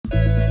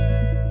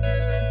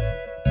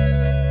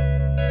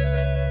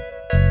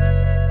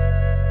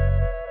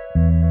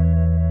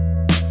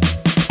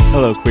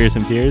Hello, queers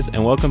and peers,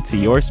 and welcome to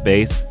Your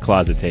Space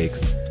Closet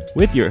Takes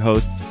with your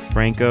hosts,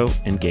 Franco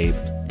and Gabe.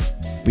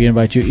 We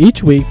invite you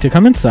each week to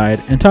come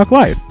inside and talk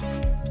life,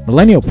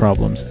 millennial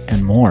problems,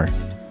 and more,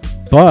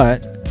 but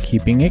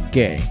keeping it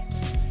gay,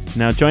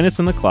 Now join us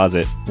in the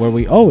closet. where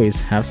we always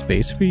have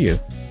space for you.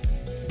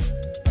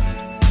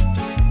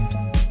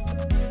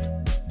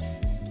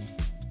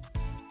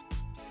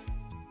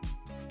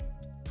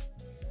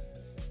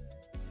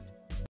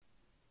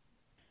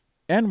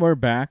 And we're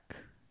back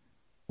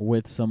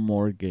with some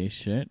more gay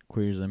shit,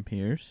 queers and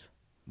peers.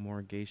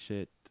 More gay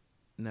shit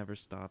never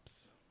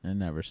stops. It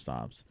never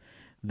stops.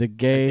 The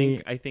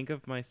gay... I think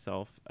of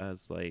myself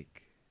as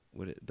like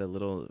what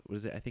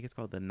is it? I think it's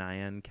called the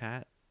Nyan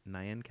cat.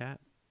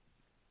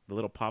 The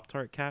little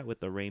Pop-Tart cat with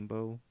the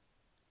rainbow.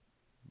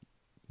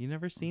 You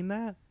never seen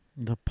that?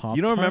 The Pop-Tart?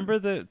 You don't remember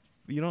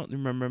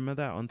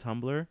that on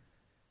Tumblr?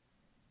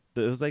 It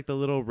was like the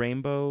little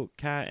rainbow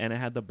cat, and it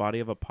had the body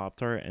of a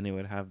Pop-Tart, and it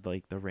would have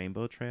like the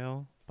rainbow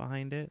trail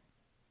behind it.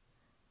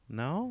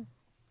 No?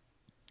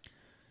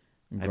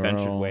 I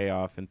ventured way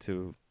off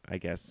into, I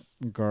guess,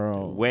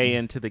 way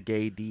into the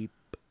gay deep.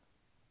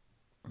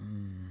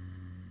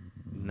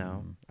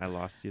 No, I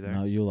lost you there.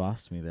 No, you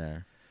lost me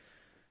there.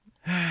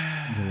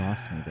 You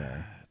lost me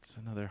there. It's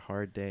another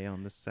hard day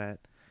on the set,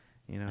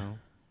 you know.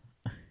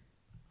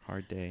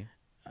 Hard day.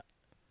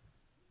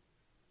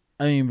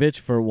 I mean, bitch,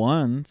 for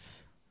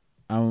once,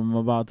 I'm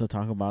about to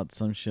talk about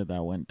some shit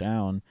that went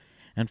down,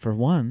 and for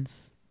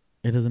once,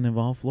 it doesn't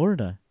involve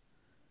Florida.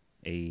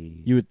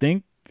 You would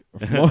think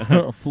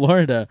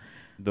Florida,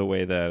 the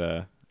way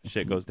that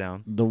shit goes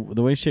down, the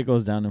way shit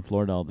goes down in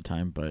Florida all the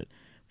time, but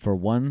for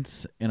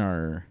once in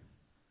our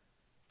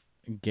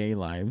gay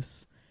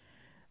lives,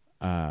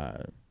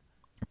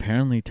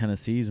 apparently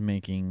Tennessee's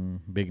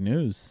making big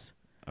news.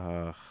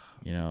 You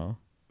know,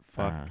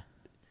 fuck.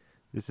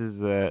 This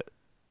is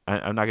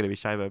I'm not gonna be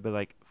shy about it, but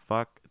like,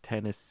 fuck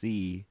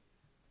Tennessee.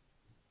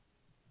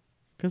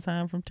 'Cause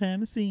I'm from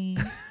Tennessee.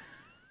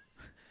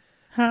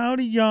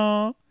 Howdy,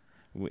 y'all.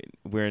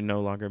 We're no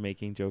longer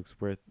making jokes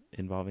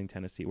involving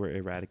Tennessee. We're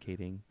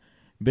eradicating,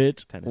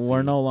 bitch. Tennessee.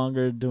 We're no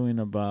longer doing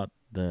about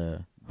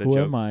the who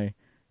joke. am I?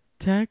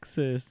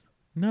 Texas.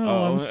 No,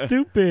 Oh. I'm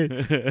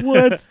stupid.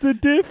 What's the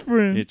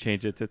difference? You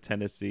change it to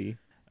Tennessee.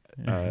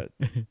 I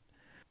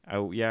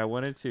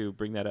wanted to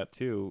bring that up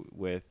too.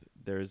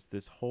 There's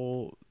this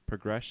whole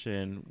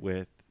progression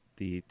with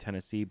the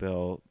Tennessee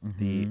bill,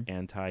 the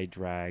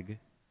anti-drag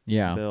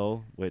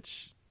bill,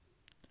 which,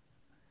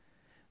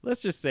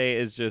 let's just say,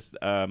 is just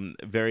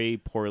very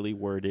poorly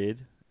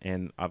worded.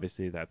 And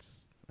obviously if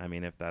that's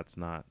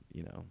not,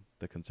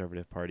 the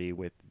Conservative Party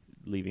with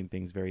leaving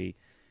things very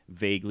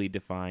vaguely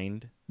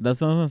defined.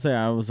 That's what I was going to say.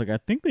 I was like, I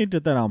think they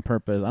did that on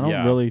purpose. I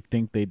don't really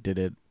think they did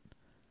it.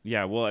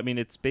 Yeah, well, I mean,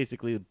 it's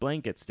basically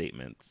blanket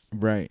statements.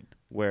 Right.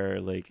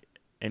 Where, like,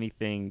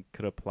 anything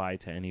could apply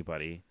to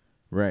anybody.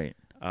 Right.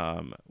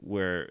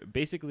 Where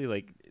basically,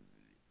 like,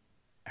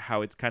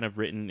 how it's kind of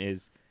written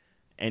is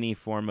any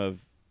form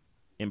of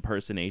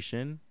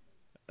impersonation,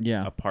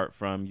 apart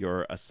from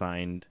your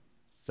assigned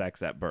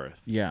sex at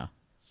birth. Yeah.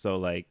 So,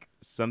 like,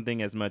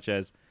 something as much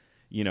as,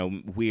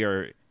 we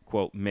are,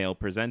 quote, male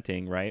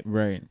presenting, right?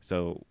 Right.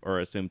 So, or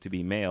assumed to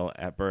be male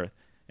at birth.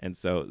 And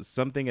so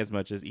something as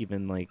much as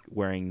even like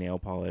wearing nail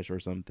polish or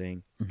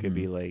something could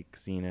be like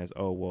seen as,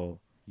 oh, well,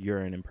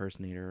 you're an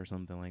impersonator or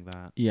something like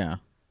that. Yeah.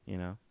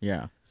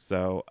 Yeah.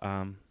 So,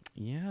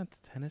 it's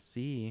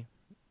Tennessee.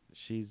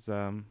 She's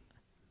a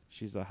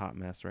hot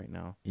mess right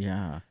now.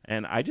 Yeah.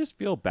 And I just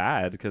feel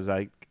bad because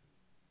I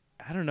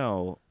don't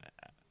know.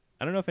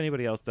 I don't know if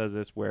anybody else does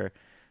this, where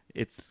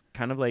it's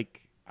kind of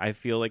like I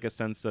feel like a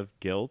sense of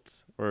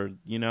guilt, or,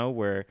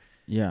 where.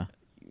 Yeah.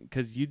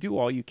 Because you do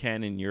all you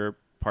can in your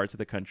parts of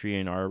the country,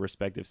 in our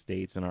respective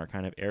states and our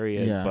kind of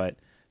areas, but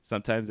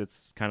sometimes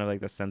it's kind of like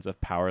the sense of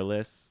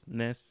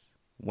powerlessness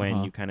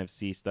when you kind of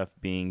see stuff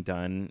being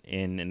done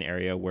in an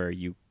area where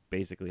you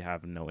basically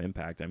have no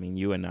impact. I mean,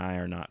 you and I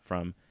are not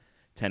from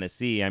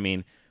Tennessee. I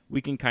mean, we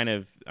can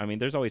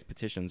there's always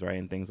petitions, right,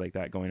 and things like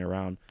that going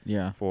around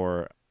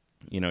for,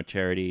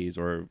 charities,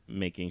 or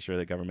making sure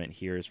the government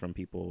hears from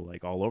people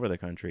like all over the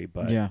country.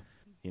 But,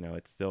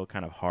 it's still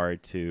kind of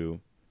hard to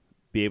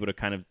be able to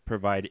kind of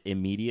provide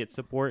immediate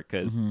support,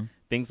 because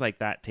things like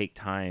that take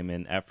time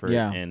and effort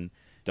and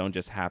don't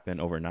just happen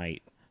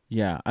overnight.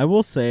 Yeah, I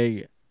will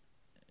say,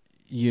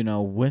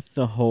 with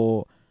the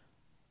whole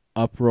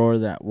uproar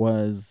that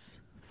was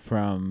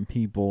from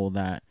people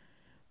that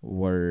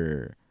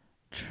were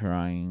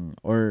trying,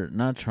 or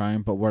not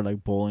trying, but were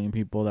like bullying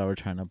people that were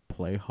trying to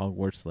play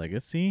Hogwarts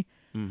Legacy,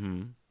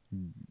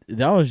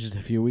 that was just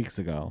a few weeks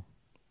ago.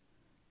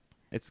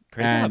 It's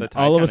crazy how the tide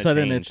all of a kinda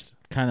sudden changed. It's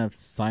kind of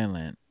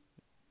silent.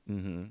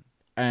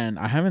 And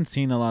I haven't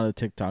seen a lot of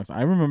TikToks.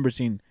 I remember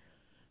seeing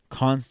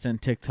constant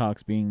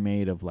TikToks being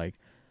made of like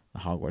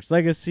the Hogwarts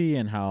Legacy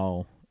and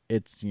how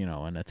it's,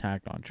 an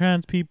attack on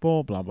trans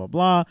people, blah blah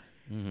blah.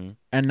 And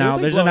now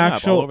there's an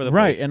actual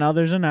and now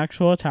there's an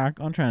actual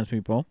attack on trans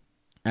people,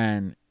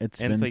 and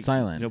it's been like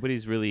silent.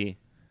 Nobody's really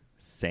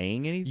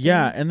saying anything.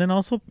 Yeah, and then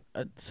also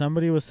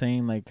somebody was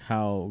saying like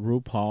how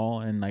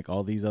RuPaul and like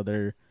all these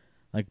other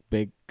like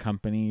big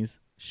companies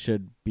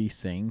should be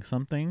saying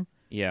something.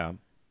 Yeah.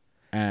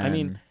 And I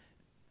mean,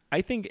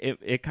 I think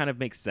it kind of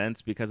makes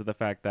sense because of the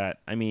fact that,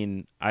 I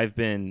mean,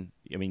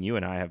 you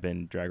and I have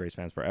been Drag Race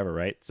fans forever,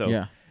 right? So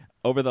yeah,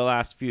 over the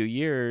last few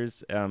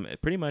years,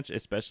 pretty much,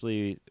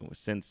 especially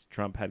since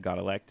Trump had got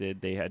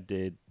elected, they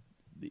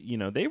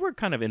were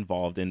kind of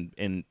involved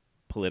in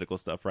political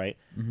stuff, right?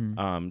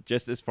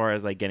 Just as far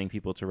as like getting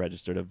people to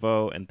register to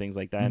vote and things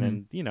like that.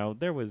 And,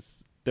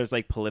 there's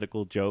like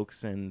political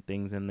jokes and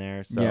things in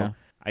there. So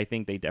I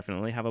think they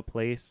definitely have a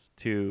place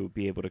to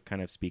be able to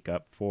kind of speak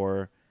up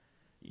for,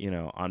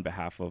 on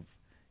behalf of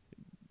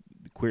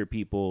queer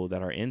people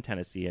that are in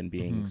Tennessee and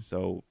being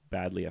so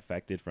badly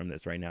affected from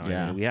this right now.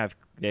 Yeah. I mean,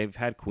 they've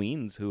had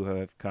queens who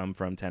have come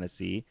from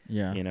Tennessee,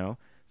 yeah,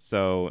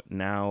 so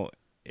now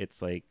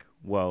it's like,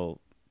 well,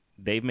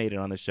 they've made it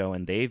on the show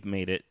and they've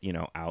made it,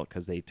 out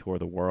because they tour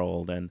the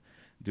world and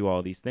do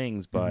all these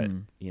things, but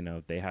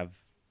they have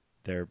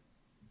their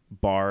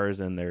bars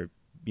and their,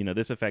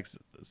 this affects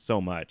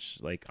so much,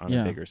 like on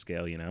a bigger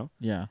scale,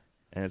 yeah,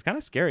 and it's kind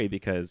of scary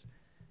because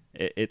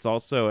it's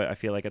also, I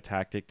feel like, a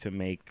tactic to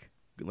make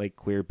like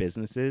queer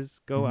businesses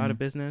go out of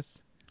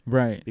business,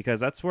 right? because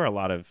that's where a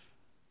lot of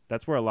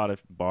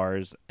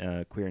bars,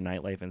 queer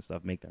nightlife and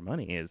stuff make their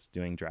money, is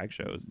doing drag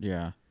shows.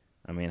 Yeah,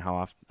 I mean,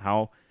 how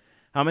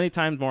many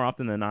times more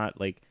often than not,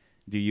 like,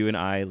 do you and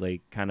I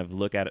like kind of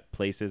look at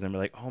places and we're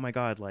like, oh my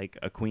god, like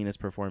a queen is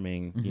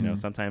performing?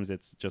 Sometimes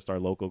it's just our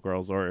local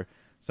girls, or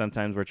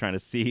sometimes we're trying to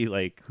see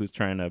like who's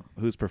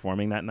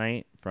performing that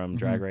night from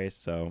Drag Race.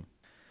 So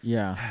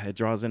yeah, it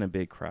draws in a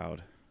big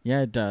crowd.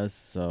 Yeah, it does.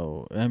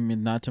 So I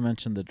mean, not to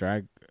mention the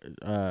drag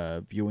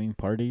viewing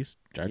parties,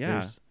 drag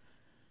race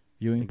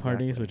viewing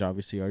parties, which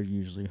obviously are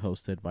usually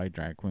hosted by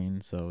drag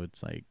queens. So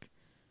it's like,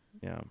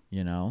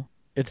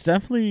 it's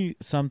definitely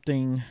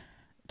something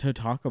to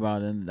talk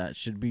about, and that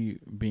should be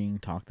being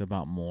talked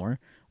about more,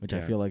 which I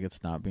feel like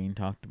it's not being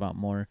talked about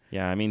more.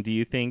 Yeah, I mean, do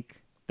you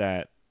think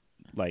that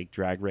like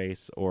Drag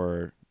Race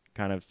or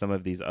kind of some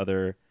of these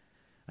other,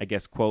 I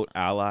guess, quote,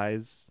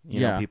 allies,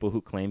 people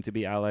who claim to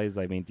be allies,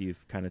 I mean, do you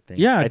kind of think?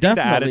 Yeah, I think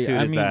definitely. the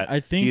attitude is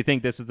that, do you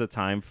think this is the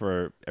time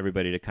for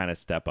everybody to kind of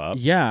step up?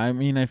 Yeah, I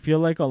mean, I feel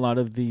like a lot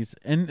of these,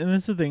 and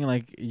this is the thing,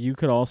 like, you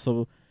could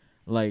also,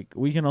 like,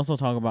 we can also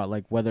talk about,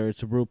 like, whether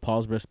it's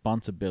RuPaul's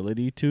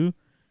responsibility to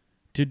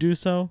do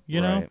so,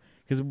 know?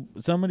 Because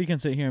somebody can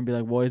sit here and be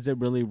like, well, is it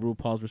really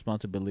RuPaul's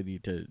responsibility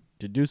to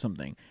do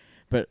something?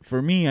 But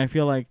for me, I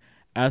feel like,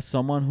 as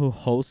someone who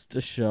hosts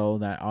a show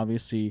that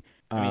obviously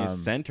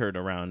is centered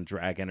around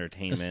drag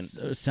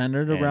entertainment,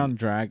 centered around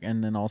drag,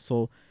 and then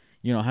also,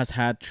 has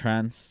had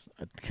trans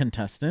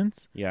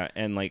contestants. Yeah,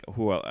 and like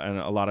and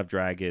a lot of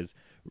drag is,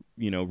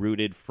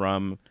 rooted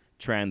from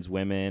trans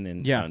women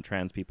and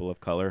trans people of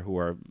color who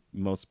are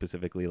most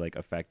specifically like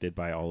affected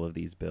by all of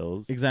these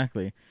bills.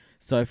 Exactly.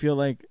 So I feel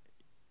like,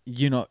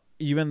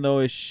 even though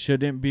it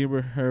shouldn't be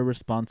her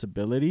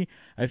responsibility,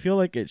 I feel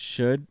like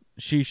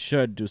she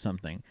should do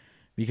something.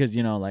 Because,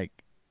 like,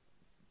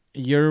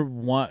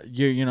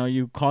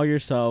 you call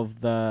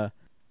yourself the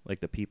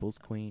people's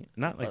queen,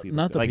 not the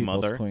people's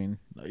mother queen.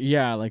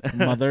 Yeah, like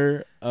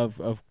mother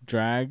of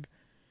drag.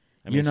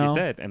 I mean, she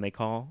said, and they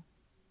call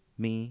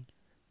me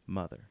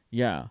mother.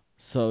 Yeah.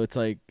 So it's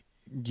like,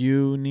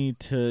 you need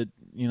to,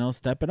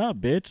 step it up,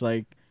 bitch.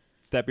 Like,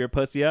 step your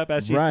pussy up,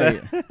 as she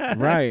said.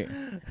 Right.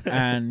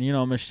 And,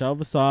 Michelle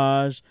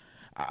Visage,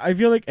 I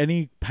feel like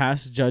any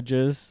past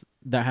judges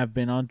that have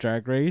been on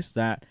Drag Race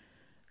that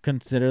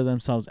consider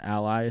themselves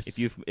allies.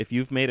 If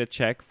you've made a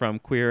check from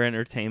Queer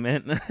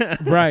Entertainment,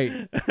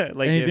 right?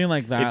 Like anything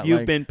like that. If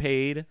you've been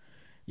paid,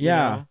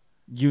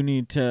 you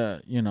need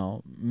to,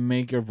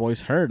 make your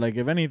voice heard. Like,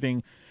 if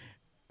anything,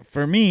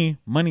 for me,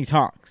 money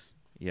talks.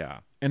 Yeah.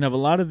 And if a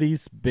lot of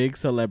these big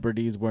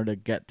celebrities were to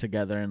get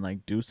together and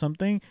like do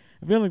something,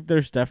 I feel like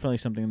there's definitely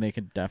something they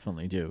could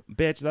definitely do.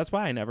 Bitch, that's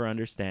why I never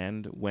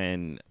understand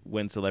when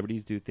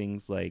celebrities do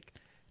things like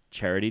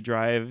charity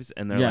drives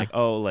and they're like,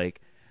 oh,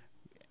 like,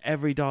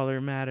 every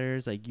dollar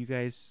matters, like, you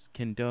guys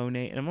can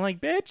donate. And I'm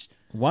like, bitch,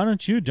 why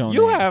don't you donate?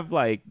 You have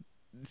like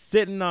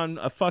sitting on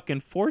a fucking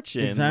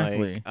fortune.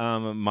 Exactly.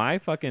 Like, my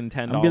fucking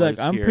 $10. I'll be like,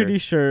 I'm pretty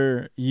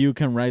sure you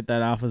can write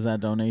that off as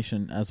that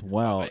donation as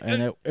well,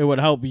 and it would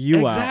help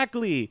you out.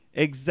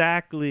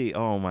 Exactly.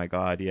 Oh my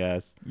god,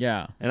 yes.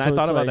 Yeah. And so I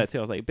thought about that too.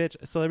 I was like, bitch,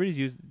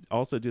 celebrities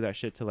also do that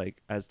shit to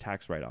like as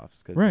tax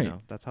write-offs because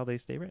that's how they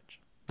stay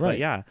rich. Right. But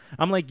yeah,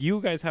 I'm like,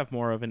 you guys have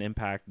more of an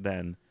impact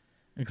than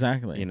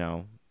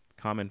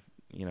common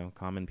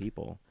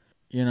people.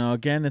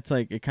 Again, it's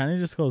like, it kind of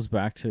just goes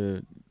back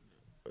to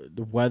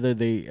whether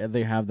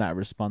they have that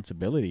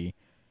responsibility.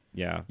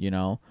 Yeah.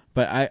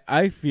 But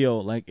I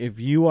feel like if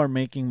you are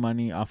making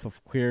money off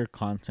of queer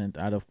content,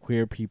 out of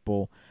queer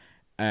people,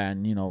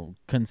 and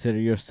consider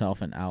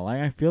yourself an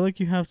ally, I feel like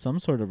you have some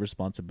sort of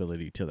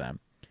responsibility to them.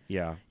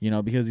 Yeah.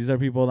 Because these are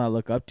people that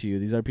look up to you.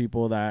 These are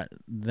people that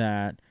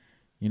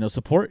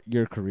support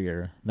your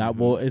career. That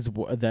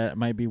that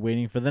might be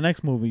waiting for the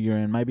next movie you're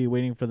in, might be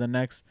waiting for the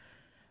next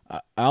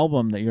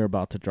album that you're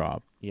about to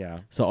drop. Yeah.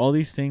 So all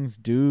these things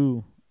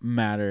do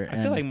matter.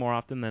 I feel like more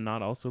often than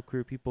not, also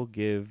queer people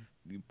give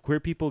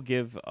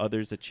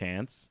others a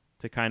chance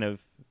to kind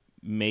of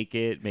make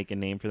a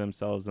name for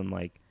themselves and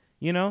like,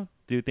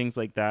 do things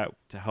like that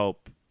to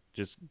help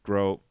just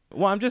grow.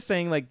 Well, I'm just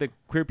saying like the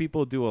queer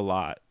people do a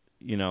lot,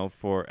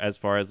 for as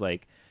far as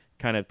like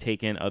kind of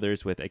take in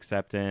others with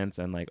acceptance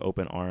and like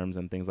open arms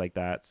and things like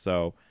that.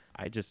 So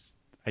I just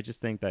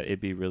think that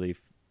it'd be really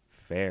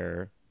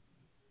fair.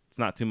 It's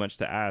not too much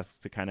to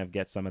ask to kind of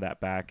get some of that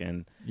back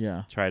and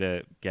try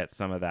to get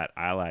some of that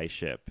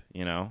allyship,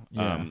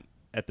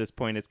 At this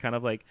point, it's kind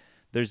of like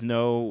there's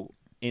no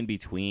in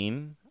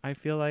between, I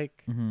feel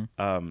like,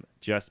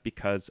 just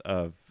because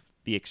of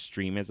the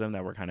extremism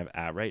that we're kind of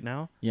at right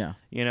now. Yeah.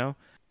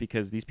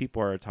 Because these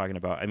people are talking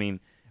about, I mean,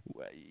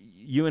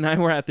 you and I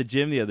were at the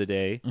gym the other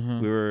day.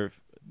 We were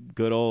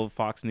good old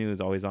Fox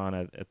News always on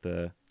at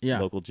the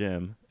local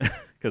gym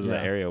because of the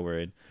area we're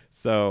in.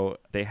 So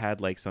they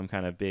had like some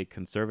kind of big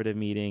conservative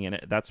meeting, and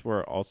that's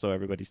where also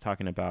everybody's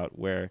talking about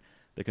where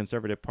the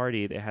Conservative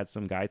Party, they had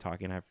some guy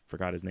talking, I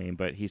forgot his name,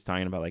 but he's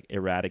talking about like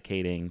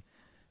eradicating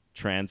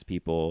trans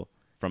people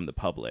from the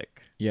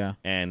public. Yeah.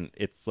 And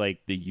it's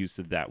like the use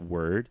of that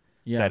word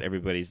that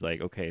everybody's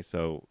like, okay,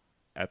 so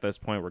at this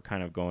point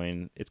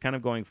it's kind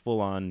of going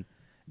full on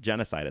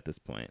genocide at this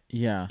point.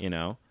 Yeah.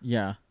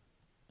 Yeah.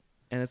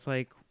 And it's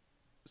like,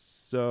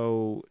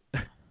 so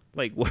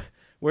like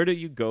where do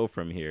you go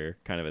from here,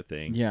 kind of a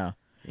thing? Yeah.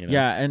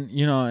 Yeah, and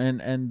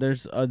and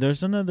there's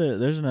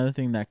another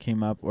thing that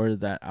came up, or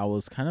that I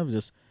was kind of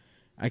just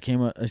I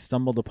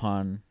stumbled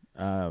upon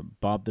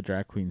Bob the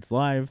Drag Queen's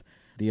live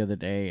the other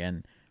day,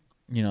 and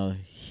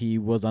he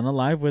was on a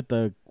live with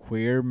a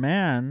queer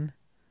man,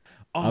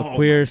 a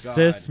queer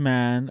cis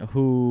man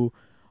who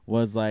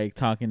was like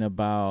talking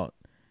about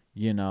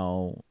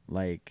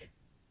like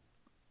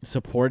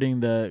supporting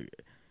the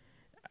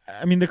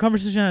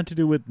conversation had to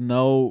do with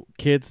no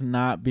kids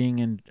not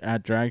being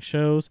at drag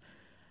shows.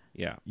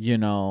 Yeah.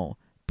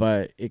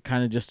 But it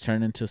kind of just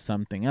turned into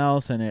something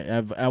else. And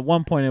at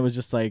one point it was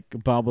just like,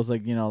 Bob was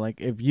like, like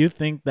if you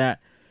think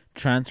that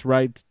trans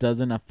rights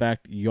doesn't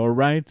affect your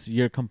rights,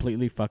 you're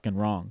completely fucking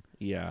wrong.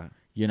 Yeah.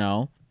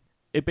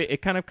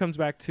 It kind of comes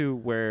back to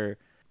where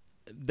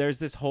there's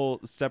this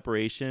whole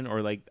separation,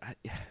 or like,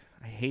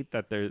 I hate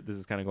that this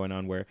is kind of going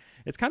on where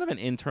it's kind of an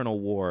internal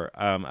war.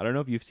 I don't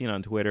know if you've seen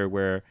on Twitter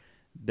where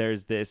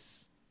there's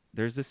this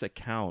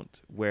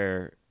account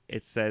where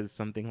it says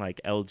something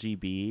like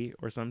LGB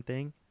or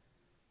something,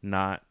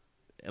 not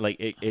like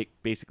it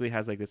basically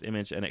has like this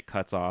image and it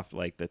cuts off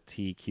like the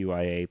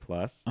TQIA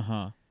plus.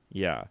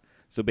 Yeah.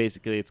 So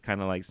basically it's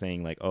kind of like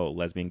saying like, oh,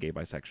 lesbian, gay,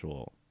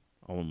 bisexual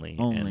only.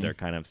 And they're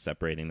kind of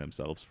separating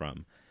themselves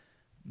from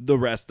the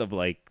rest of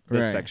like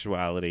the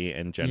sexuality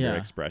and gender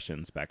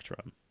expression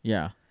spectrum.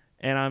 Yeah.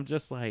 And I'm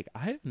just like,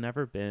 I've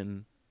never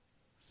been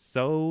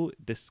so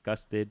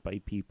disgusted by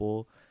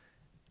people,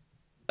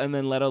 and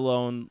then let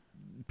alone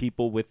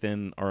people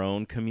within our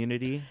own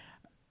community.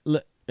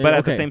 But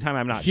at the same time,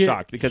 I'm not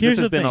shocked, because this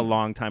has been a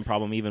long time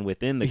problem even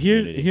within the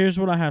community. Here's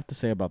what I have to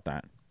say about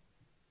that.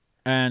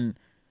 And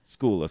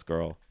school us,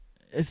 girl.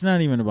 It's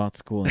not even about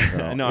schooling,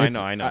 girl. No,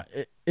 I know.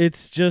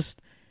 It's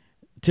just,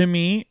 to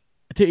me,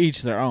 to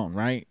each their own,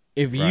 right?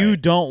 If you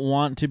don't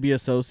want to be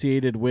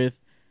associated with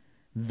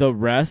the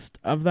rest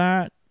of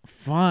that,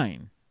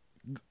 fine.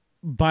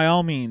 By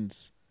all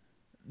means,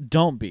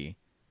 don't be.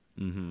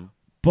 Mm-hmm.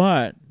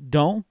 But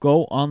don't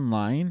go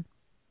online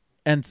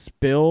and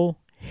spill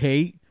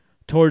hate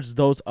towards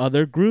those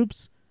other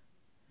groups,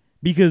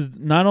 because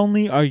not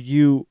only are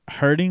you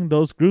hurting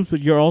those groups,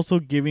 but you're also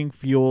giving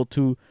fuel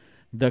to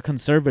the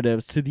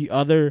conservatives, to the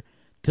others,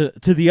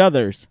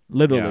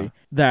 literally,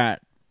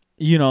 that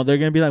they're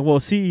gonna be like, well,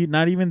 see,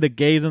 not even the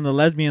gays and the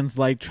lesbians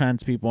like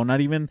trans people, not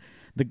even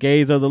the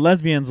gays or the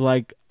lesbians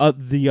like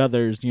the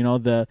others,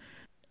 the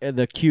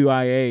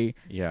QIA,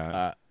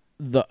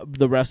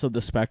 the rest of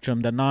the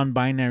spectrum, the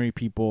non-binary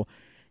people,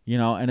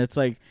 and it's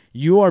like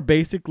you are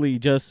basically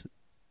just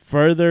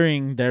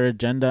furthering their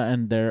agenda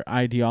and their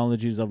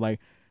ideologies of like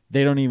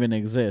they don't even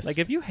exist. Like,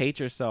 if you hate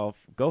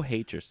yourself, go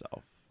hate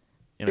yourself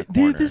in a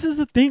corner. This is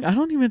the thing. I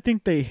don't even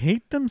think they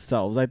hate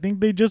themselves. I think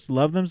they just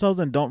love themselves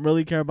and don't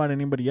really care about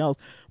anybody else,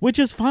 which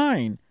is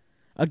fine.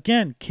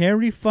 Again,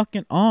 carry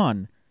fucking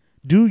on.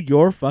 Do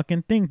your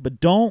fucking thing, but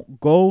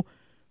don't go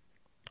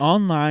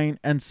online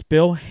and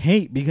spill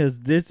hate,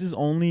 because this is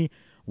only,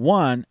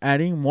 one,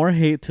 adding more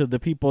hate to the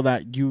people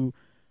that you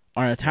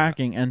are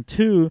attacking, and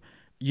two,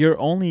 you're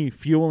only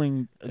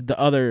fueling the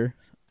other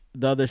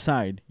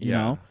side, you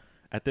know?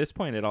 At this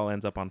point, it all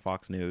ends up on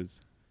Fox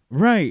News.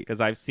 Right. Because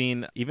I've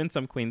seen even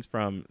some queens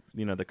from,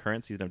 the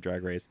current season of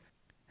Drag Race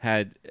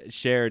had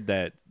shared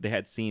that they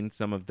had seen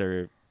some of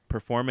their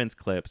performance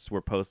clips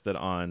were posted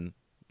on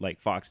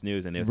like Fox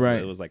News, and it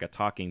was like a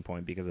talking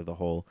point because of the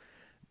whole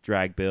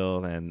drag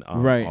bill and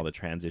all the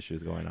trans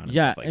issues going on. And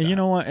stuff like and that. you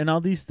know what? And all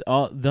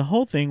the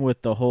whole thing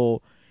with the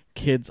whole,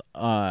 kids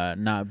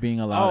not being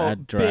allowed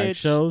at drag bitch.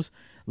 shows.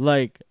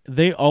 Like,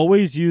 they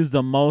always use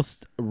the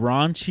most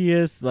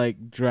raunchiest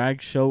like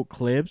drag show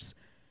clips.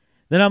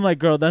 Then I'm like,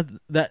 girl,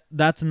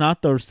 that's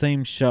not the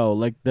same show.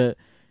 Like the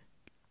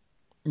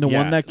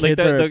one that kids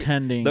like are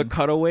attending. The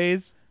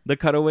cutaways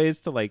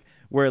to like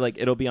where like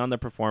it'll be on the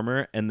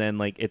performer, and then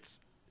like it's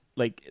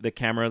like the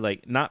camera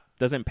like not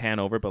doesn't pan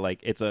over, but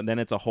like it's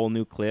a whole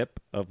new clip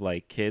of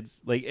like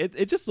kids. Like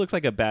it just looks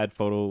like a bad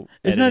photo.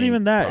 It's not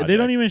even that. Project. They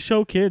don't even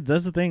show kids.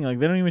 That's the thing. Like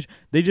they don't even.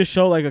 They just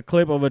show like a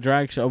clip of a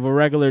drag show, of a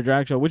regular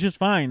drag show, which is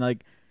fine.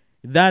 Like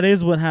that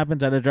is what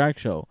happens at a drag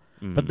show,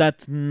 but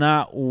that's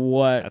not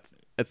what.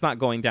 It's not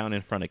going down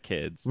in front of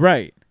kids,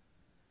 right?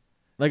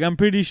 Like I'm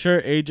pretty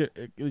sure age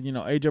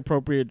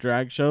appropriate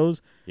drag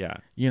shows,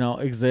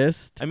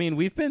 exist. I mean,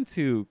 we've been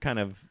to kind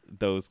of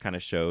those kind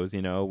of shows.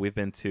 We've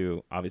been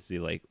to obviously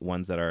like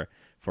ones that are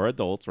for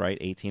adults, right,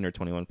 18 or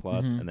 21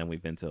 plus, and then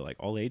we've been to like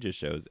all ages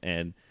shows.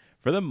 And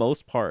for the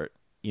most part,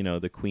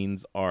 the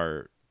queens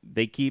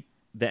they keep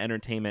the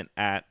entertainment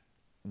at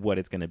what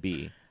it's going to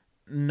be.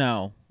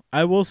 No,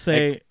 I will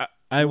say,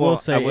 it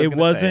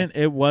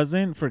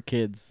wasn't for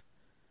kids.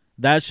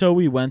 That show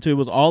we went to, it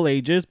was all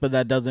ages, but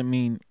that doesn't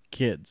mean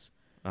kids.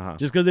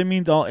 Just because it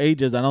means all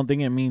ages, I don't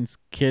think it means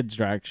kids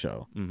drag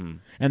show.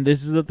 And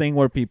this is the thing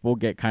where people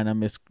get kind of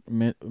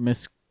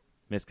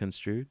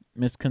misconstrued.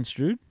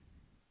 Misconstrued?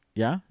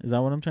 Yeah, is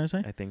that what I'm trying to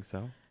say? I think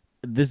so.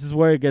 This is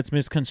where it gets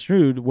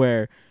misconstrued,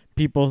 where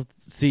people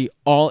see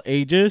all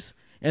ages,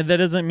 and that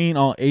doesn't mean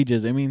all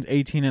ages. It means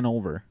 18 and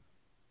over,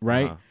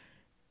 right?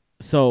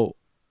 So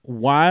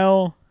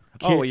while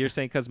well, you're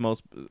saying because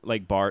most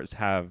like bars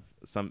have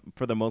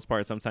for the most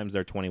part, sometimes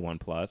they're 21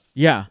 plus.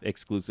 Yeah.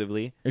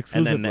 Exclusively.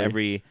 And then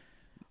every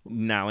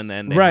now and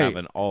then they have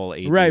an all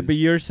ages. Right, but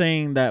you're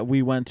saying that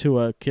we went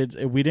to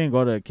we didn't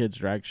go to a kids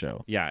drag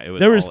show. Yeah,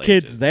 there was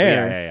kids ages.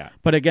 there. Yeah.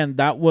 But again,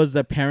 that was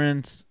the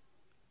parents'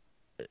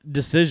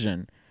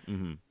 decision.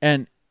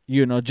 And,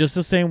 just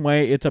the same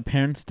way it's a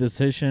parent's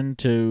decision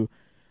to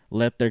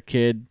let their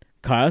kid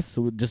cuss,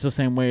 just the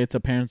same way it's a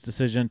parent's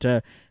decision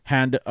to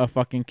hand a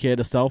fucking kid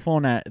a cell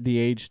phone at the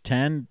age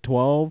 10,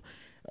 12,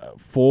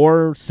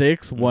 4,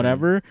 6,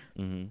 whatever.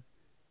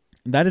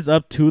 That is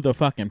up to the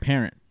fucking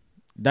parent.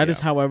 That is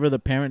however the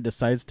parent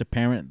decides to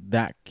parent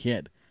that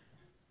kid,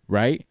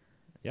 right?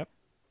 Yep.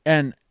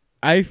 And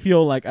I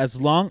feel like as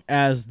long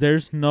as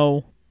there's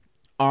no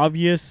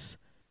obvious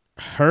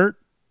hurt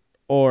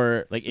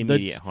or like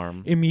immediate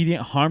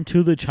harm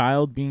to the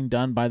child being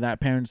done by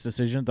that parent's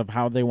decisions of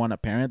how they want to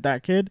parent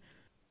that kid,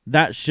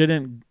 that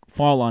shouldn't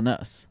fall on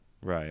us.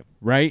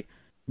 Right?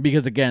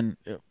 Because again,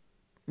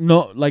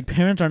 no, like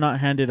parents are not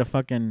handed a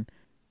fucking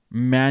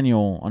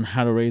manual on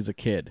how to raise a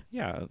kid.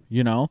 Yeah.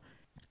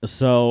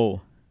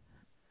 So,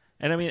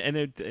 and I mean, and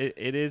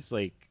it is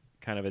like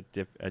kind of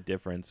a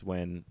difference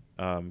when,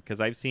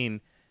 because I've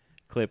seen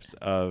clips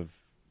of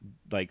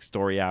like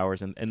story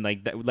hours and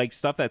like that, like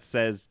stuff that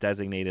says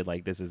designated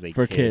like this is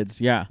for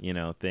kids, yeah,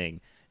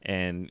 thing,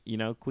 and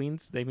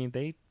queens,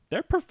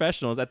 they're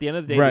professionals. At the end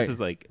of the day,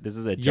 this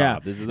is a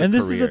job. This is a career.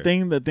 This is the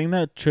thing. The thing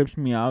that trips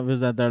me off is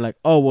that they're like,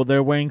 oh well,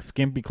 they're wearing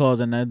skimpy clothes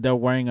and then they're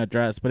wearing a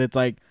dress, but it's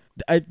like,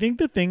 I think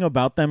the thing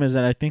about them is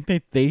that I think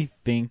they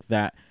think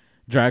that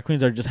drag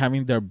queens are just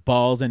having their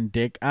balls and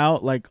dick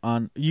out, like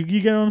on you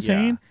get what I'm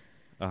saying?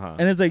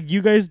 And it's like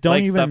you guys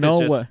don't even know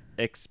what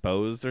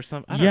exposed or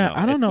something.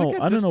 I don't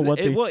know. I don't know what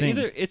they think.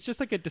 Either it's just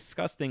like a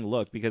disgusting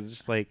look because it's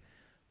just like,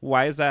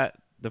 why is that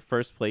the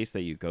first place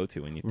that you go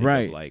to when you think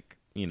of like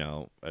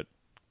a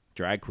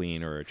drag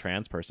queen or a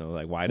trans person?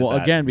 Like, why does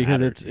that again, because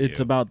matter it's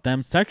about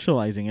them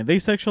sexualizing it. They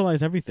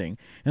sexualize everything,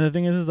 and the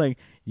thing is like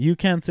you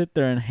can't sit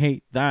there and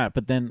hate that,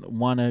 but then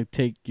want to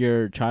take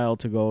your child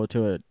to go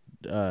to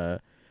a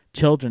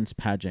children's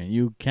pageant.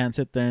 You can't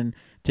sit there and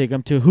take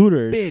them to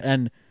Hooters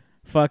and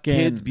fucking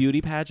kids beauty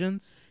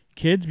pageants.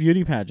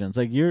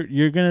 Like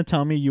you're gonna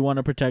tell me you want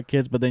to protect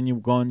kids, but then you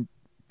go and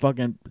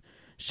fucking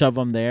shove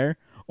them there,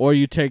 or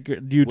you take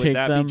them. Would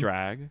that be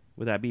drag?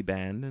 Would that be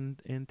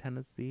banned in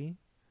Tennessee?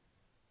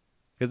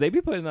 Because they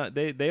be putting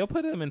they'll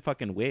put them in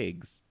fucking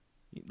wigs,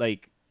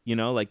 like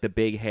like the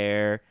big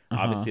hair,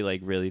 obviously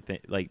like really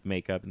like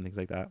makeup and things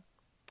like that.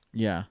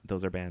 Yeah,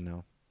 those are banned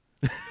now.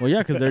 Well, yeah,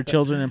 because they're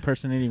children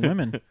impersonating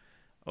women.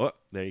 Oh,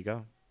 there you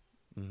go.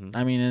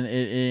 I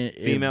mean,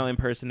 female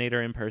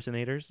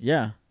impersonators.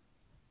 Yeah,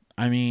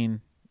 I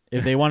mean,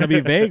 if they want to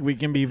be vague, we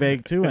can be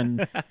vague too and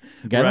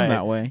get them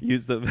that way.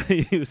 Use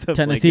the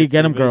Tennessee,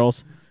 get them,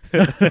 girls.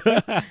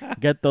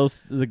 get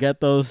those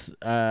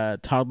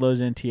toddlers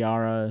and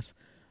tiaras,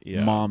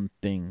 mom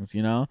things,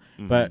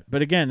 But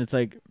again, it's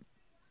like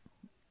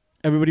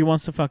everybody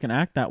wants to fucking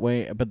act that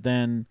way, but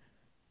then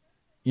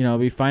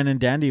be fine and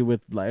dandy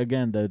with like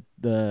again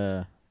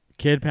the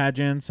kid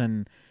pageants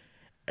and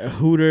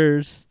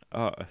Hooters.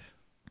 Like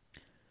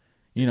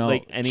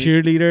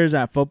cheerleaders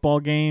at football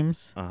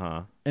games.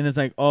 And it's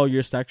like, oh,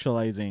 you're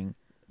sexualizing.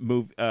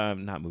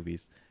 Not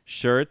movies.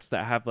 Shirts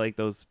that have like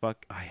those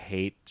I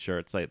hate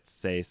shirts that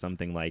say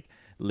something like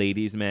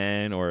ladies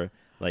man or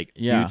like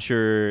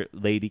future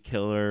lady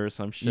killer or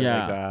some shit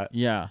like that.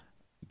 Yeah.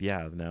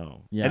 Yeah,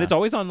 no. Yeah. And it's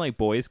always on like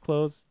boys'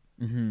 clothes.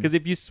 Mm-hmm. Because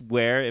if you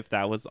swear if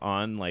that was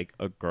on like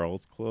a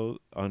girl's clothes,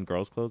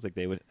 like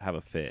they would have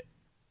a fit.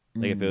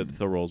 Like if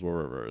the roles were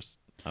reversed.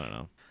 I don't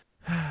know.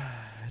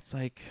 It's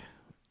like,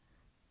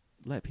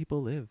 let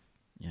people live.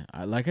 Yeah,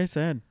 like I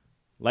said,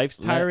 Life's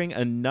tiring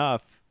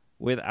enough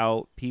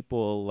without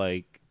people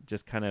like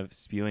just kind of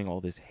spewing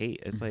all this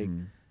hate. It's like,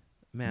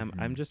 ma'am,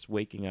 I'm just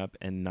waking up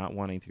and not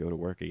wanting to go to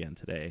work again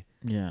today.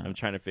 Yeah, I'm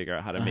trying to figure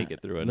out how to make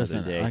it through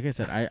another day. Like I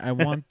said, I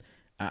want.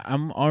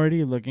 I'm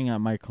already looking at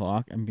my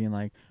clock and being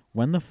like,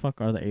 when the fuck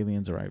are the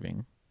aliens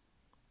arriving?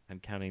 I'm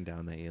counting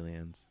down the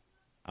aliens.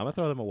 I'm gonna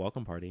throw them a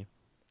welcome party.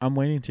 I'm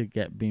waiting to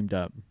get beamed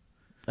up.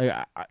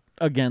 Like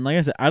again, like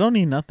I said, I don't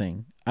need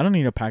nothing. I don't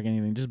need to pack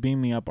anything. Just beam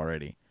me up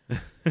already.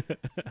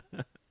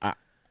 I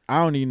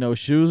don't need no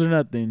shoes or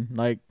nothing.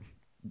 Like,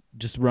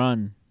 just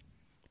run.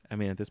 I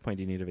mean, at this point,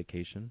 do you need a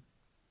vacation?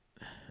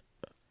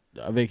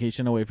 A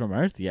vacation away from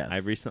Earth? Yes.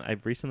 I've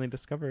recently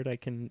discovered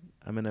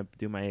I'm gonna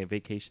do my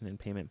vacation and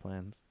payment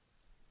plans.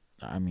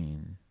 I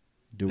mean,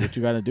 do what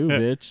you gotta do,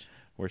 bitch.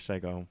 Where should I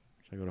go?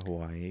 Should I go to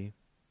Hawaii?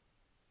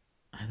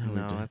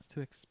 No, that's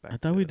too expensive. I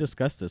thought we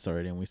discussed this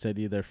already, and we said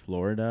either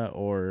Florida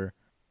or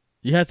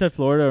you had said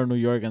Florida or New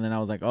York, and then I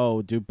was like,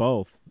 oh, do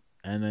both,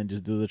 and then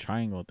just do the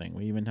triangle thing.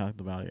 We even talked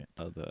about it.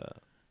 Oh,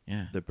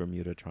 the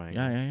Bermuda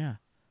Triangle. Yeah.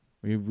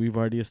 We've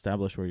already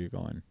established where you're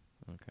going.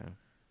 Okay.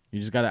 You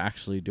just gotta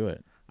actually do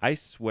it. I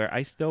swear,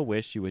 I still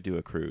wish you would do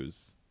a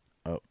cruise.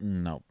 Oh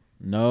nope.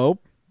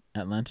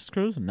 Atlantis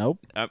cruise?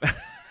 Nope.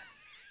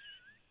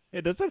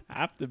 It doesn't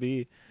have to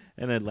be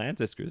an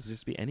Atlantis cruise.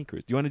 Just be any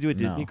cruise. Do you want to do a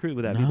Disney cruise?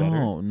 Would that be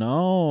better?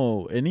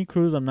 No. Any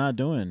cruise I'm not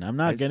doing. I'm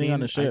not getting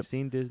on a ship. I've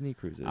seen Disney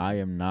cruises. I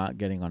am not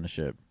getting on a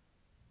ship.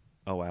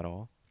 Oh, at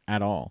all?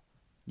 At all.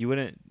 You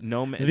wouldn't?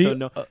 No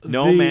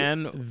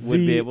man would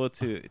be able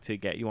to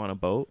get you on a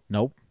boat?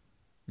 Nope.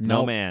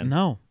 No man.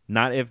 No.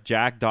 Not if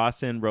Jack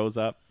Dawson rose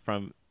up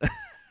from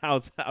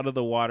out of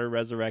the water,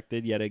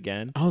 resurrected yet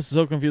again. I was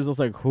so confused. I was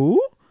like,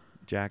 who?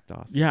 Jack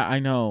Dawson. Yeah, I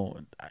know.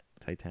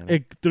 Titanic.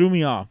 It threw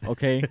me off,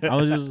 okay? I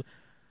was just,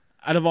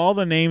 out of all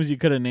the names you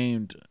could have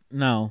named,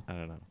 no. I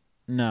don't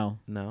know.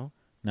 No.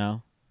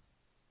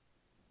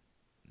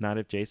 Not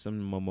if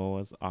Jason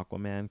Momoa's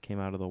Aquaman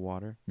came out of the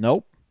water?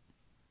 Nope.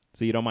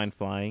 So you don't mind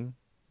flying?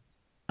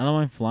 I don't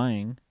mind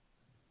flying.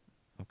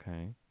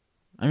 Okay.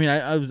 I mean,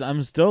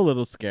 I'm still a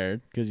little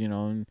scared because, you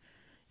know,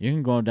 you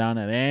can go down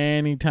at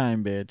any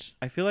time, bitch.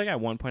 I feel like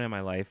at one point in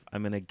my life,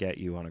 I'm going to get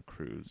you on a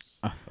cruise.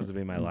 This will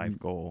be my life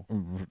goal.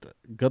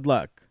 Good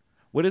luck.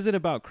 What is it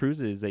about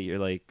cruises that you're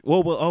like,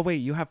 oh wait,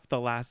 you have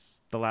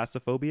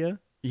thalassophobia?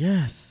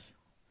 Yes.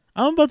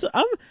 I'm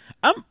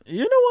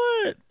you know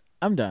what?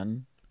 I'm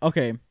done.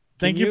 Okay.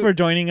 Thank you for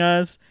joining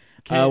us.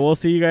 We'll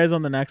see you guys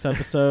on the next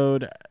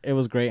episode. It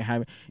was great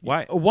having.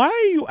 Why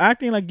are you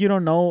acting like you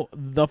don't know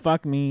the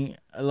fuck me?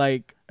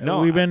 Like, no,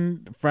 we've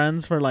been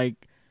friends for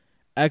like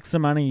X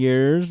amount of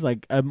years,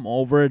 like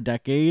over a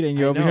decade, and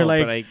you're over here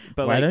like,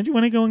 why don't you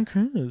want to go on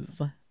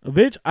cruise?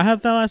 Bitch, I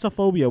have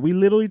thalassophobia. We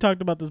literally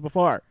talked about this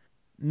before.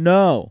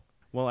 No.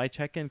 Well, I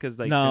check in because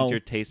since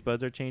your taste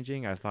buds are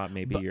changing, I thought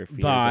maybe your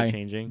fears are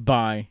changing.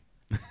 Bye.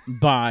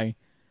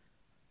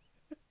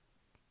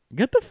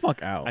 Get the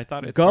fuck out. I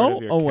thought it's part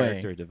of your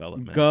character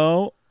development.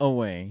 Go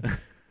away.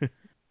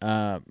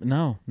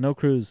 No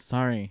cruise.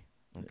 Sorry.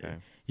 Okay.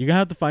 You're going to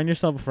have to find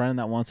yourself a friend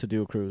that wants to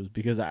do a cruise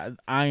because I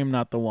am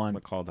not the one. I'm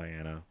going to call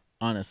Diana.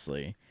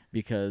 Honestly.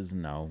 Because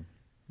no.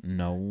 I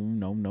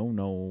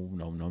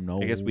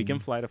guess we can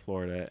fly to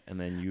Florida and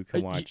then you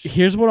can watch.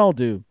 Here's what I'll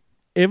do.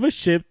 If a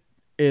ship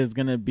is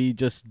going to be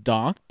just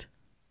docked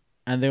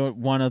and they would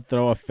want to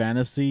throw a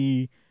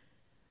fantasy,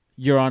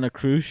 you're on a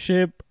cruise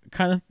ship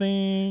kind of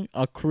thing,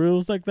 a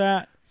cruise like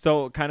that.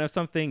 So kind of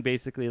something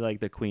basically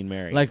like the Queen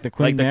Mary. Like the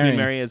Queen Mary. The Queen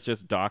Mary is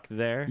just docked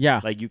there. Yeah.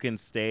 Like you can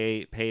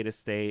pay to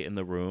stay in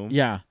the room.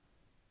 Yeah.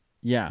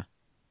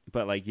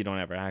 But like you don't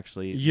ever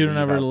actually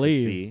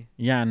leave.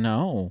 Yeah,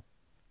 no.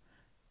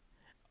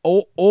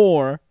 Or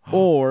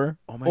oh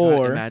my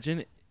God,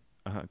 imagine.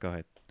 Go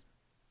ahead.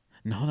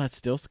 No, that's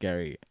still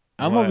scary.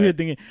 I'm over here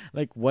thinking,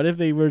 like, what if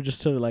they were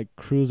just to like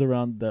cruise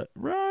around on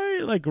the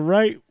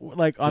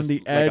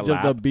edge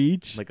of the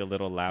beach, like a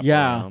little lap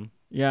around.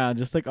 Yeah,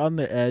 just like on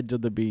the edge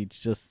of the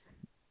beach, just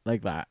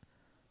like that.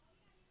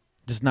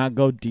 Just not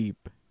go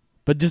deep,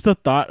 but just the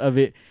thought of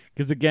it,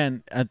 because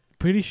again, I'm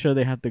pretty sure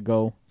they have to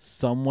go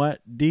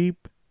somewhat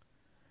deep.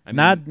 I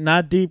mean,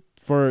 not deep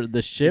for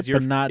the ship,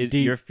 but not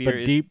deep. Your fear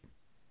but deep.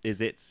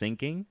 Is it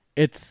sinking?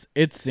 It's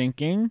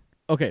sinking.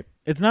 Okay,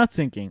 it's not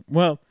sinking.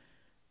 Well,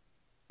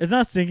 it's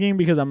not sinking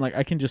because I'm like,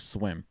 I can just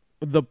swim.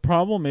 The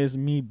problem is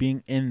me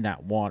being in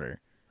that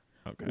water.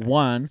 Okay.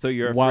 One, so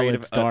you're afraid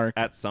of dark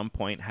at some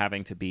point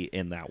having to be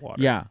in that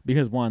water. Yeah,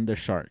 because one, there's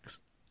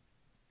sharks.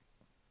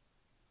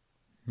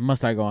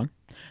 Must I go on?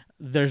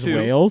 There's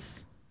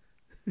whales.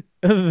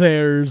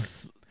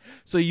 There's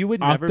so you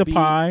would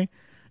octopi.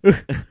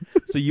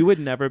 So you would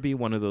never be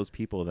one of those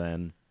people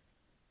then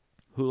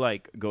who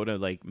like go to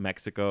like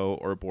Mexico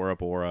or Bora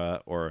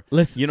Bora or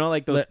listen, you know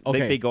like those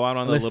they go out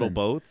on the little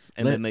boats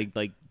and then they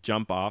like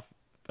jump off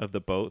of the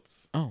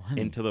boats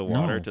honey, into the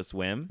water no. to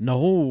swim?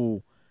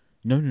 No.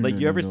 Like,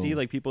 you ever no. see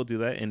like people do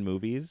that in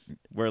movies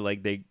where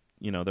like they,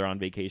 they're on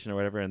vacation or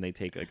whatever, and they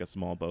take like a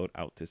small boat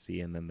out to sea,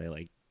 and then they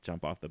like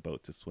jump off the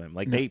boat to swim.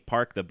 Like, they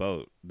park the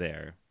boat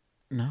there.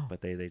 No.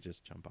 But they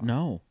just jump off.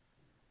 No.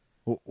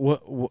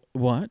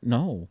 What?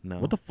 No. No.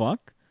 What the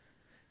fuck?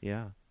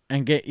 Yeah.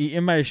 And get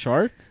eaten by a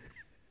shark?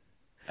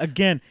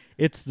 Again,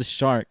 it's the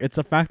shark. It's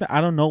the fact that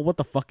I don't know what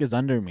the fuck is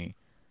under me.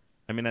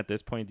 I mean, at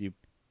this point,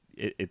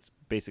 it's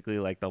basically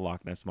like the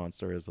Loch Ness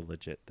Monster is a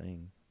legit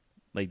thing.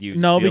 Like, you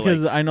No, feel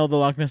because like... I know the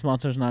Loch Ness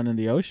Monster's not in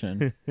the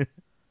ocean.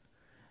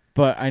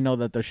 But I know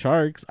that there's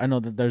sharks. I know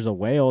that there's a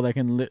whale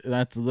that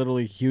that's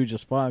literally huge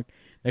as fuck.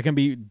 That can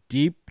be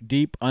deep,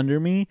 deep under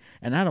me,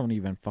 and I don't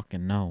even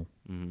fucking know.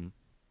 Mm-hmm.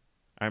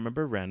 I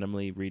remember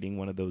randomly reading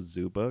one of those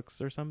zoo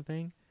books or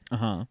something.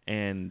 Uh-huh.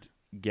 And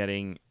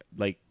getting,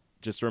 like,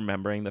 just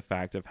remembering the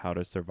fact of how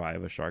to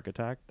survive a shark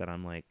attack, that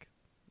I'm like,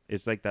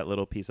 it's like that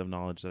little piece of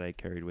knowledge that I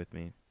carried with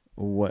me.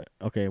 What?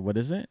 Okay, what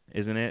is it?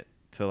 Isn't it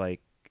to,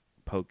 like,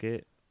 poke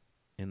it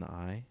in the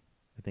eye?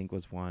 I think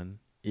was one.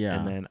 Yeah.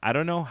 And then I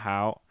don't know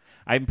how.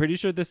 I'm pretty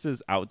sure this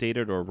is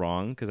outdated or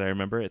wrong, because I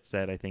remember it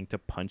said, I think, to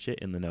punch it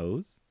in the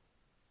nose.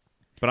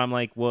 But I'm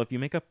like, well, if you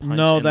make a punch in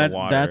the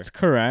water, that's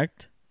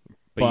correct.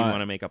 But you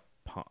want to make a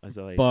is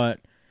it like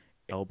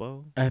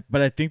elbow?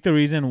 But I think the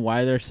reason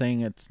why they're saying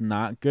it's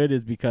not good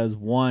is because,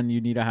 one, you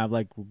need to have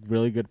like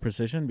really good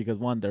precision, because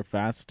one, they're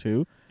fast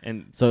too,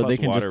 and so plus they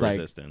can water just like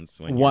resistance.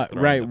 When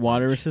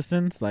water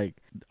resistance. Like,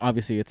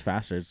 obviously, it's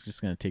faster. It's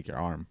just gonna take your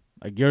arm.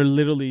 Like, you're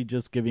literally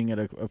just giving it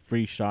a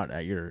free shot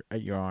at your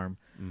arm.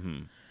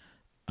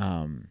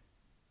 Mm-hmm.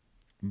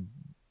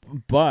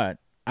 But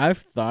I've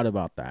thought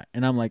about that,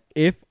 and I'm like,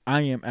 if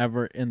I am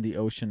ever in the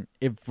ocean,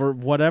 if for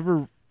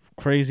whatever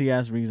crazy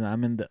ass reason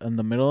I'm in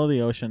the middle of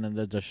the ocean and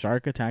there's a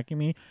shark attacking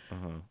me,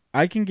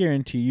 I can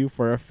guarantee you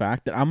for a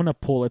fact that I'm gonna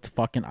pull its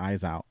fucking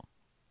eyes out.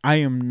 I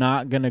am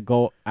not gonna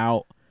go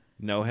out.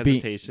 No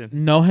hesitation.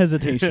 No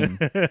hesitation.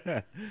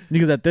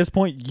 Because at this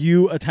point,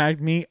 you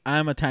attacked me,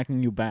 I'm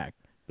attacking you back.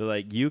 They're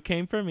like, you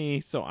came for me,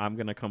 so I'm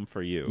gonna come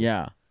for you.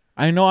 Yeah.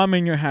 I know I'm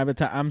in your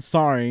habitat. I'm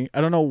sorry.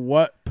 I don't know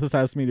what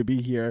possessed me to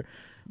be here.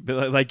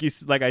 But like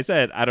I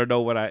said, I don't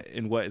know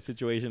in what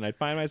situation I'd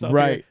find myself.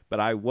 Right. Here, but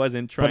I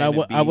wasn't trying.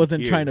 I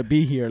wasn't trying to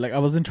be here. Like, I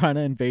wasn't trying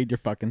to invade your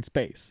fucking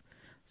space.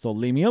 So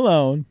leave me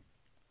alone.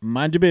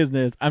 Mind your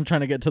business. I'm trying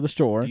to get to the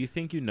shore. Do you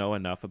think you know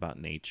enough about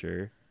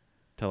nature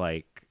to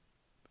like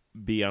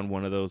be on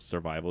one of those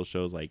survival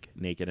shows like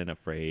Naked and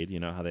Afraid? You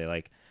know how they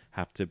like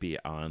have to be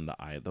on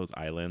those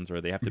islands,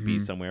 or they have to be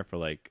somewhere for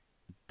like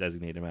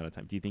designated amount of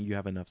time. Do you think you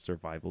have enough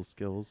survival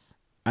skills?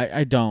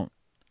 I don't.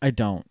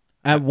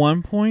 At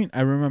one point,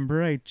 I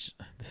remember this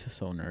is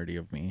so nerdy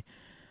of me.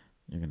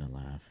 You're gonna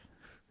laugh.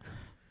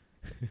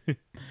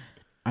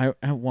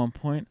 At one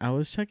point I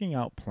was checking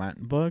out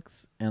plant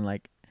books and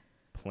like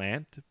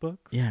plant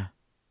books. Yeah,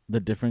 the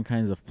different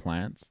kinds of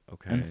plants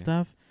and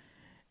stuff.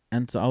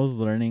 And so I was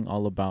learning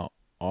all about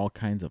all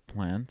kinds of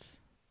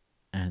plants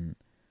and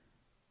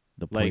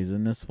the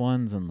poisonous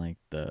ones and like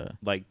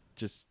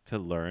just to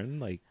learn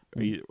like.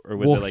 Or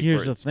was it like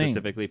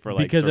specifically for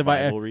like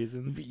survival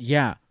reasons?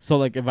 Yeah. So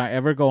like if I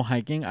ever go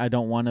hiking, I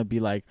don't want to be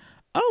like,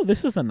 oh,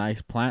 this is a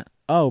nice plant.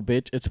 Oh,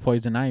 bitch, it's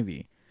poison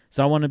ivy.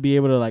 So I want to be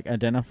able to like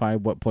identify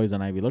what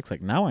poison ivy looks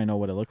like. Now I know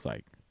what it looks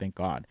like. Thank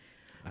God.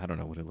 I don't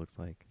know what it looks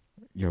like.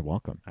 You're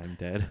welcome. I'm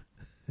dead.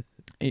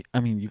 I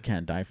mean, you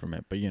can't die from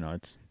it, but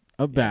it's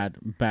a bad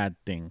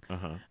thing.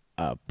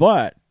 Uh-huh.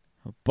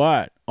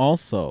 But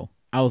also,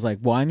 I was like,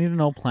 well, I need to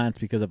know plants,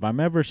 because if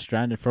I'm ever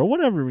stranded for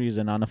whatever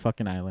reason on a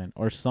fucking island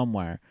or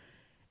somewhere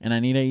and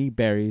I need to eat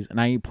berries and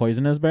I eat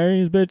poisonous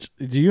berries, bitch,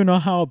 do you know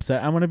how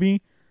upset I'm going to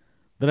be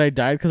that I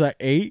died because I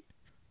ate?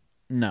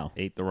 No.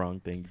 Ate the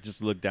wrong thing.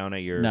 Just look down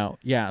at your... No.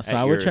 Yeah. So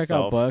I would check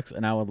out books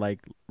and I would like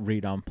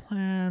read on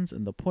plants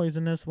and the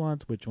poisonous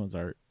ones, which ones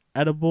are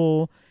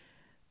edible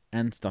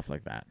and stuff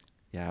like that.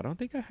 Yeah. I don't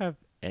think I have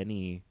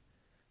any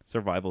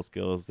survival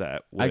skills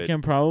that would... I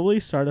can probably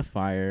start a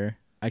fire.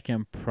 I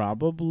can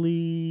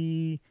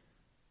probably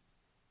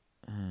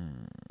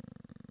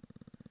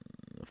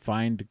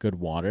find good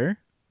water.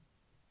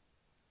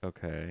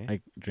 Okay.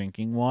 Like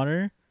drinking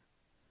water.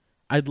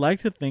 I'd like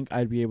to think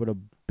I'd be able to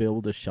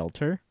build a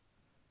shelter.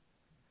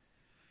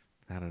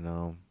 I don't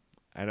know.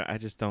 I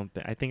just don't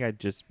think... I think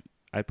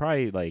I'd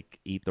probably like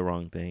eat the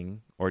wrong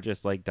thing or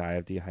just like die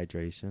of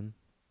dehydration.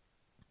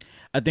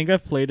 I think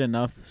I've played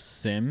enough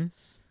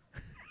Sims.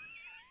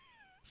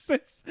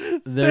 Hold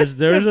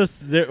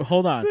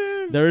on.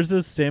 Sims. There's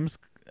a Sims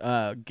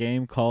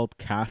game called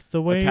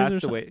Castaways.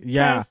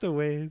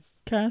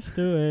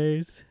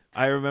 Castaways.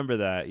 I remember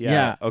that.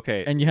 Yeah.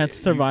 Okay. And you had to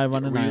survive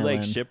on an island. Were you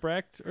like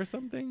shipwrecked or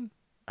something?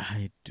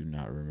 I do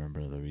not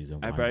remember the reason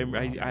why.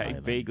 I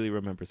vaguely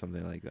remember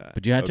something like that.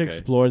 But you had to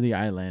explore the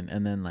island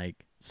and then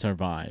like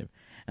survive.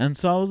 And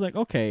so I was like,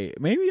 okay,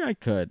 maybe I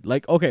could.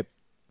 Like, okay,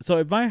 so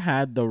if I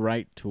had the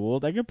right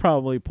tools, I could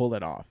probably pull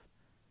it off.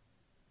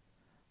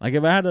 Like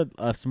if I had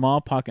a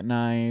small pocket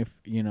knife,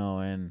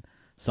 and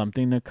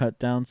something to cut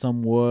down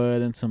some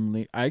wood and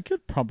some I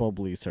could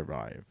probably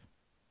survive.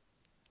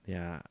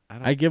 Yeah,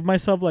 I give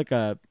myself like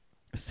a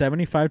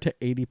 75 to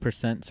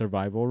 80%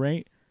 survival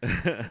rate,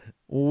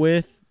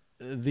 with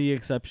the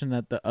exception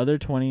that the other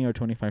 20 or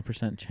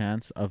 25%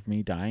 chance of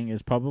me dying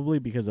is probably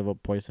because of a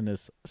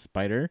poisonous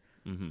spider,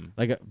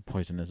 like a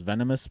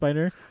venomous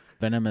spider,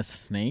 venomous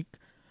snake,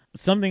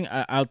 something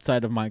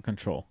outside of my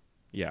control.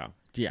 Yeah.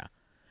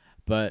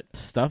 But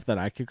stuff that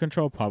I could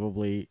control,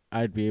 probably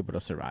I'd be able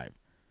to survive.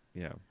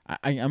 Yeah.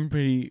 I'm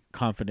pretty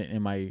confident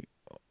in my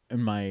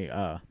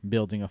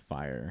building a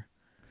fire.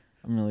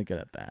 I'm really good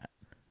at that.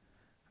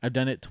 I've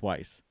done it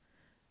twice.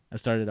 I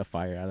started a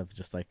fire out of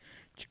just like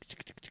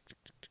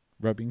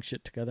rubbing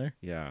shit together.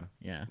 Yeah.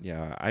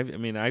 Yeah. I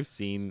mean, I've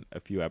seen a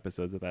few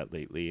episodes of that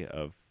lately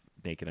of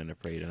Naked and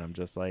Afraid, and I'm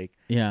just like,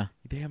 yeah,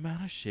 the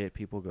amount of shit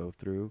people go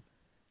through,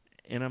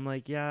 and I'm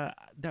like, yeah,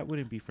 that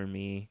wouldn't be for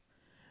me.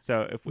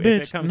 So if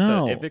it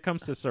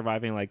comes to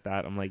surviving like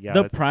that, I'm like, yeah.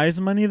 The prize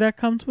money that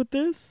comes with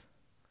this.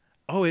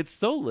 Oh, it's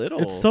so little.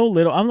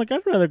 I'm like,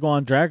 I'd rather go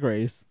on Drag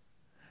Race.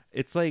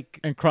 It's like,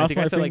 and cross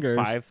my fingers.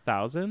 Like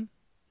 $5,000.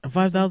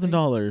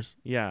 $5,000.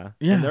 Yeah.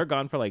 Yeah. And they're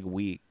gone for like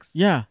weeks.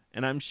 Yeah.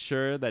 And I'm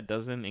sure that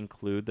doesn't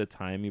include the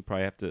time you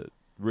probably have to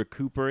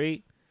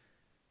recuperate.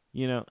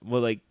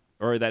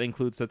 Or that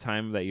includes the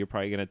time that you're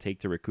probably gonna take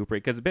to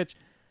recuperate. Because bitch,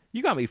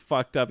 you got me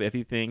fucked up if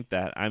you think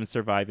that I'm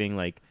surviving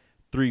like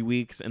 3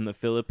 weeks in the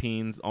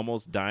Philippines,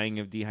 almost dying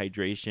of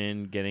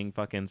dehydration, getting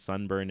fucking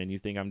sunburned, and you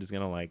think I'm just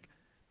gonna like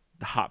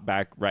hop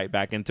right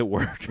back into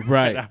work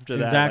right after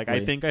that. Exactly.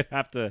 Like, I think I'd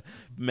have to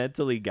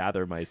mentally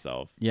gather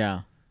myself.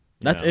 Yeah.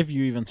 That's if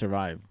you even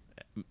survive.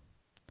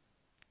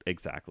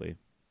 Exactly.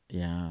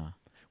 Yeah.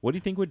 What do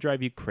you think would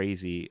drive you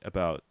crazy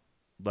about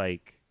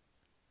like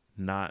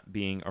not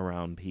being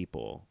around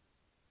people?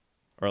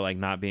 Or like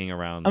not being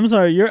around. I'm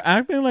sorry, you're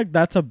acting like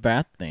that's a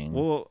bad thing.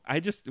 Well,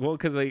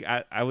 because like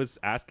I was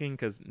asking,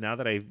 because now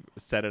that I've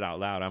said it out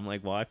loud, I'm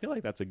like, well, I feel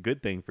like that's a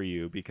good thing for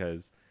you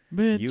because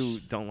you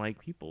don't like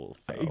people.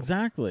 So.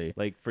 Exactly.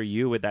 Like for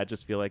you, would that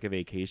just feel like a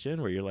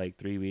vacation where you're like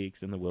 3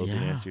 weeks in the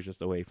wilderness, you're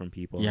just away from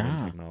people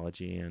and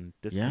technology and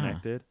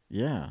disconnected?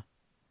 Yeah.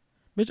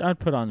 Bitch, I'd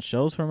put on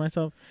shows for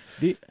myself.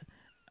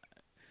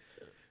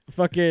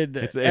 Fucking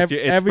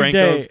every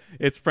day.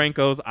 It's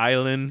Franco's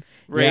Island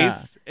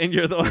race, and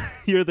you're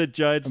the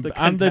judge, the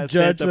I'm the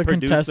judge, the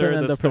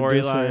producer, the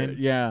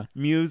storyline,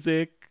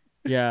 music,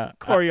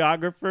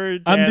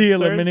 choreographer. I'm the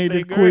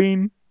eliminated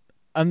queen.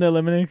 I'm the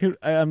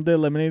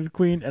eliminated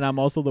queen, and I'm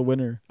also the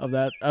winner of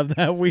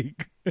that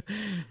week.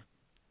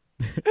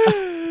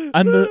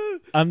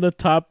 I'm the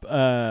top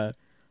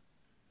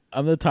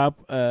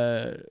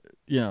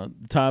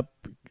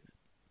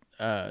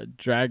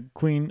drag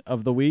queen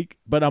of the week,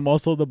 but I'm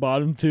also the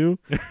bottom two.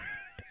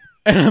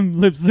 And I'm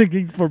lip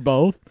syncing for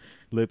both.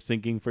 Lip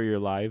syncing for your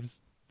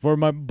lives? For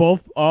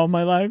all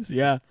my lives,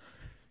 yeah.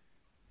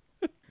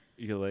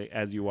 You're like,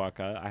 as you walk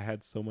out, I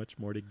had so much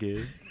more to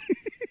give.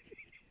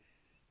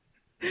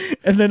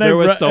 And then there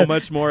was so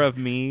much more of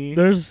me.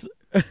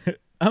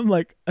 I'm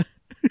like,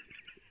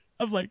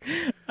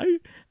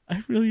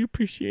 I really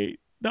appreciate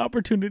the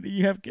opportunity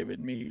you have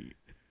given me.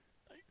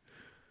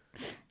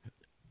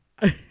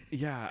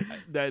 Yeah,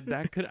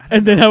 that could.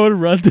 Then I would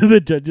run to the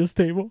judges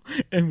table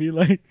and be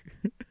like,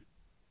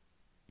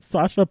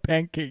 Sasha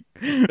Pancake,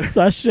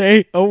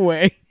 sashay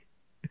away.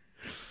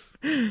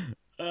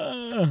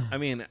 I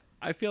mean,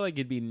 I feel like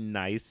it'd be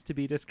nice to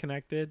be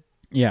disconnected.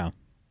 Yeah.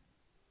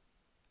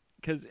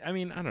 Because, I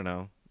mean, I don't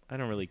know. I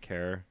don't really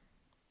care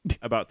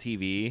about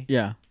TV.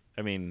 Yeah.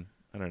 I mean,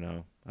 I don't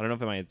know. I don't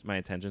know if my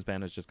attention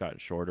span has just gotten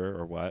shorter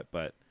or what,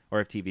 or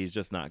if TV is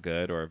just not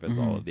good, or if it's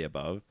all of the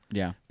above.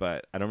 Yeah.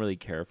 But I don't really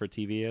care for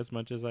TV as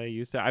much as I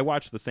used to. I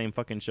watch the same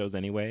fucking shows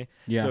anyway.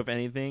 Yeah. So if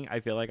anything, I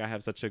feel like I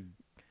have such a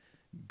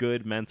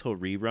good mental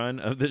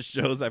rerun of the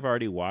shows I've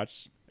already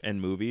watched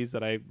and movies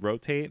that I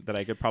rotate that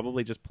I could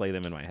probably just play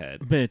them in my head.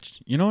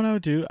 Bitch, you know what I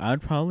would do?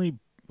 I'd probably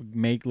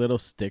make little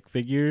stick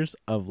figures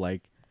of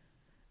like,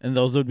 and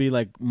those would be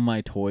like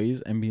my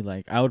toys, and be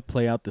like, I would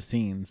play out the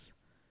scenes.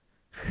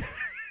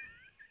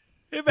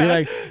 Be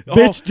like,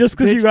 bitch, just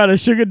because you got a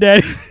sugar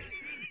daddy.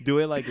 Do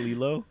it like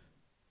Lilo.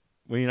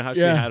 Well, you know how she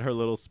had her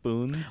little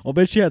spoons? Well,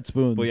 bitch, she had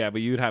spoons. Well, yeah, but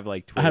you'd have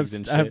like twigs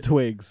and shit. I have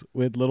twigs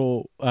with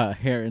little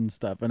hair and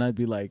stuff, and I'd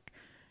be like,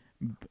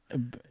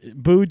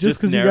 boo, just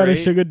because you got a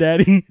sugar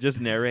daddy. Just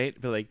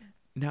narrate, be like,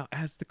 now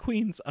as the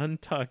queens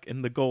untuck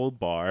in the gold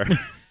bar.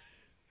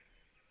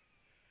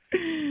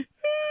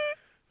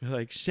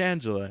 Like,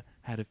 Shangela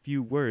had a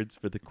few words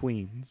for the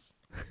queens.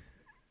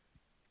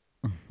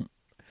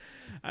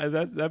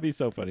 That'd be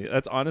so funny.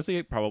 That's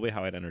honestly probably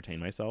how I'd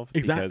entertain myself.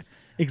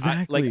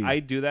 Exactly. I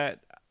do that.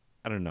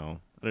 I don't know.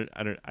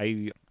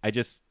 I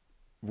just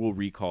will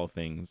recall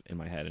things in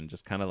my head and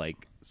just kind of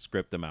like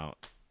script them out.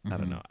 I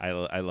don't know.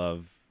 I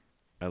love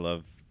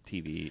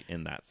TV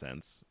in that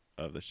sense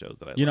of the shows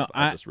that I love.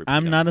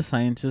 I'm not a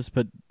scientist,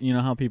 but you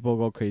know how people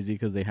go crazy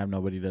because they have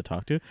nobody to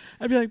talk to?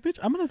 I'd be like, bitch,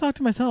 I'm going to talk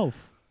to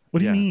myself. What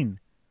do you mean?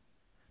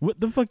 What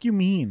the fuck you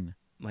mean?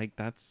 Like,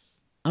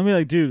 that's I'll be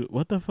like, dude,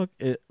 what the fuck?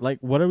 Like,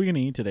 what are we gonna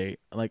eat today?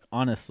 Like,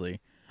 honestly,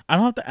 I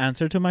don't have to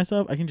answer to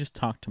myself. I can just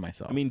talk to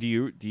myself. I mean, do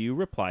you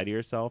reply to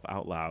yourself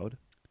out loud?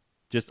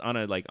 Just on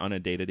a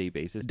day-to-day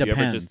basis?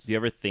 Depends. Do you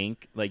ever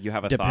think like you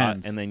have a thought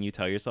Depends. and then you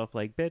tell yourself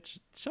like, bitch,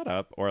 shut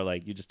up, or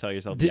like you just tell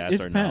yourself It yes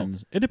or no?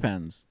 depends. It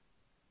depends.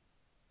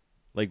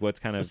 Like what's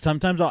kind of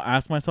Sometimes I'll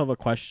ask myself a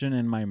question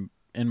in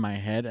my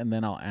head and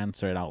then I'll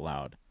answer it out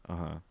loud.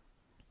 uh-huh.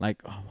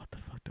 Like, oh, what the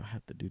fuck do I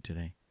have to do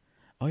today?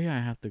 Oh yeah, I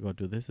have to go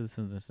do this, this,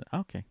 and this.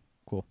 Okay,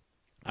 cool.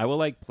 I will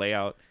like play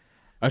out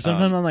Or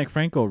sometimes I'm like,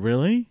 Franco,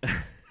 really? And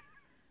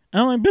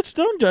I'm like, bitch,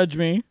 don't judge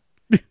me.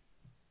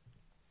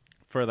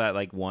 for that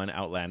like one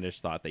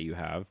outlandish thought that you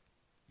have.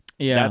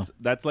 Yeah.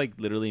 That's like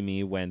literally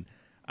me when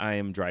I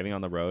am driving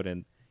on the road,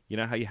 and you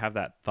know how you have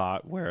that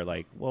thought where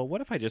like, well, what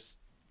if I just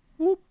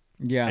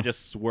Yeah. I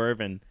just swerve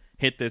and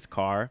hit this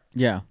car,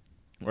 Yeah.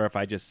 or if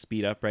I just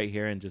speed up right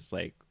here and just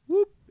like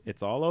whoop,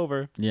 it's all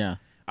over. Yeah.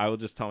 I will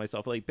just tell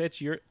myself like, bitch,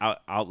 you're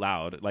out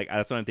loud. Like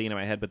that's what I'm thinking in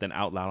my head, but then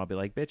out loud I'll be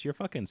like, bitch, you're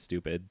fucking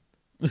stupid.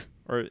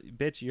 Or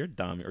bitch, you're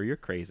dumb, or you're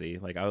crazy.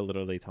 Like I would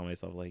literally tell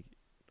myself like,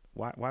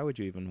 why would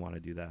you even want to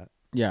do that?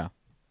 Yeah.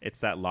 It's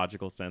that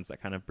logical sense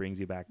that kind of brings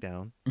you back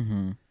down.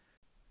 Mm-hmm. Do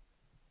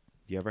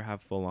you ever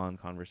have full on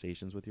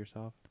conversations with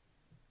yourself?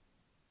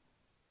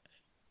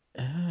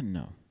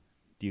 No.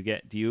 Do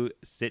you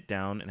sit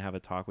down and have a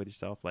talk with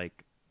yourself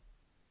like,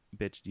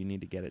 bitch, do you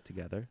need to get it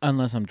together?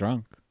 Unless I'm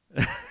drunk.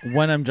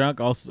 When I'm drunk,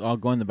 I'll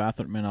go in the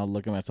bathroom and I'll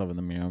look at myself in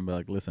the mirror and be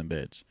like, listen,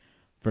 bitch.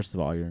 First of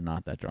all, you're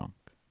not that drunk.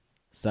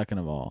 Second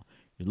of all,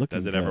 you're looking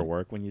Does it good. ever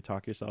work when you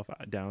talk yourself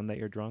down that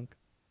you're drunk?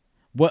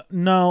 What?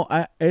 No,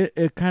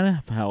 it kind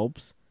of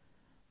helps,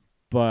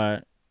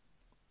 but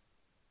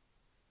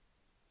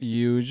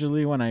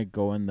usually when I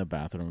go in the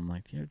bathroom, I'm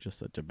like, you're just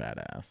such a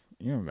badass.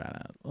 You're a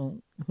badass.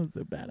 Oh, who's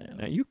the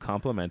badass? Are you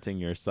complimenting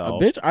yourself?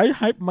 Bitch, I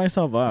hype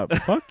myself up.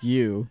 Fuck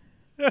you.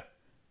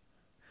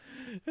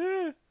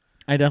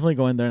 I definitely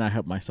go in there and I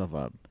hype myself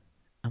up.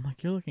 I'm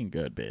like, you're looking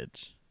good,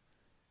 bitch.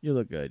 You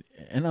look good.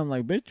 And I'm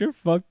like, bitch, you're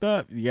fucked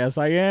up. Yes,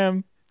 I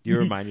am. You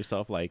remind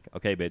yourself like,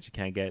 okay, bitch, you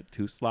can't get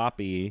too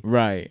sloppy.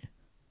 Right.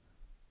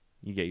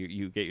 You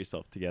get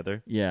yourself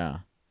together. Yeah.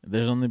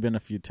 There's only been a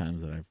few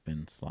times that I've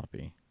been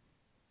sloppy.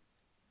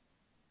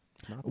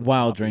 Not the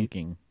While sloppy.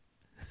 drinking,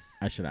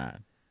 I should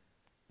add.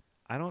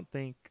 I don't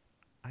think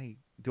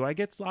do I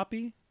get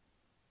sloppy?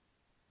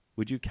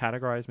 Would you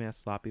categorize me as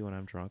sloppy when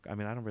I'm drunk? I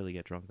mean, I don't really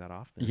get drunk that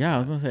often. Yeah, I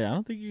was going to say, I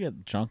don't think you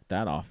get drunk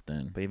that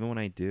often. But even when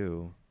I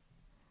do,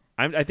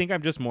 I think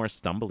I'm just more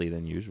stumbly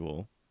than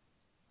usual.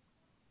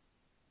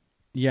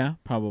 Yeah,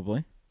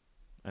 probably.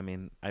 I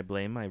mean, I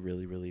blame my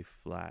really, really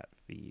flat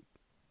feet.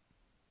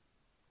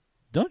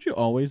 Don't you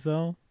always,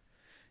 though?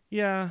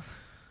 Yeah.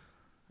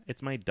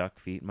 It's my duck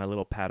feet, my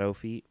little paddle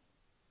feet.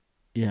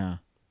 Yeah.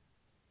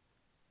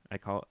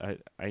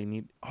 I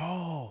need,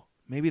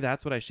 maybe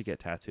that's what I should get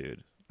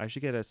tattooed. I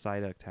should get a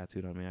Psyduck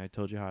tattooed on me. I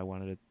told you how I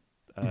wanted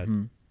a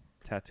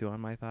tattoo on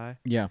my thigh.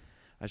 Yeah.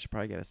 I should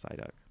probably get a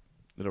Psyduck.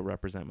 It'll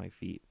represent my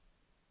feet.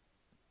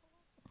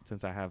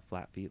 Since I have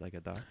flat feet like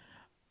a duck.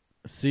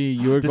 See,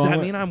 you were Does going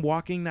that mean I'm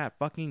walking that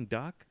fucking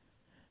duck?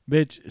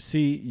 Bitch,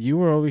 see, you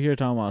were over here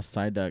talking about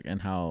Psyduck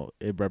and how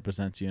it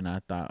represents you, and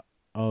I thought,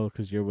 oh,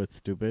 because you're with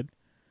stupid.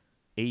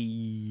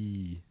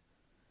 Ayy.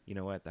 You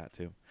know what? That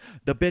too.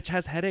 The bitch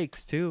has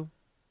headaches too.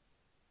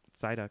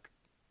 Psyduck.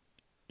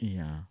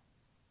 Yeah.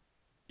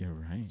 You're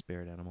right.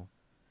 Spirit animal.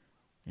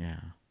 Yeah.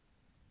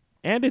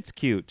 And it's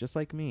cute, just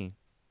like me.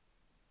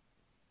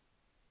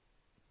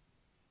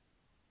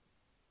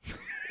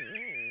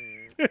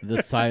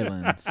 The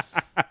silence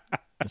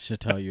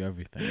should tell you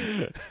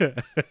everything.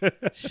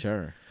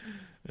 Sure.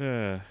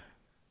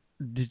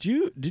 Did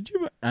you?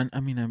 I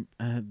mean,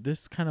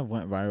 this kind of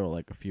went viral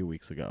like a few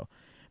weeks ago,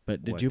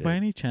 but did What you by did?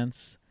 any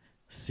chance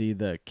see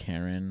the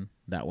Karen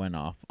that went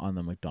off on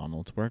the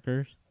McDonald's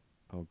workers?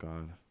 Oh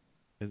God.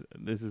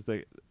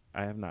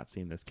 I have not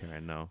seen this,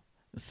 Karen. No.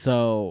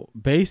 So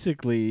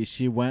basically,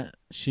 she went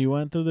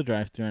through the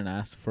drive-thru and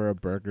asked for a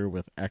burger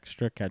with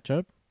extra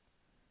ketchup,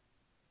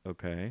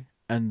 Okay.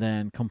 and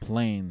then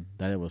complained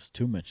that it was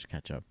too much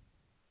ketchup,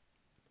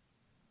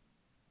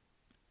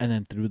 and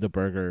then threw the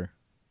burger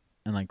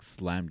and like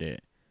slammed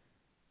it,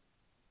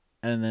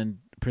 and then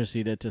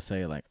proceeded to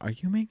say like, "Are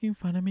you making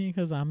fun of me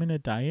because I'm in a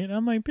diet?"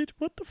 I'm like, "Bitch,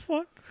 what the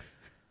fuck?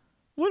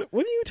 What are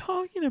you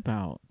talking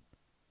about?"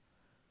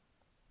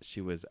 She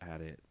was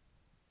at it.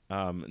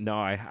 No,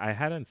 I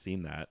hadn't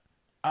seen that.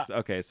 Uh,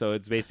 Okay, so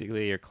it's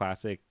basically your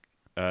classic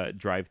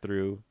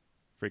drive-through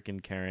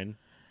freaking Karen.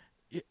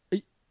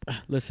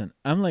 Listen,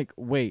 I'm like,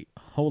 wait,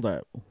 hold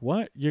up.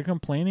 What? You're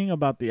complaining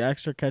about the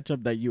extra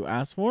ketchup that you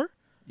asked for?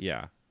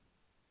 Yeah.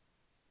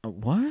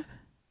 What?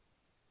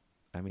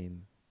 I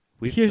mean,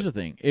 Here's the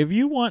thing. If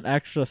you want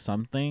extra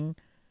something,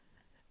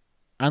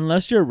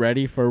 unless you're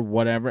ready for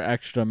whatever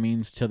extra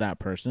means to that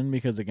person,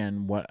 because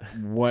again,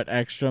 what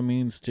extra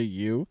means to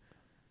you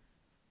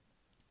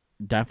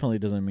definitely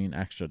doesn't mean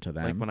extra to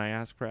them. like when I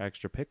ask for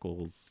extra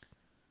pickles,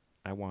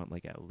 I want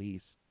like at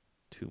least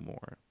 2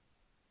 more.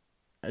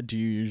 Do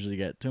you usually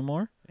get 2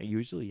 more?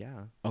 Usually,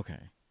 yeah. Okay.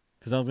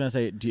 Because I was gonna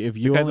say, if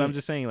you because I'm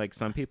just saying, like,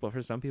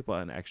 for some people,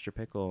 an extra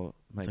pickle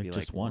might be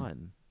just like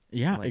one.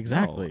 Yeah, like,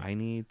 exactly. No, I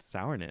need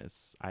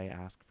sourness. I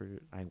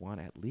want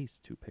at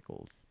least 2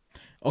 pickles.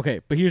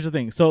 Okay, but here's the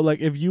thing. So, like,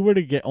 if you were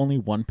to get only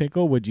 1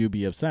 pickle, would you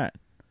be upset?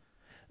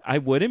 I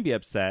wouldn't be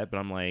upset, but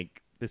I'm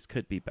like, this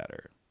could be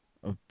better.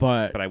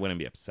 But I wouldn't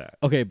be upset.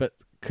 Okay, but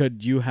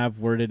could you have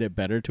worded it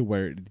better to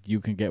where you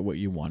can get what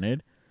you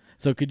wanted?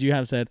 So could you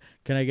have said,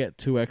 "Can I get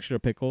 2 extra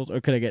pickles, or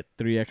could I get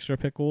 3 extra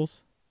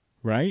pickles?"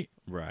 Right?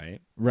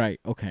 Right.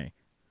 Okay.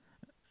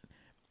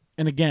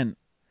 And again,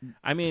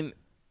 I mean,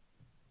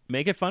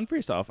 make it fun for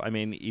yourself. I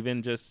mean,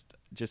 even just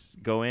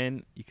go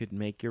in. You could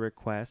make your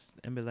request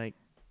and be like,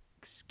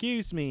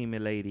 "Excuse me,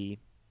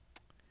 milady.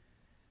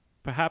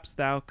 Perhaps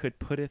thou could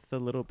putteth a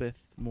little bit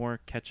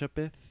more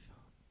ketchupeth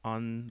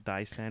on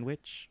thy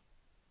sandwich,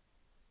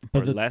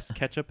 or less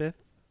ketchupeth."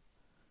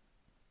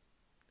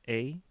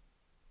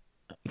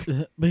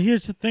 But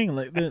here's the thing.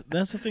 Like,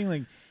 that's the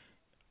thing.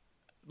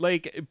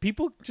 Like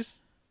people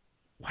just.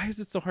 Why is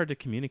it so hard to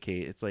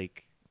communicate? It's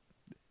like.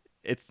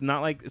 It's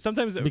not like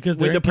sometimes because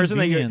with the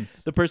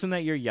person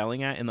that you're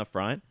yelling at in the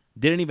front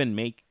didn't even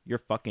make your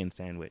fucking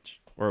sandwich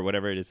or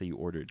whatever it is that you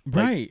ordered.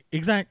 Right.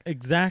 Like,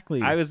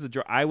 exactly. I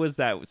was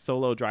that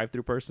solo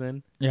drive-through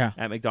person. Yeah.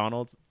 At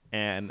McDonald's,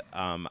 and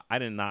I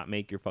did not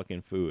make your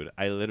fucking food.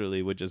 I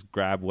literally would just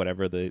grab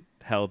whatever the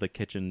hell the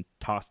kitchen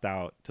tossed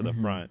out to the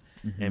front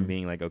and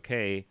being like,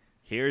 okay,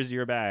 here's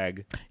your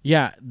bag.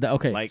 Yeah.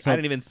 Okay. Like, so, I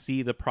didn't even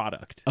see the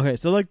product. Okay.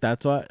 So like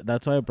that's why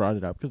I brought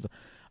it up, because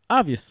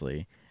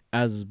obviously,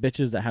 as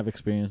bitches that have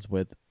experience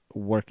with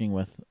working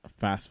with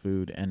fast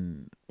food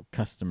and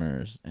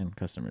customers and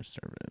customer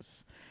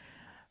service,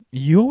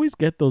 you always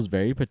get those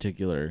very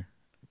particular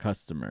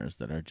customers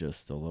that are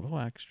just a little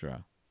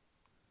extra.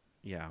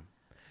 Yeah.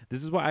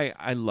 This is why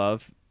I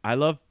love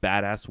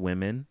badass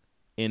women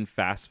in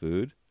fast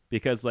food,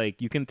 because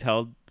like you can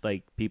tell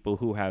like people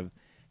who have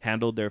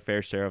handled their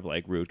fair share of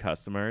like rude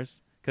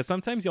customers, because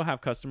sometimes you'll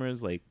have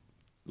customers, like,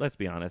 let's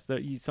be honest,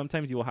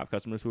 sometimes you will have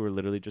customers who are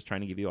literally just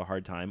trying to give you a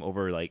hard time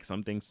over like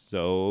something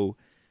so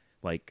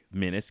like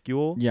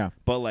minuscule. Yeah.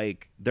 But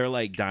like they're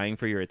like dying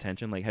for your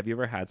attention. Like, have you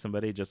ever had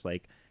somebody just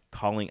like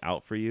calling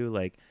out for you,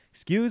 like,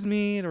 excuse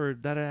me, or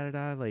da da da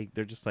da, like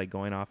they're just like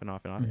going off and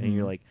off and off, and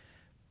you're like,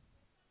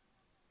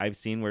 I've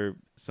seen where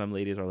some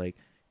ladies are like,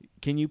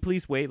 can you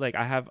please wait? Like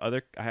I have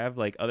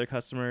like other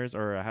customers,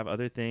 or I have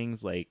other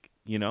things, like,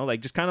 you know, like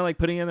just kind of like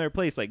putting in their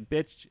place, like,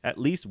 bitch, at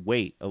least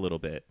wait a little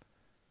bit.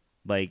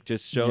 Like,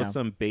 just show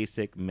some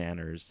basic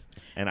manners.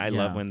 And I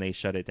love when they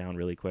shut it down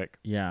really quick.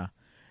 Yeah.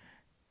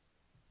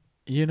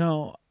 You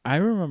know, I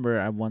remember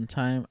at one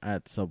time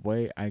at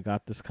Subway, I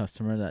got this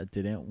customer that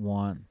didn't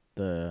want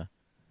the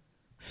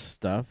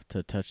stuff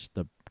to touch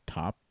the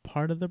top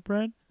part of the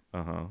bread.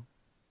 Uh-huh.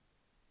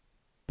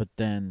 But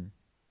then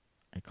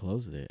I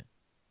closed it.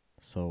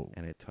 So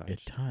and it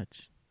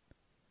touched.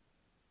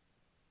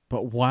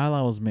 But while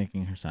I was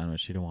making her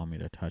sandwich, she didn't want me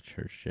to touch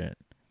her shit.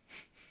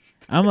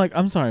 I'm like,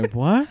 I'm sorry,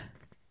 what?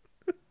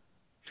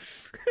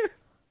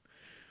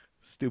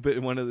 Stupid.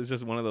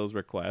 Just one of those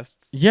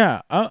requests.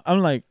 Yeah, I'm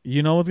like,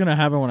 you know what's gonna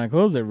happen when I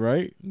close it,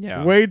 right?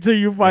 Yeah. Wait till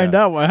you find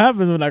out what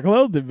happens when I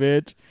close it,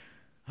 bitch.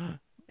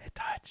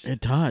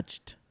 It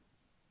touched.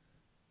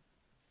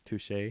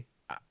 Touche.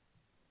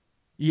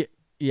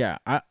 Yeah.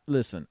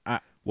 Listen.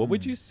 What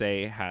would you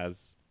say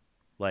has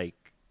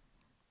like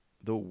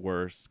the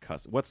worst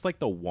What's like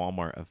the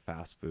Walmart of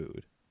fast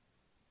food?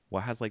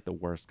 What has like the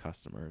worst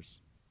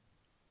customers?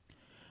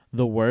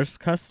 The worst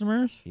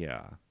customers?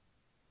 Yeah.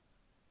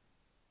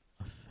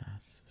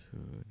 Fast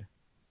food.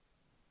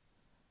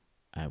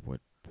 I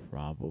would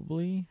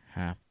probably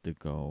have to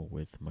go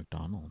with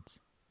McDonald's.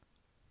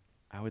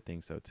 I would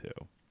think so too.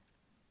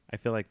 I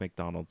feel like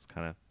McDonald's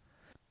kind of.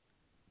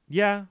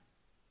 Yeah.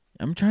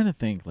 I'm trying to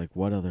think like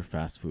what other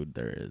fast food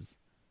there is.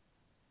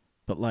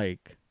 But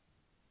like,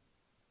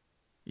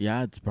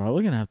 yeah, it's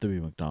probably going to have to be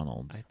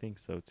McDonald's. I think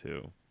so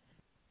too.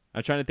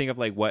 I'm trying to think of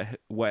like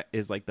what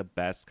is like the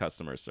best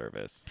customer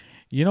service.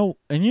 You know,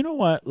 and you know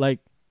what? Like,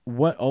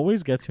 what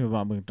always gets me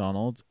about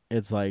McDonald's,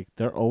 it's like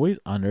they're always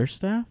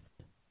understaffed.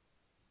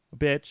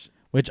 Bitch.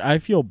 Which I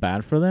feel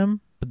bad for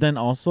them, but then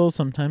also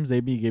sometimes they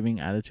be giving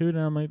attitude,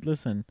 and I'm like,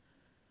 listen,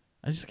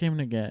 I just came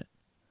to get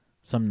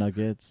some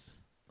nuggets.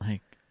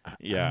 Like,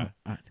 you're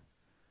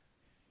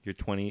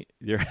 20.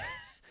 You're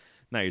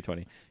not you're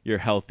 20. You're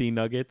healthy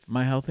nuggets.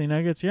 My healthy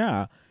nuggets,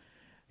 yeah.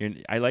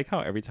 I like how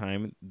every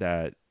time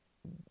that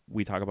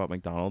we talk about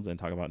McDonald's and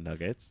talk about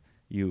nuggets,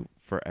 you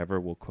forever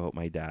will quote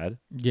my dad.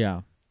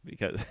 Yeah.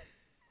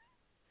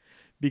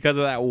 Because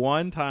of that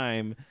one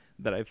time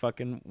that I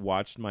fucking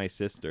watched my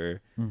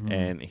sister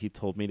and he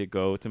told me to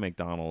go to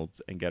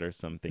McDonald's and get her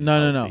something.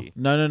 No. That's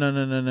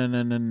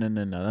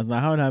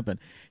not how it happened.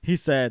 He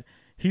said,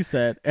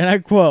 and I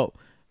quote,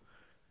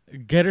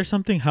 get her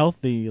something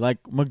healthy, like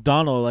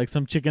McDonald's, like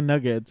some chicken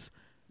nuggets.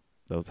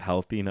 Those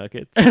healthy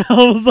nuggets. And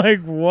I was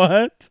like,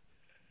 what?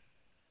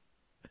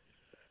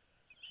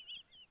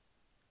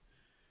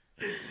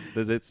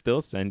 Does it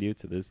still send you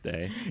to this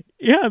day?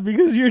 Yeah,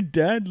 because your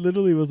dad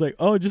literally was like,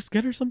 "Oh, just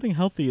get her something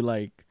healthy,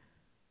 like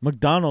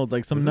McDonald's,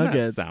 like some Doesn't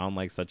nuggets." that sound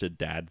like such a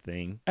dad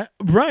thing?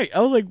 Right. I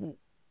was like,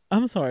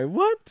 "I'm sorry,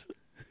 what?"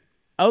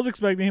 I was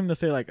expecting him to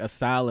say like a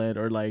salad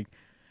or like,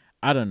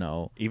 I don't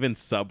know. Even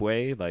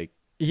Subway, like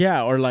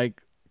Yeah, or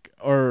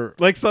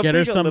something get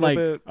her a some little like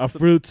bit a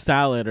fruit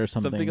salad or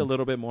something. something a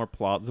little bit more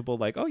plausible.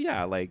 Like, oh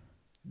yeah, like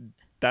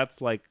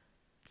that's like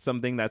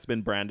something that's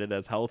been branded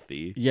as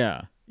healthy.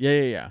 Yeah.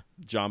 Yeah.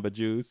 Jamba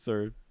Juice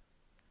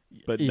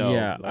but no,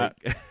 Yeah.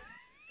 like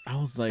I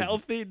was like,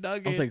 healthy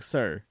nuggets. I was like,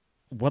 "Sir,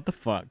 what the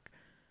fuck?"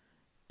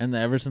 And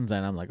then ever since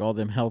then, I'm like, all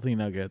them healthy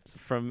nuggets.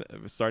 From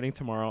starting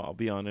tomorrow, I'll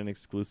be on an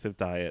exclusive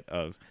diet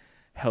of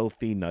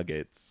healthy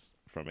nuggets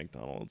from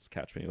McDonald's.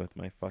 Catch me with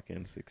my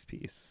fucking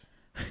 6-piece.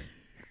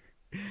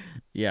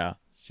 Yeah.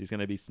 She's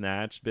gonna be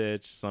snatched,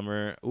 bitch.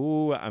 Summer.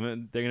 Ooh,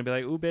 they're gonna be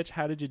like, ooh, bitch,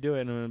 how did you do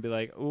it? And I'm gonna be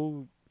like,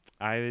 ooh,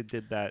 I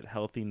did that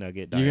healthy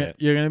nugget diet.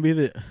 You're gonna be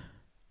the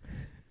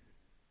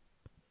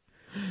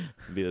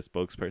Be the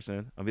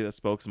spokesperson. I'll be the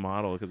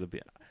spokesmodel because it'll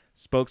be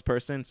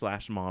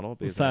spokesperson/model.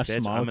 Because Slash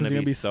bitch, model, I'm 'cause gonna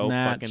you're be gonna be so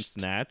fucking snatched.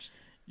 snatched.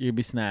 You'd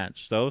be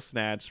snatched. So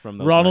snatched from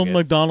those Ronald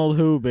nuggets. McDonald,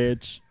 who,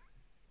 bitch?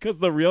 Because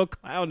the real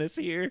clown is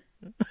here.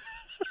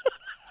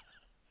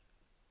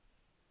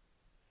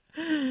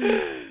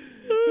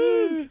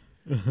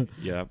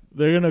 Yep.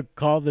 They're gonna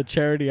call the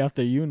charity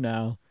after you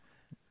now.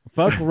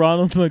 Fuck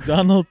Ronald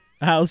McDonald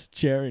House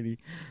Charity.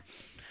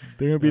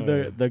 They're gonna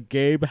be the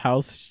Gabe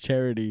House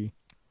Charity.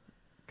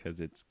 Because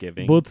it's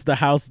giving. Boots the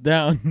house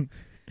down.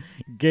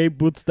 Gabe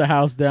boots the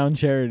house down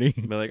charity.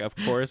 But like, of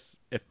course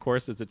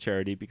it's a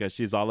charity because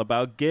she's all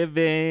about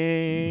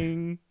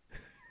giving.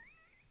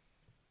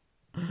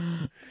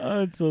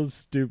 Oh, it's so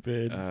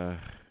stupid.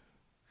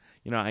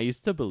 I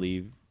used to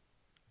believe.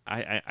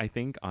 I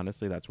think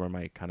honestly that's where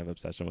my kind of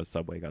obsession with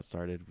Subway got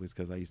started, was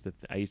because I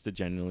used to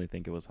genuinely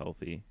think it was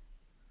healthy.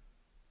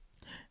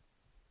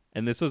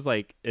 And this was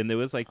like, and it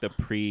was like the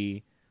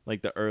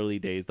early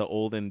days, the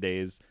olden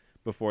days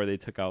before they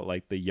took out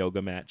like the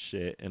yoga mat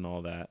shit and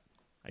all that.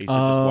 I used to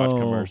just watch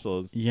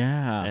commercials.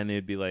 Yeah. And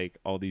it'd be like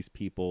all these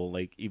people,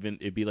 like even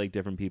it'd be like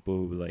different people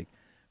who like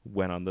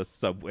went on the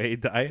Subway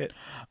diet.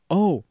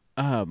 Oh,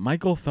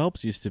 Michael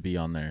Phelps used to be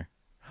on there.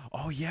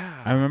 Oh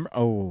yeah. I remember.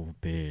 Oh,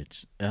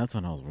 bitch. That's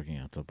when I was working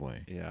at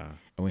Subway. Yeah.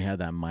 And we had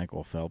that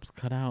Michael Phelps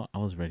cutout. I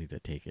was ready to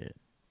take it.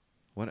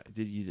 What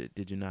did you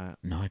not?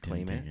 No, I didn't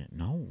claim take it.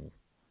 No.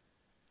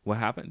 What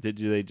happened?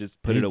 They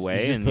just put it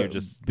away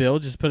Bill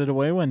just put it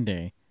away one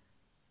day.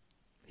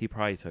 He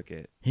probably took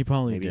it. He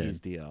probably Maybe did. he's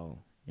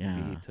DL. Yeah.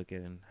 Maybe he took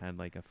it and had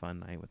like a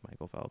fun night with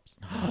Michael Phelps.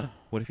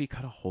 What if he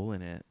cut a hole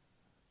in it?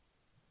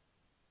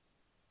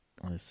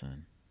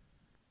 Listen.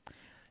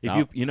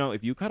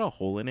 If you cut a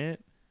hole in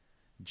it,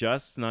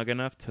 just snug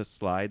enough to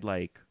slide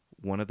like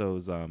one of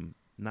those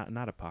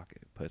not a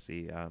pocket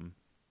pussy,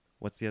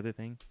 what's the other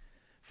thing?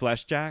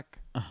 Flesh jack.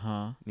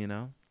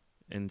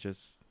 And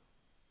just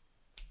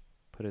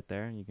put it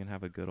there and you can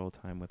have a good old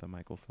time with a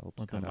Michael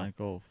Phelps cutout.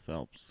 Michael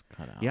Phelps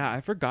cutout. Yeah,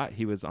 I forgot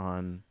he was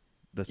on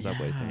the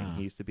Subway thing.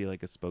 He used to be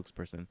like a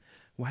spokesperson.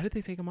 Why did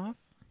they take him off?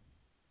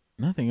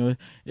 Nothing.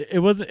 It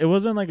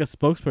wasn't like a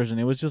spokesperson.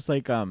 It was just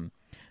like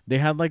they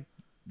had like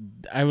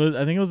I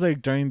think it was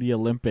like during the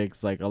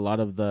Olympics, like a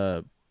lot of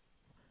the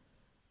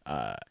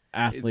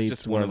athletes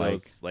it's just one were of like,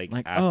 those like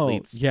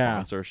athlete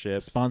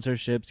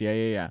sponsorships.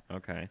 Yeah.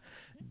 Okay.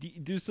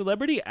 Do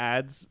celebrities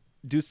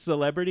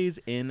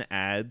in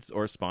ads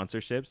or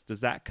sponsorships,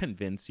 does that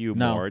convince you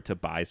more to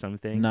buy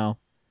something? No.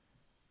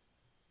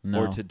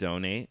 Or to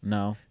donate?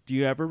 No. Do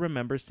you ever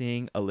remember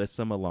seeing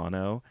Alyssa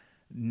Milano?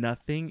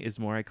 Nothing is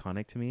more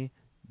iconic to me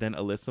than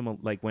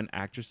like when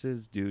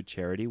actresses do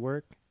charity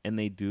work and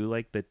they do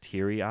like the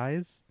teary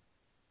eyes.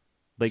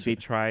 Like they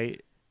try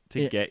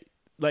to get,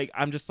 like,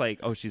 I'm just like,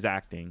 oh, she's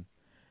acting.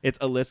 It's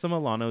Alyssa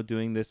Milano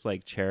doing this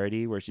like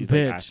charity where she's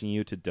like asking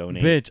you to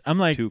donate I'm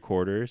like,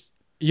 $2.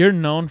 You're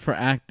known for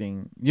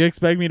acting. You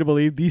expect me to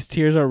believe these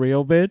tears are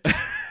real, bitch?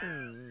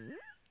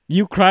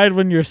 You cried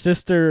when your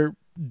sister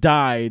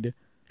died.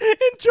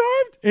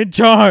 In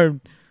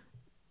Charmed.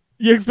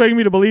 You expect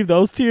me to believe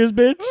those tears,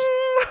 bitch?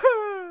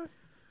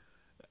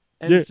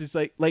 And it's just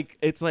like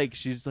it's like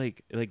she's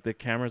like the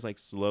camera's like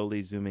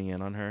slowly zooming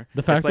in on her.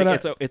 The fact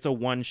it's a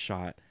one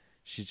shot.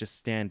 She's just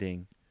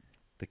standing.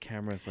 The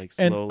camera's like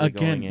slowly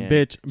going in.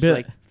 Bitch, she's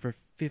like, for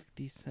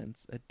 50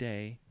 cents a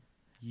day,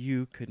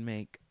 you could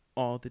make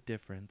all the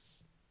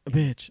difference.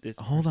 Bitch, this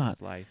hold on.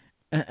 Life.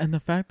 And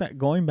the fact that,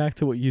 going back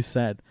to what you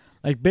said,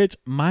 like, bitch,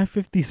 my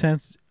 50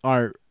 cents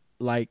are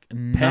like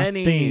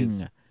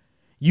pennies. Nothing.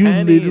 You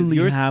literally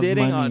You're have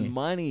sitting money. on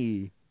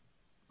money.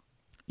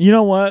 You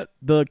know what?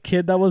 The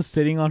kid that was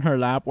sitting on her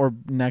lap or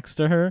next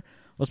to her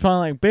was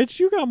probably like, bitch,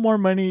 you got more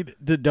money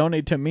to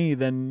donate to me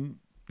than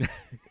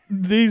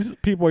these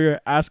people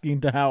you're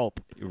asking to help.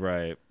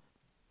 Right.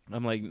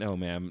 I'm like, no,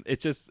 ma'am.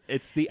 It's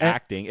the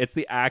acting. It's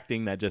the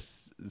acting that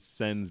just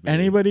sends me.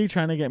 Anybody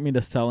trying to get me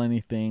to sell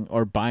anything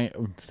or buy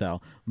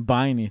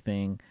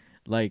anything,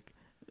 like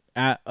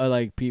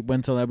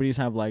when celebrities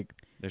have like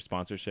their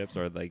sponsorships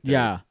or like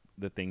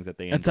the things that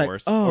they It's like,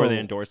 endorse oh, or the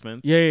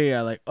endorsements.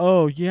 Yeah. Like,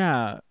 oh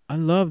yeah, I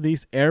love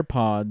these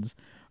AirPods,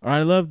 or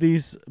I love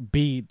these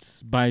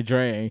Beats by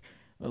Dre.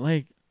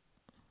 Like,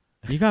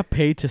 you got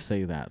paid to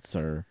say that,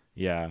 sir.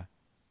 Yeah.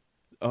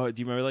 Oh,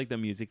 do you remember like the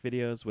music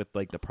videos with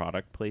like the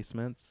product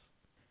placements?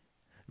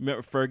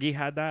 Remember Fergie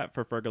had that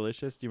for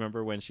Fergalicious. Do you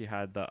remember when she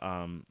had the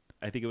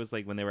I think it was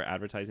like when they were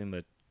advertising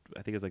the,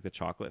 I think it was like the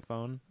chocolate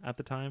phone at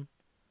the time.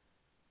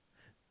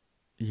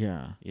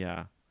 Yeah.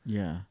 Yeah.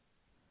 Yeah.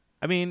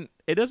 I mean,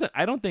 it doesn't,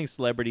 I don't think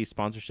celebrity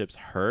sponsorships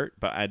hurt,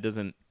 but it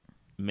doesn't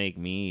make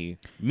me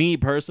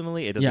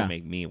personally, it doesn't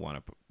make me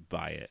want to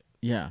buy it.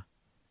 Yeah.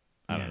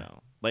 I don't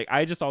know. Like,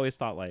 I just always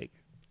thought, like,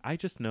 I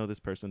just know this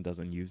person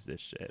doesn't use this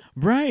shit.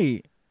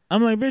 Right.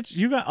 I'm like, bitch,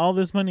 you got all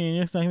this money and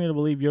you're expecting me to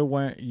believe you're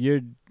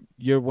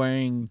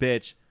wearing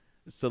Bitch,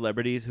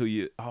 celebrities who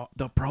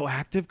the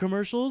Proactive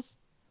commercials?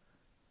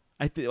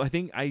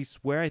 I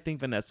swear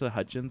Vanessa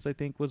Hudgens, I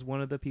think, was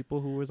one of the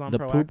people who was on the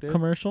Proactive. poop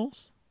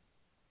commercials.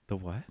 The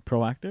what?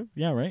 Proactive?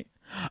 Yeah, right.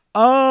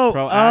 Oh,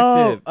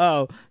 Proactive.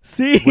 Oh.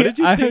 See, What did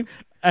you think?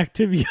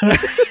 Activia.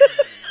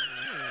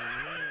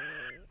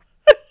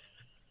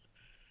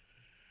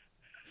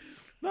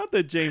 Not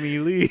the Jamie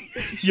Lee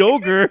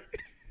yogurt.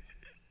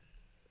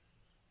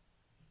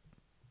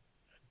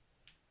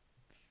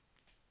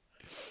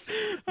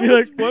 I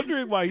was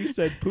wondering why you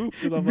said poop,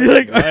 because I'm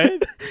like,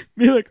 what?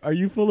 Be like, are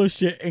you full of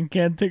shit and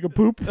can't take a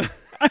poop?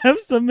 I have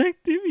some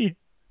Activia.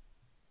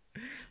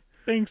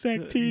 Thanks,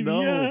 Activia.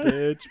 No,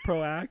 bitch.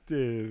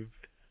 Proactive.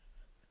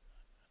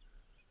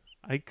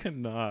 I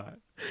cannot.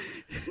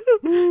 I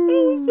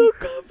was so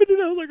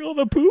confident. I was like, oh,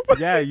 the poop.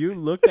 Yeah, you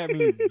looked at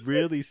me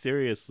really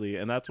seriously,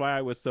 and that's why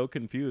I was so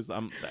confused.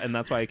 And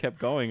that's why I kept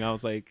going. I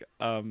was like,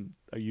 are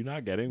you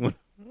not getting what?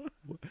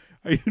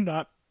 Are you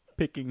not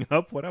picking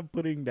up what I'm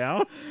putting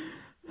down?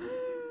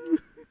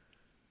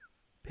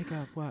 Pick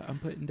up what I'm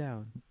putting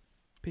down.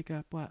 Pick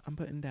up what I'm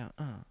putting down.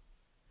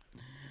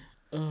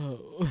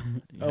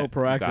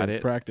 Proactive. Got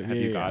it? Proactive. Have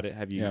you got it?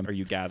 Have you? Yeah. Are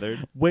you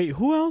gathered? Wait,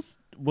 who else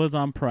was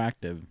on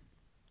Proactive?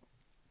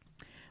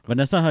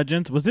 Vanessa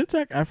Hudgens. Was it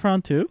Zac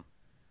Efron too?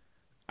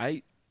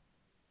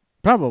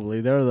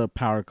 Probably. They were the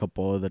power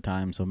couple of the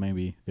time, so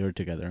maybe they were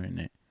together in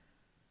it.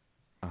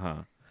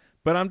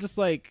 But I'm just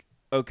like,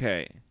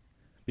 okay,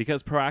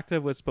 because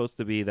Proactive was supposed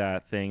to be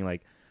that thing,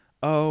 like,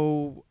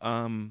 oh,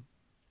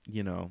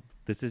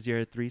 this is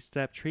your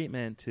 3-step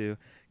treatment to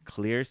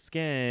clear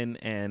skin,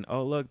 and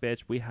oh look,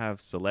 bitch, we have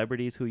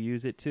celebrities who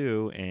use it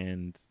too,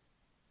 and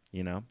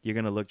you're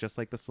gonna look just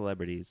like the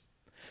celebrities.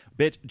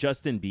 Bitch,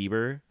 Justin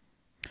Bieber.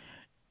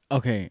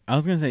 Okay, I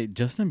was gonna say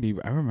Justin Bieber.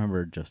 I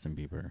remember Justin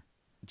Bieber.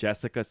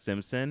 Jessica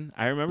Simpson.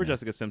 I remember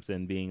Jessica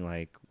Simpson being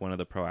like one of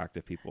the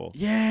Proactive people.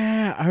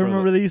 Yeah, I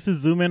remember they used to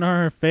zoom in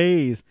on her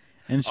face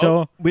and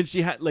show when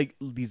she had like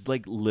these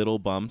like little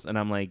bumps, and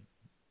I'm like,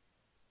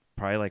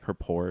 probably like her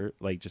pore,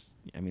 like just,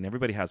 I mean,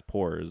 everybody has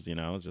pores,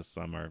 it's just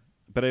some are,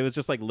 but it was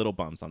just like little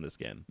bumps on the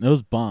skin.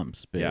 Those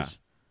bumps, bitch. Yeah.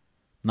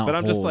 Not but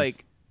I'm holes. just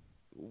like,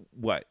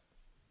 what?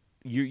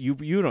 You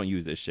don't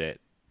use this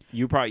shit.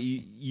 You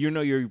probably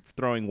you're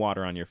throwing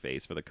water on your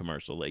face for the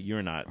commercial. Like,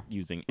 you're not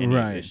using any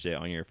of this shit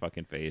on your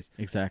fucking face.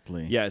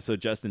 Exactly. Yeah. So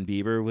Justin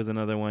Bieber was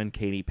another one.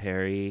 Katy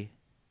Perry,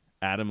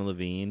 Adam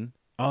Levine.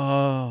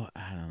 Oh,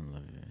 Adam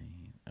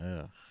Levine.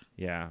 Ugh.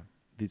 Yeah.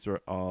 These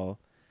were all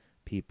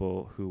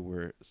people who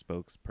were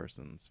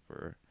spokespersons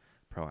for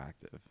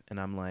Proactive, and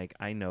I'm like,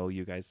 I know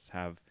you guys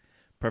have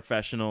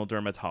professional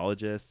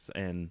dermatologists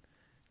and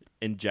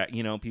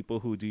people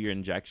who do your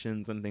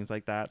injections and things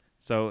like that.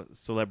 So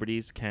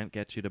celebrities can't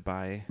get you to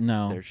buy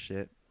their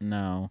shit.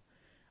 No.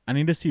 I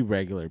need to see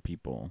regular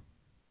people.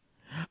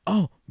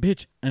 Oh,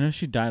 bitch. I know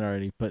she died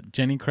already, but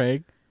Jenny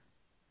Craig.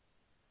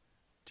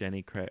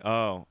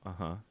 Oh,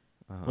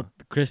 With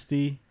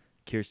Kirstie.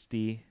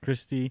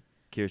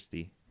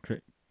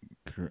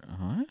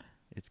 Huh?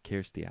 It's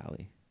Kirstie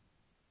Alley.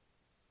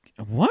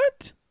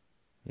 What?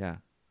 Yeah.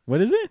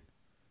 What is it?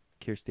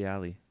 Kirstie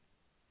Alley,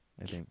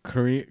 I think.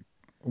 You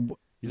talking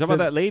about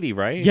that lady,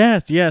 right?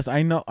 Yes.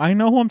 I know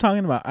who I'm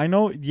talking about. I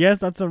know. Yes,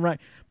 that's right.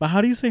 But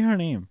how do you say her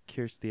name?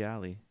 Kirstie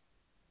Alley.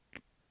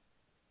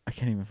 I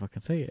can't even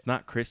fucking say it. It's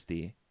not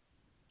Christy.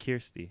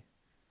 Kirstie.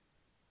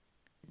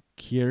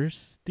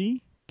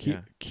 Kirstie?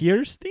 Yeah.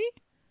 Kirstie?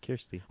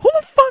 Kirstie. Who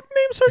the fuck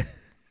names her?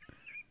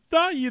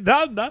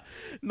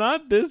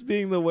 Not this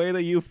being the way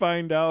that you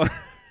find out.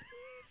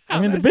 I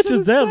mean, the bitch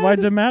is dead. Why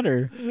does it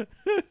matter?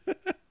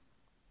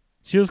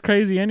 She was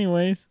crazy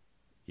anyways.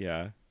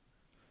 Yeah.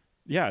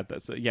 Yeah,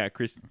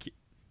 Chris.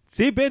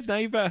 See, bitch, now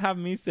you better have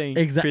me saying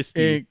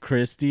Christy.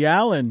 Kirstie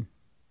Allen.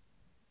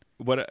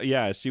 What?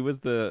 Yeah, she was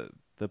the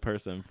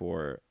person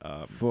for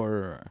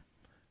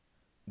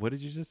what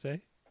did you just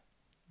say?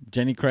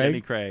 Jenny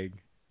Craig.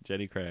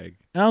 Jenny Craig.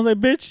 And I was like,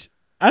 bitch,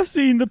 I've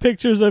seen the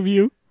pictures of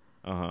you.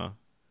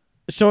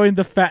 Showing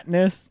the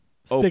fatness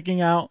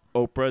sticking out.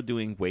 Oprah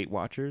doing Weight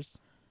Watchers.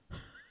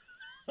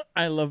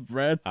 I love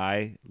bread.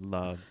 I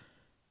love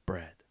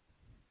bread.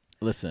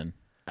 Listen,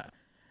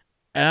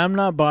 and I'm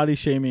not body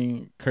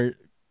shaming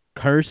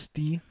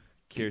Kirstie.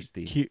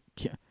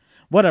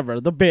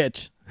 whatever, the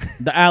bitch,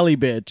 the alley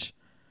bitch.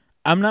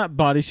 I'm not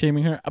body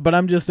shaming her, but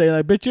I'm just saying,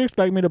 like, bitch, you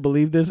expect me to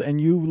believe this,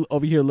 and you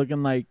over here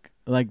looking like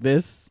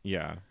this?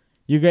 Yeah.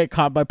 You get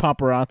caught by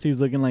paparazzis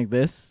looking like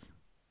this?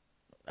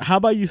 How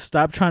about you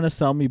stop trying to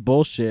sell me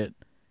bullshit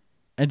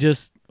and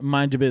just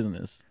mind your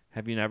business?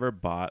 Have you never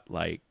bought,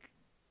 like,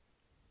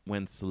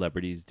 when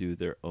celebrities do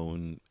their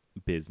own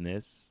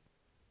business?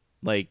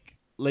 Like,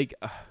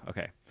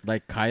 okay.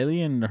 Like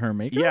Kylie and her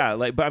makeup? Yeah,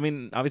 like, but I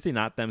mean, obviously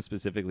not them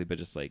specifically, but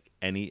just like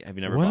have you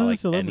never What bought other like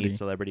celebrity? any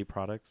celebrity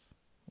products?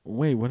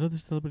 Wait, what other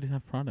celebrities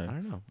have products? I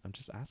don't know. I'm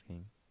just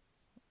asking.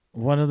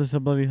 What other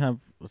celebrities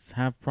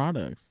have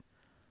products?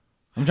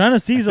 I'm trying to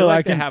see I so feel like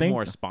I they can have think.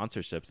 more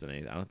sponsorships than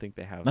anything. I don't think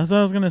they have. That's what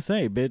I was gonna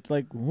say, bitch.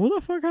 Like, who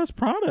the fuck has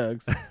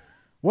products?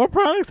 What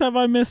products have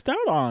I missed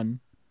out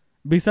on?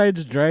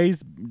 Besides Dre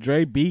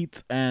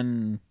Beats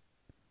and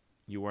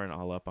You weren't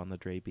all up on the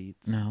Dre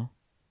Beats. no.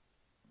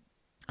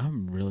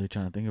 I'm really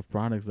trying to think of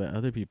products that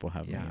other people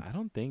have Yeah, made. I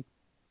don't think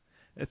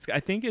I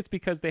think it's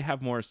because they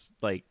have more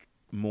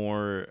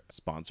more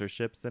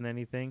sponsorships than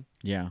anything.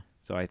 Yeah.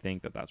 So I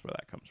think that's where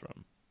that comes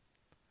from.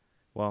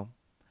 Well,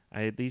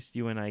 at least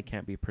you and I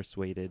can't be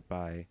persuaded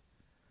by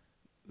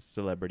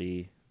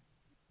celebrity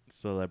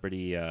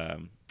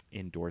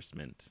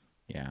endorsement.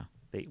 Yeah.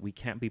 We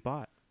can't be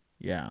bought.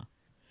 Yeah.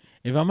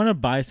 If I'm gonna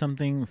buy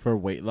something for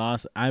weight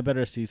loss, I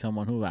better see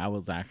someone who I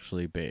was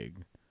actually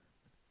big.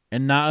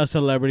 And not a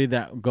celebrity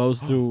that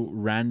goes through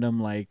random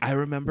like I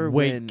remember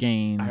weight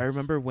gains. I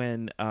remember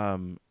when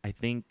I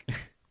think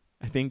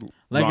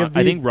like Ron, if the,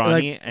 I think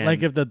Ronnie like, and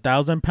like if the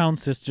 1,000-pound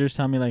sisters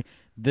tell me like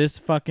this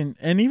fucking,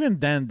 and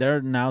even then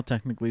they're now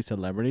technically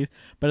celebrities,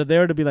 but if they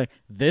were to be like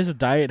this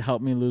diet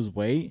helped me lose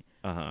weight,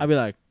 I'd be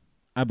like,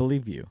 I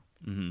believe you.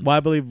 Mm-hmm. Well, I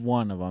believe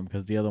one of them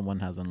because the other one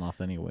hasn't lost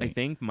any weight. I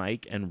think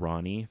Mike and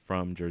Ronnie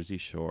from Jersey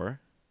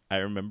Shore. I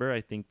remember. I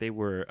think they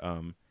were.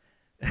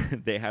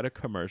 They had a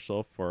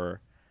commercial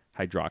for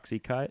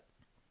Hydroxycut,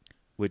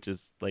 which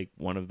is like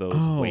one of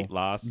those weight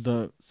loss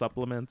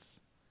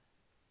supplements.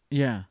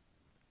 Yeah.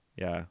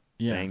 Yeah.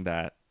 Saying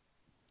that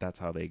that's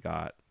how they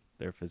got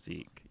their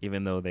physique,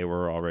 even though they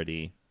were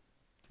already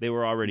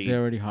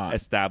hot,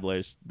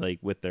 established like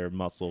with their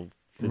muscle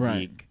physique.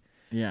 Right.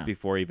 Yeah.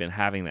 Before even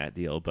having that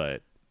deal,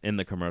 but in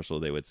the commercial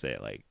they would say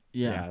like,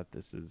 yeah,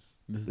 this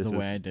is the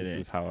way I did it. This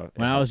is how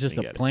when I was just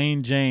a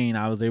plain Jane,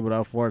 I was able to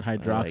afford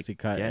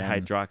Hydroxycut. Get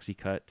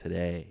Hydroxycut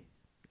today.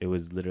 It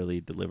was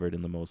literally delivered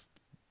in the most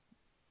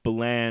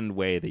bland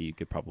way that you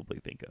could probably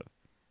think of.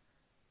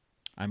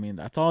 I mean,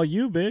 that's all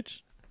you,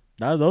 bitch.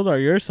 Those are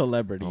your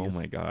celebrities. Oh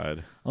my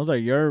god. Those are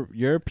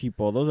your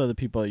people. Those are the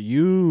people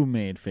you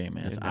made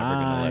famous. I'm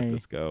never gonna let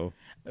this go.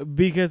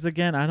 Because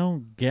again, I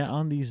don't get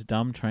on these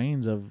dumb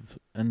trains of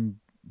and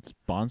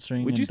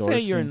sponsoring. Would you say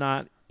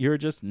you're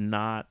just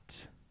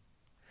not?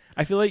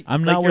 I feel like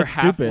I'm not you're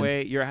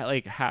halfway. You're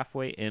like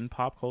halfway in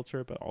pop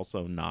culture, but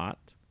also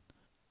not.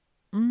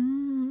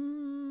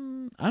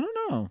 I don't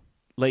know.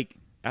 Like,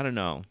 I don't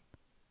know.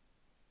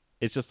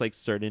 It's just like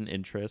certain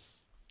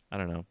interests. I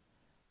don't know.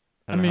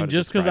 I mean,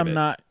 just because I'm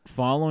not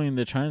following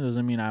the trend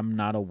doesn't mean I'm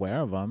not aware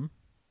of them.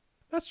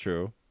 That's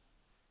true.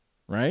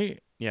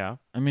 Right? Yeah.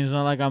 I mean, it's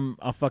not like I'm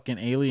a fucking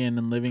alien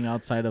and living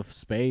outside of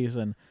space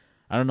and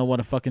I don't know what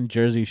a fucking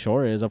Jersey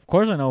Shore is. Of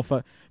course I know.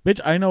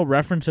 Bitch, I know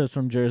references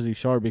from Jersey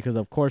Shore because,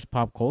 of course,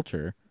 pop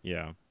culture.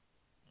 Yeah.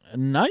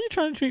 Now you're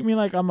trying to treat me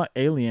like I'm an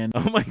alien.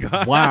 Oh, my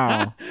God.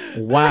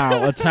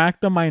 Wow. Attack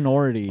the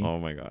minority. Oh,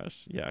 my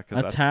gosh. Yeah.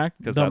 Attack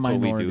the that's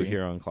minority. what we do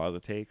here on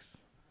Closet Takes.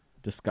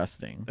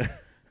 Disgusting.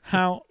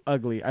 How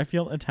ugly. I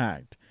feel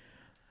attacked.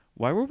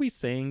 Why were we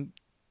saying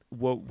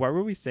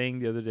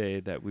the other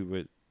day that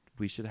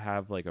we should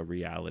have like a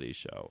reality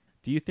show?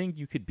 Do you think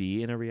you could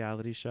be in a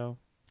reality show?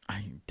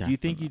 Do you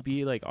think you'd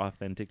be like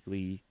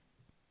authentically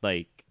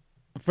like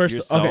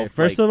First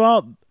of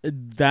all,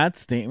 that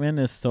statement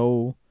is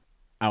so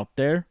out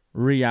there.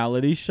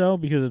 Reality show,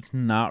 because it's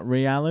not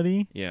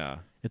reality. Yeah.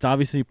 It's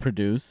obviously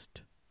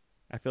produced.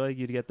 I feel like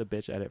you'd get the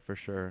bitch at it for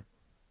sure.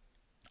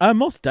 I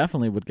most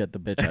definitely would get the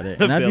bitch at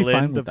it, and I'd be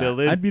fine with that.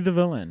 Villain? I'd be the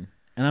villain,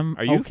 and I'm.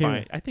 Are you okay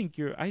fine? I think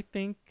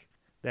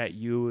that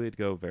you would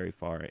go very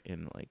far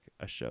in like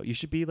a show. You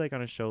should be like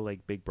on a show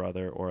like Big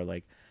Brother or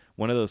like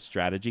one of those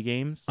strategy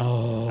games.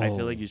 Oh, I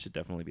feel like you should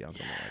definitely be on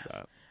something like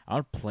that. I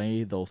would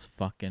play those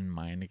fucking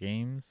mind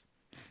games.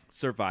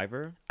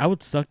 Survivor. I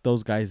would suck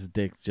those guys'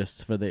 dicks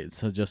just so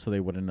they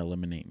wouldn't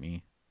eliminate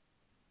me.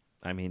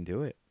 I mean,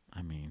 do it.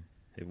 I mean,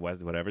 it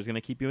was whatever's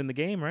gonna keep you in the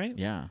game, right?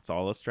 Yeah, it's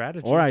all a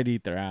strategy. Or I'd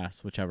eat their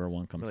ass, whichever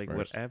one comes like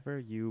first. Whatever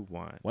you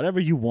want. Whatever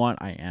you want,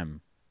 I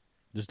am.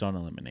 Just don't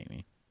eliminate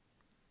me.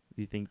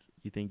 You think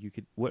you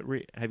could?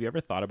 Have you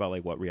ever thought about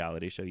like what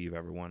reality show you've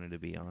ever wanted to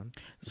be on?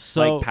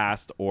 So like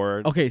past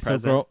or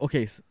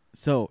present?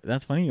 So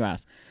that's funny you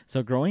ask.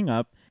 So growing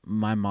up,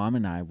 my mom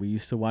and we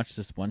used to watch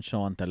this one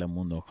show on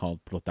Telemundo called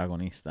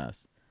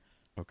Protagonistas.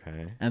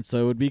 Okay. And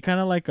so it would be kind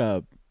of like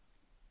a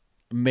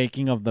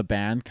making of the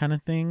band kind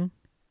of thing.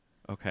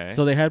 Okay.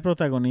 So they had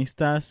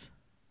protagonistas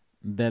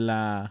de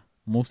la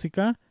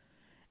música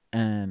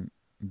and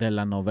de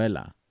la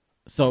novela.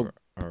 So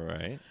all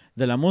right.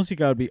 De la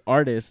música would be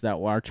artists that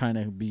are trying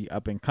to be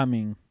up and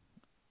coming.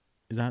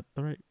 Is that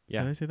the right?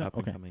 Yeah. Did I say that? Up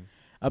and coming.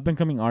 Up and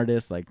coming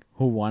artists like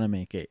who want to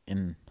make it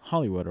in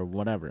Hollywood or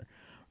whatever,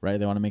 right?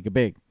 They want to make it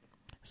big.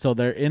 So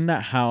they're in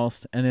that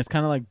house, and it's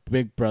kind of like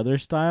Big Brother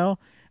style.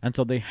 And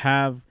so they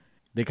kind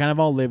of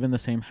all live in the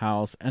same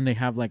house, and they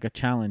have like a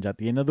challenge at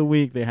the end of the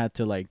week. They had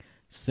to like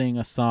sing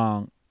a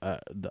song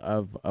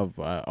of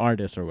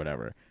artists or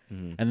whatever,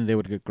 and then they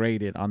would get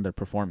graded on their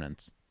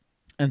performance.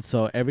 And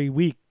so every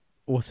week,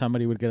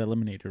 somebody would get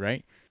eliminated,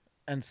 right?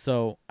 And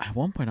so at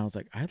one point, I was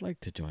like, I'd like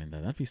to join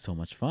that. That'd be so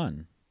much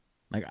fun.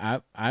 Like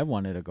I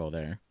wanted to go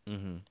there,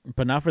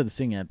 but not for the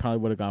singing. I probably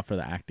would have gone for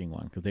the acting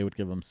one because they would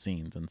give them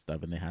scenes and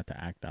stuff, and they had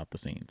to act out the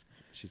scenes.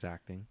 She's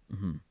acting.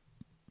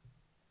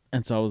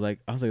 And so I was like,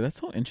 that's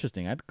so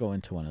interesting. I'd go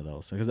into one of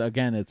those because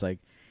again, it's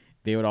like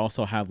they would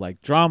also have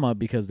like drama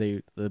because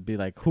they'd be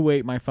like, who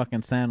ate my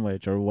fucking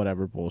sandwich or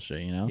whatever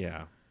bullshit, you know?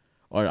 Yeah.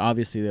 Or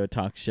obviously they would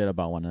talk shit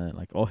about one of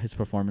like, oh, his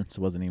performance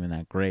wasn't even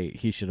that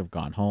great. He should have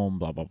gone home.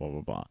 Blah blah blah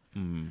blah blah.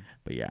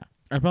 But yeah,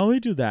 I'd probably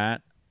do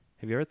that.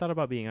 Have you ever thought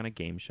about being on a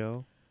game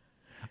show?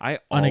 For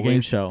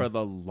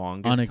the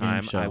longest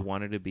time, I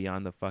wanted to be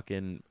on The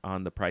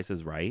Price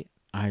is Right.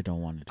 I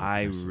don't want to do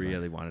I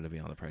really wanted to be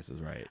on The Price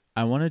is Right.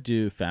 I want to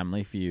do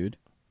Family Feud.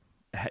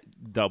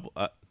 Double.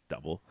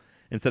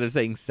 Instead of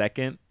saying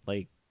second,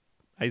 like,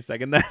 I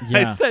second that. Yeah.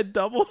 I said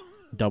double.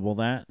 Double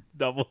that?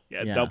 Double.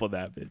 Yeah, double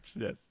that, bitch.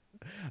 Yes.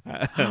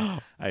 I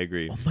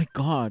agree. Oh, my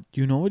God.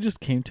 You know what just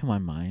came to my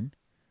mind?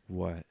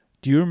 What?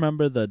 Do you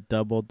remember the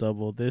double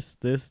this,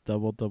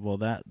 double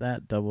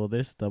that, double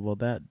this, double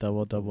that,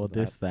 double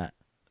this, that?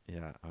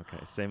 Yeah, okay.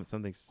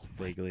 Something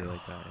vaguely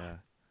like that, yeah.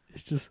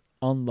 It's just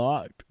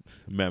unlocked.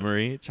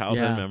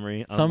 Childhood memory.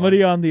 Unlocked.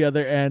 Somebody on the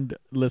other end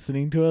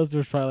listening to us,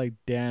 there's probably like,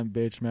 damn,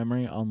 bitch,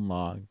 memory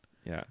unlocked.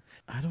 Yeah.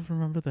 I don't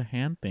remember the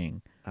hand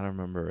thing. I don't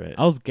remember it.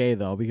 I was gay,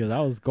 though, because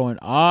I was going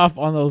off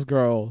on those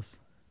girls.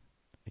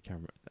 I can't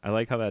remember. I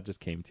like how that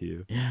just came to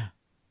you. Yeah.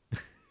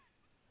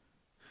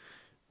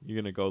 You're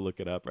going to go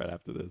look it up right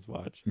after this,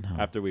 watch. No.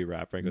 After we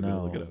wrap, Franco's going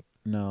to look it up.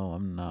 No,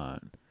 I'm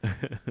not. Do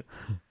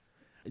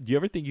you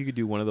ever think you could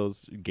do one of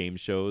those game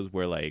shows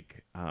where,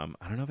 like, I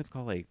don't know if it's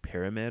called, like,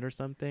 Pyramid or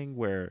something,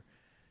 where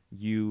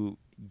you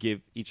give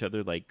each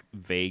other, like,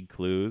 vague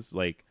clues?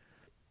 Like,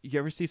 you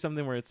ever see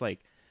something where it's, like,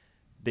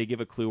 they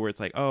give a clue where it's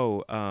like,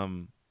 oh,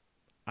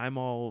 I'm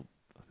all...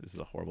 This is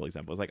a horrible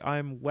example. It's like,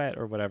 I'm wet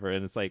or whatever.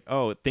 And it's like,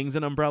 oh, things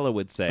an umbrella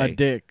would say. A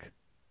dick.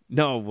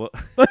 No. Well,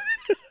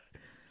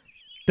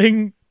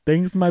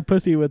 things my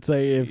pussy would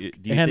say if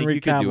do you Henry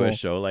think you Cavill. could do a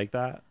show like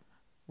that?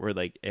 Where,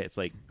 like, it's,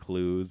 like,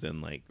 clues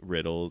and, like,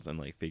 riddles and,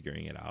 like,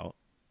 figuring it out.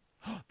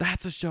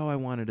 That's a show I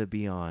wanted to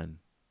be on.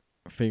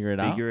 Figure it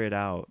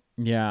out.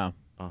 Yeah.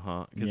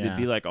 Because it'd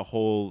be, like,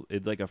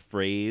 it'd like a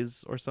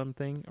phrase or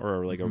something.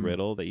 Or, like, a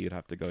riddle that you'd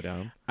have to go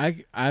down.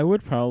 I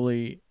would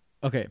probably...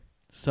 Okay.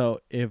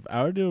 So, if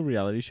I were to do a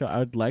reality show, I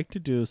would like to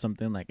do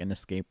something like an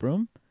escape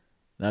room.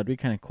 That would be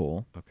kind of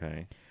cool.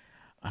 Okay.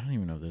 I don't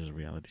even know if there's a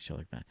reality show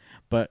like that.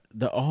 But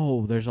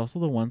there's also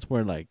the ones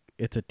where, like,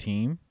 it's a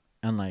team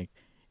and, like,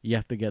 you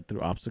have to get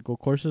through obstacle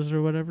courses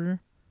or whatever.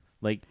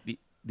 Like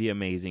the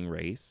Amazing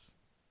Race.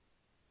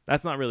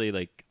 That's not really,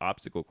 like,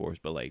 obstacle course,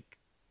 but, like,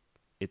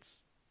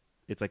 it's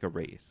like a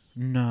race.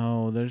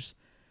 No, there's...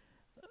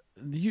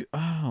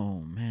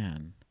 Oh,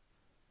 man.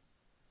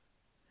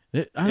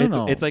 I don't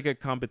know. It's like a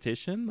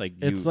competition. Like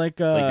it's like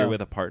you're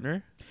with a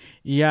partner.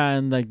 Yeah,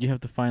 and like you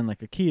have to find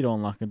like a key to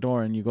unlock a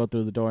door, and you go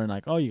through the door, and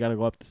like, oh, you got to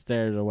go up the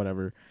stairs or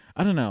whatever.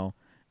 I don't know.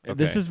 Okay.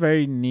 This is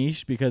very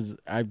niche because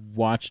I've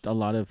watched a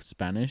lot of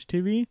Spanish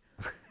TV,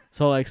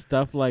 so like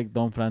stuff like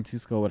Don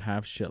Francisco would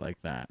have shit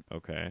like that.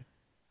 Okay.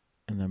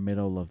 In the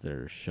middle of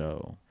their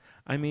show.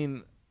 I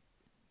mean,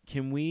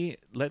 can we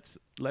let's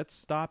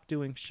stop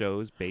doing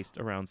shows based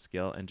around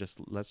skill and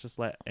let's just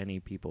let any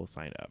people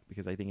sign up,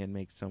 because I think it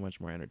makes so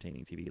much more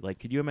entertaining TV. Like,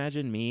 could you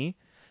imagine me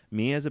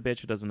as a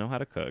bitch who doesn't know how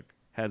to cook,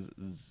 has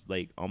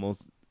like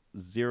almost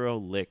zero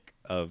lick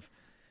of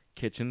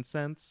kitchen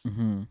sense,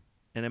 and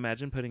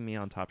imagine putting me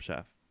on Top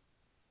Chef?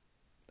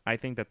 I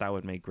think that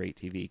would make great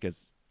TV,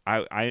 because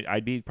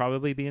I'd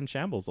probably be in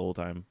shambles the whole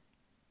time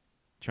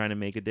trying to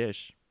make a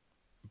dish.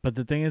 But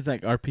the thing is,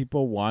 like, are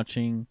people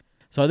watching?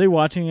 So are they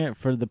watching it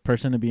for the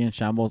person to be in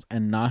shambles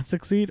and not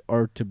succeed,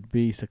 or to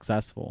be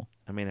successful?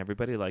 I mean,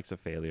 everybody likes a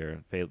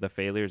failure. The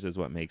failures is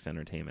what makes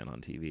entertainment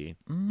on TV.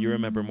 You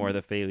remember more of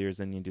the failures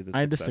than you do the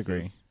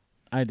successes.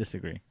 I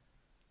disagree.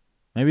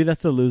 Maybe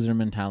that's the loser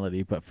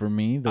mentality, but for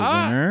me, the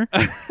winner,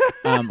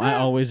 I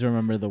always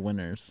remember the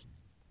winners.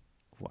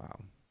 Wow.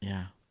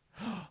 Yeah.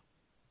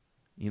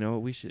 You know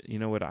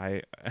what what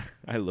I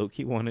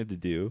low-key wanted to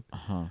do?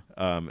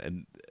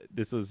 And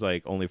this was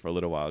like only for a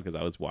little while because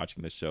I was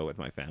watching the show with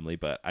my family,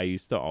 but I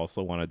used to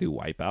also want to do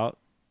Wipeout.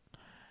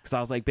 Because I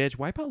was like, bitch,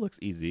 Wipeout looks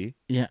easy.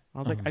 Yeah. I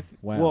was like,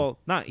 well,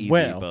 not easy,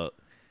 but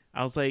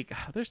I was like,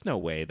 there's no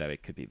way that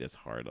it could be this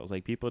hard. I was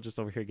like, people just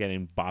over here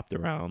getting bopped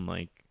around,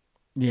 like,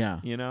 yeah.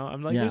 You know?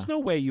 I'm like, there's no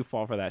way you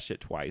fall for that shit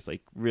twice.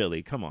 Like,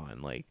 really, come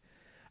on. Like,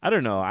 I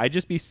don't know. I'd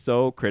just be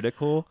so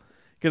critical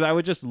Because I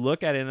would just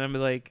look at it and I'm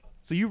like,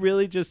 so you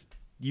really just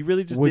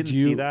didn't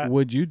see that?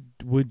 Would you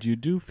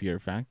do Fear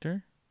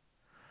Factor?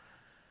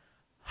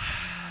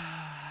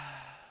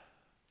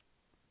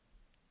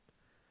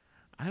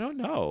 I don't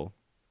know.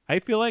 I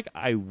feel like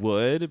I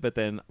would, but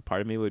then part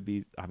of me would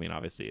be, I mean,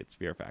 obviously it's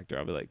Fear Factor.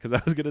 I'll be like, because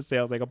I was going to say,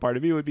 I was like, a part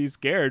of me would be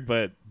scared,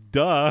 but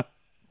duh.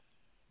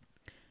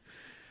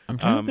 I'm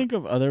trying to think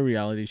of other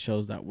reality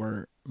shows that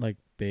were like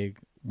big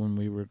when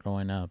we were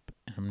growing up.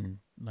 And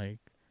like,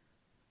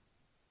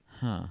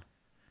 And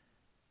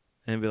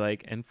be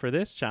like, and for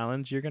this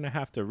challenge, you're going to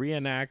have to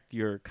reenact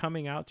your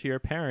coming out to your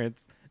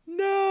parents.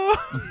 No.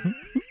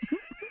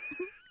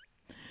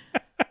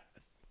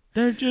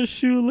 They're just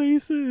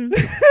shoelaces.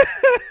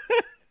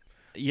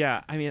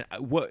 Yeah, I mean,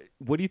 what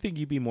do you think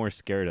you'd be more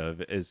scared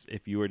of is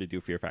if you were to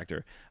do Fear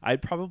Factor?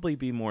 I'd probably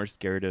be more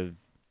scared of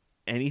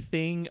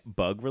anything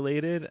bug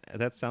related.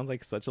 That sounds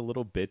like such a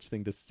little bitch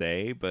thing to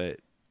say, but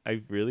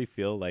I really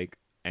feel like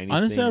anything.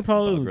 Honestly, I'd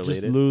probably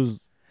just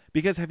lose.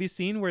 Because have you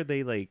seen where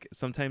they like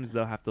sometimes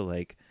they'll have to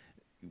like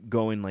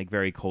go in like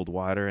very cold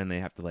water and they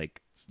have to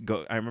like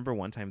go. I remember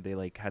one time they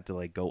like had to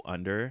like go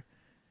under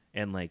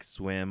and like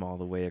swim all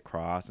the way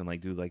across and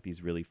like do like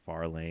these really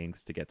far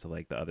lengths to get to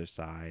like the other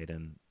side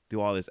and do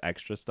all this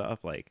extra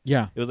stuff. Like,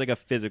 yeah, it was like a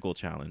physical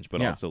challenge,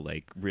 but also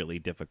like really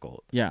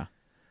difficult. Yeah,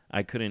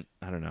 I don't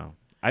know.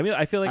 I mean,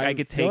 I feel like I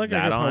could take that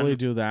I could on. Probably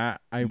do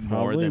that. I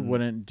probably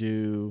wouldn't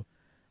do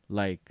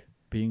like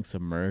being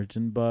submerged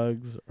in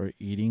bugs or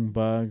eating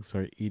bugs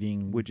or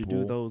eating. Would you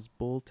do those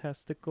bull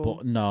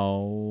testicles?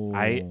 No.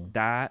 I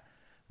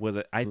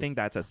think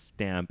that's a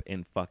stamp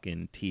in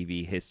fucking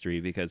TV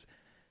history because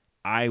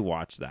I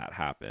watched that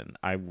happen.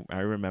 I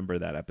remember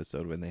that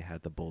episode when they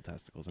had the bull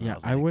testicles. And yeah,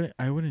 I was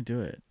I wouldn't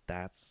do it.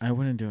 I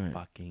wouldn't do it.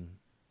 Fucking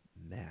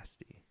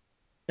nasty.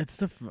 It's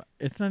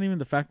not even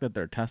the fact that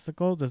they're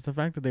testicles. It's the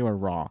fact that they were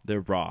raw. They're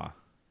raw.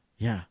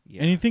 Yeah.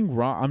 Anything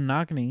raw, I'm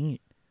not gonna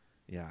eat.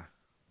 Yeah.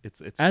 It's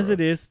as gross.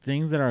 it is.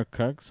 Things that are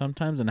cooked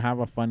sometimes and have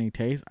a funny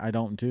taste, I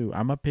don't do.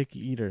 I'm a picky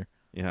eater.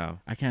 Yeah.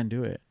 I can't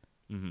do it.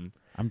 Mm-hmm.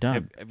 I'm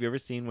done. Have you ever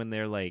seen when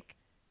they're like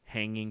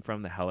hanging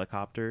from the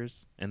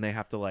helicopters and they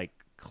have to like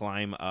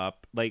climb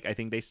up? Like I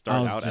think they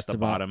start out at the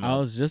bottom. I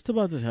was just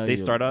about to tell you. They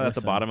start out at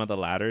the bottom of the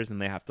ladders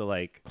and they have to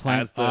like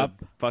climb as the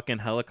up. fucking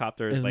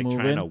helicopter is like moving.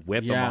 trying to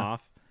whip them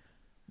off.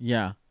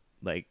 Yeah.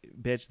 Like,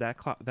 bitch,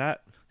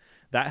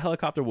 that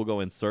helicopter will go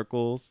in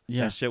circles.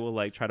 Yeah. That shit will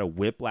like try to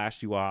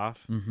whiplash you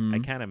off. Mm-hmm. I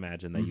can't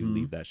imagine that you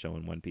leave that show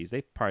in one piece.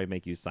 They probably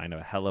make you sign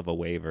a hell of a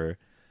waiver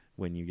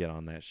when you get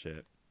on that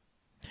shit.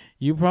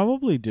 You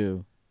probably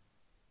do.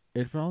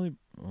 It probably.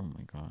 Oh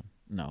my god.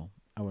 No,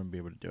 I wouldn't be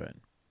able to do it.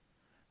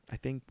 I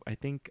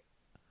think.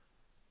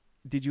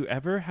 Did you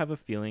ever have a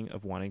feeling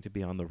of wanting to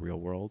be on the real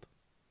world?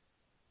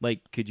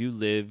 Like, could you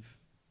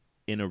live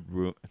in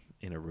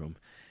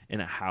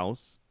a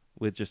house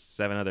with just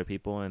 7 other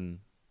people and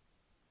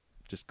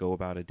just go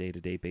about a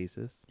day-to-day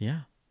basis?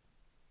 Yeah.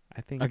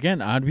 I think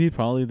again, I'd be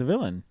probably the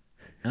villain,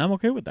 and I'm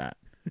okay with that.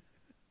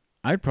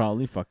 I'd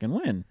probably fucking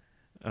win.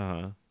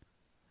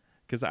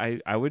 Because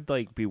I would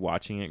like be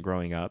watching it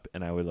growing up,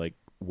 and I would like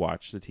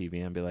watch the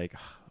TV and be like,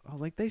 I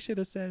was like, they should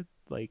have said,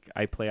 like,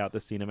 I play out the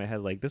scene in my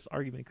head, like, this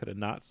argument could have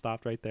not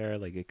stopped right there.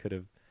 Like, it could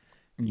have,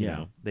 you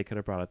know, they could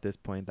have brought up this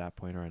point, that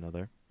point, or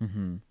another.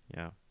 Mm-hmm.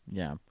 Yeah.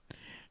 Yeah.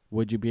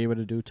 Would you be able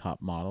to do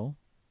top model?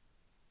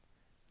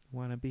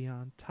 Want to be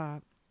on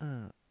top?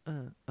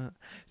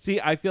 See,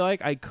 I feel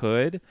like I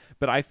could,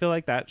 but I feel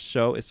like that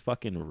show is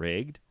fucking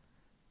rigged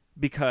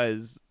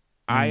because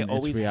I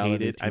always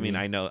hated. TV. I mean,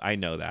 I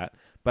know that,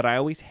 but I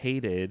always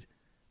hated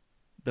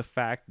the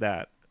fact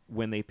that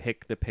when they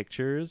pick the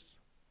pictures,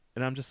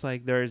 and I'm just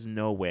like, there is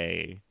no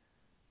way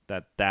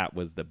that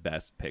was the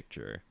best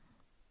picture.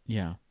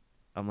 Yeah,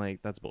 I'm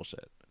like, that's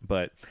bullshit.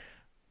 But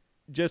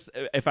just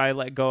if I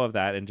let go of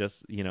that and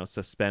just, you know,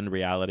 suspend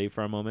reality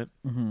for a moment,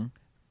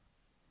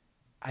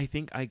 I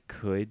think I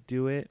could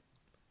do it,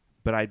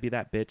 but I'd be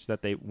that bitch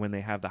that when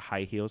they have the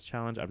high heels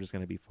challenge, I'm just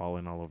going to be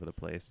falling all over the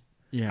place.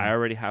 Yeah. I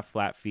already have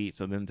flat feet,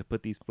 so then to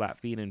put these flat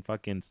feet in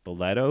fucking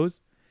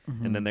stilettos,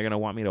 and then they're going to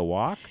want me to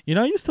walk? You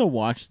know, I used to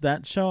watch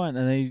that show,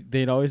 and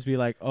they'd always be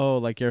like, oh,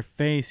 like your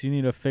face, you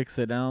need to fix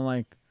it. And I'm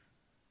like,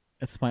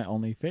 it's my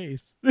only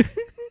face.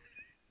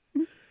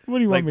 What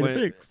do you want me to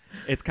fix?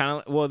 It's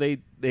kind of, well, they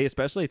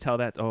especially tell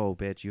that, oh,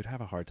 bitch, you'd have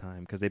a hard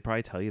time, because they'd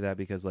probably tell you that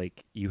because,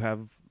 like, you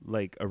have,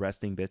 like, a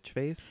resting bitch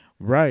face.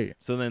 Right.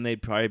 So then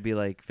they'd probably be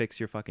like, fix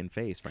your fucking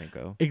face,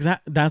 Franco.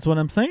 Exactly. That's what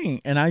I'm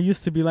saying. And I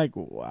used to be like,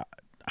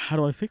 how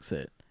do I fix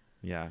it?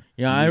 Yeah.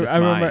 Yeah, I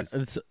remember,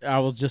 I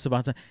was just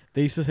about to,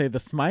 they used to say the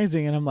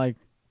smizing, and I'm like,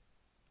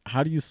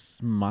 how do you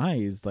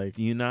smize? Like,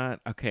 do you not?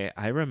 Okay,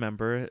 I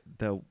remember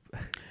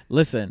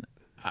Listen,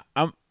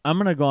 I'm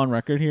going to go on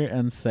record here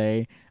and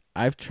say,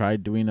 I've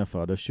tried doing a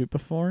photo shoot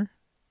before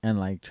and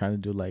like try to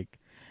do like,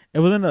 it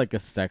wasn't like a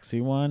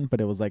sexy one,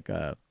 but it was like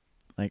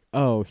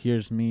oh,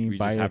 here's me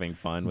by just having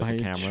fun with the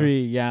camera.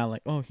 Tree. Yeah.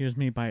 Like, oh, here's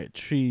me by a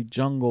tree,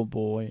 jungle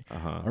boy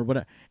or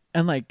whatever.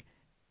 And like,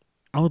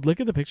 I would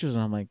look at the pictures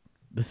and I'm like,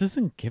 this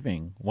isn't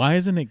giving. Why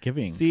isn't it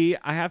giving? See,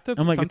 I have to.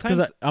 I'm like, sometimes,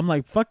 it's because I'm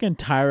like, fucking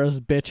Tyra's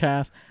bitch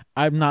ass.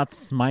 I'm not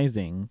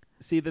smizing.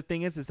 see, the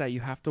thing is that you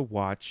have to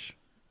watch.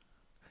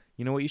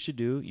 You know what you should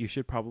do? You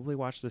should probably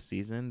watch the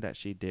season that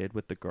she did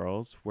with the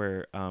girls,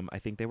 where I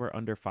think they were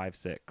under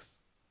 5'6".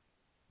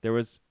 There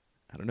was,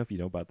 I don't know if you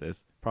know about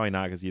this. Probably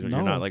not, because you're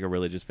not like a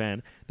religious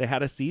fan. They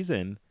had a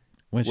season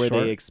where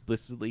they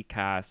explicitly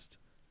cast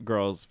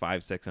girls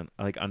 5'6" and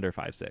like under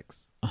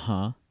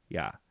 5'6".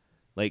 Yeah,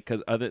 like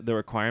because the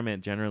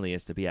requirement generally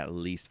is to be at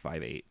least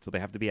 5'8", so they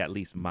have to be at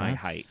least my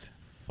height.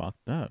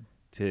 Fucked up.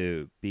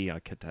 To be a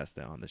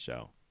contestant on the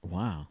show.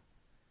 Wow.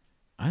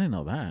 I didn't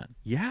know that.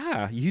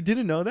 Yeah, you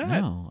didn't know that?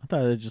 No, I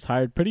thought they just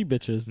hired pretty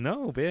bitches.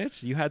 No,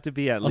 bitch. You had to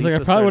be at least. I was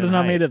like, I probably would have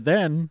not made it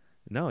then.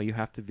 No, you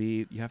have to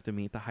meet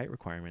the height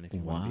requirement if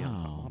you want to be on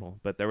Top Model.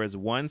 But there was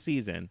one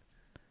season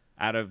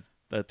out of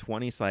the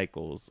 20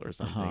 cycles or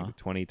something,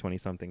 20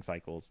 something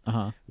cycles,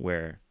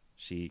 where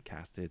she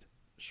casted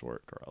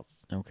short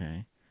girls.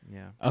 Okay.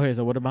 Yeah. Okay,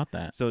 so what about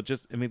that? So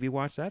just maybe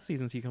watch that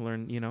season so you can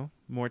learn,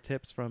 more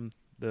tips from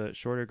the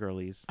shorter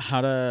girlies.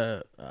 How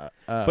to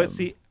but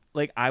see,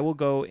 like, I will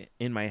go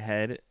in my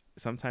head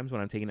sometimes when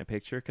I'm taking a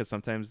picture, because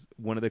sometimes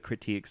one of the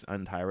critiques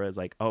on Tyra is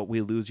like, oh, we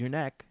lose your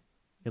neck.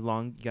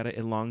 You gotta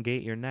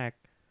elongate your neck.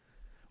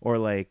 Or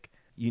like,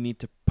 you need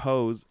to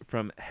pose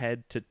from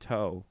head to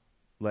toe.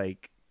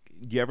 Like,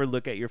 do you ever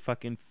look at your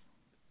fucking...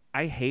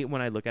 I hate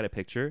when I look at a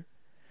picture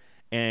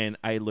and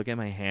I look at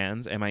my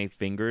hands and my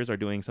fingers are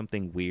doing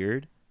something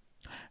weird.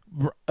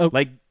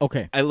 Like,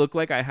 okay, I look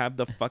like I have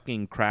the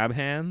fucking crab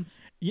hands.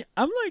 Yeah,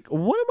 I'm like,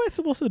 what am I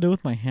supposed to do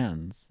with my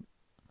hands?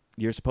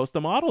 You're supposed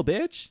to model,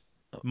 bitch.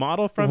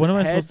 Model from what am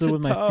I head supposed to do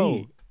with my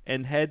feet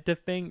and head to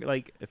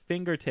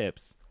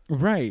fingertips.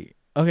 Right.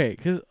 Okay.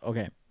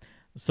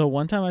 So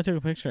one time I took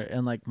a picture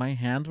and like my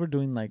hands were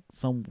doing like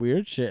some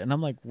weird shit, and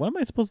I'm like, what am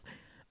I supposed?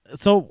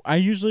 So I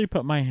usually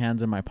put my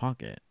hands in my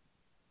pocket.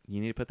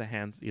 You need to put the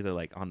hands either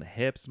like on the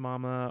hips,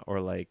 mama,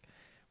 or like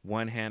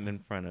one hand in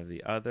front of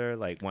the other,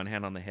 like one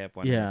hand on the hip,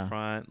 one hand in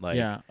front, like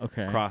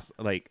cross,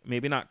 like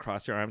maybe not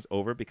cross your arms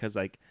over, because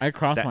like I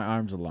cross my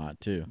arms a lot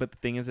too. But the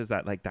thing is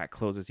that like that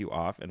closes you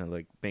off and it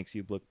like makes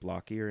you look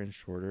blockier and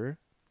shorter.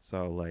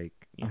 So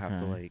like you have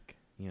to like,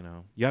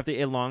 you have to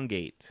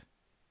elongate.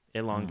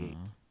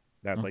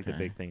 That's like the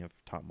big thing of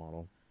Top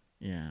Model.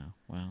 Yeah.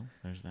 Well,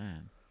 there's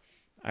that.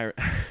 I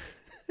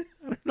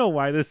don't know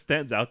why this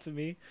stands out to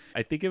me.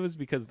 I think it was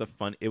because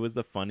it was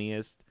the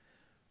funniest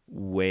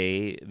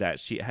way that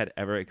she had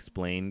ever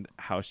explained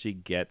how she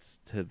gets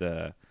to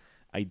the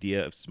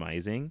idea of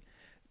smizing.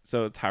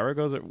 So Tyra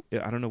goes,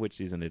 I don't know which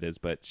season it is,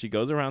 but she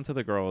goes around to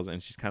the girls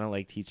and she's kind of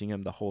like teaching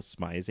them the whole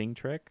smizing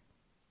trick.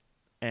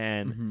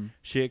 And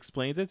she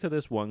explains it to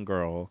this one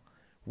girl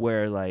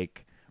where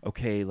like,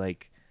 okay,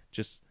 like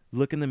just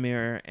look in the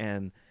mirror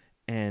and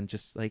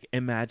just like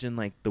imagine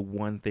like the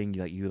one thing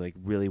that you like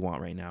really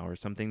want right now, or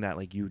something that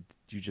like you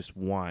just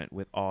want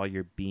with all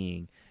your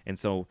being. And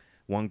so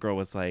one girl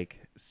was like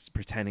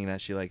pretending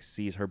that she like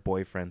sees her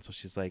boyfriend, so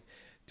she's like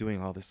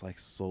doing all this like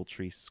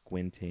sultry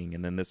squinting.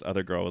 And then this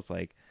other girl was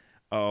like,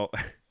 oh,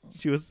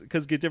 she was,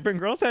 because different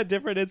girls had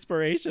different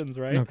inspirations,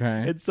 right?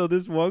 Okay. And so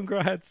this one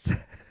girl had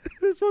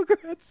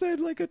said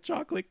like a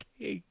chocolate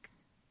cake.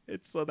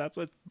 And so that's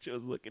what she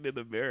was looking in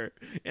the mirror,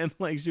 and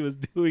like she was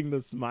doing the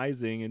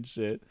smizing and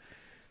shit.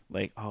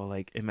 Like, oh,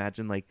 like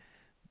imagine like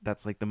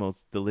that's like the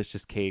most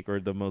delicious cake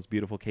or the most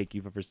beautiful cake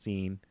you've ever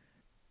seen.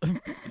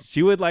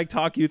 She would like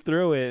talk you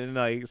through it, and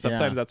like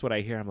sometimes that's what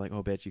I hear. I'm like,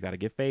 oh, bitch, you got to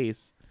give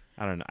face.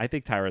 I don't know. I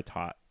think Tyra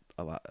taught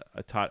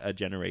a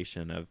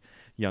generation of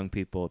young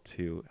people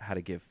to how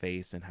to give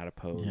face and how to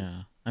pose.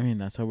 Yeah, I mean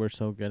that's why we're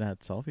so good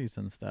at selfies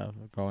and stuff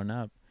growing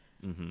up.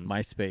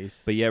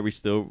 MySpace. But yeah, we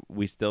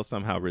still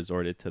somehow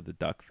resorted to the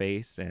duck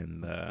face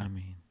and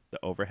the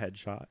overhead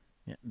shot.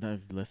 Yeah,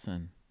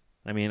 listen.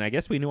 I mean, I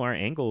guess we knew our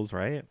angles,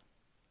 right?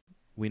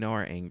 We know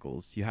our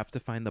angles. You have to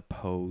find the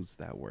pose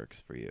that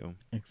works for you.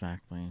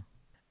 Exactly.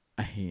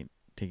 I hate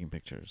taking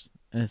pictures.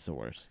 It's the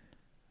worst.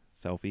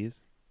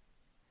 Selfies?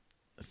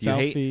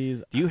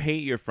 Do you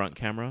hate your front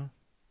camera?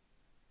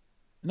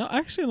 No, I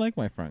actually like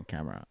my front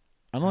camera.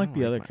 I don't like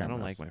the other cameras. I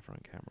don't like my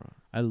front camera.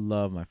 I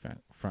love my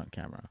front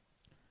camera.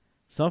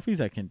 Selfies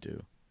I can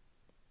do.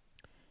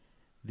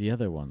 The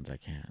other ones I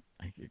can't.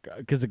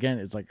 Because again,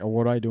 it's like,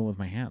 what do I do with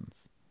my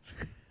hands?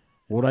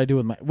 What do I do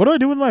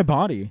with my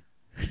body?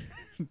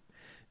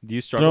 Do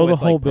you struggle with the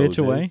whole like, bitch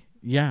away?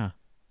 Yeah.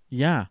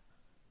 Yeah.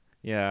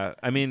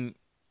 I mean,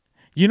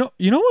 you know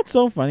what's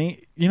so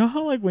funny? You know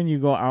how like when you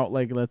go out,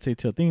 like let's say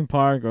to a theme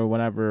park or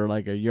whatever,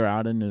 like you're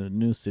out in a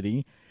new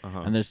city,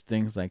 and there's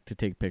things like to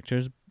take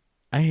pictures.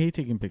 I hate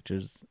taking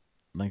pictures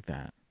like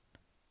that.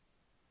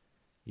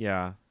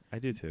 Yeah, I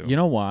do too. You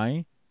know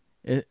why?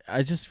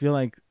 I just feel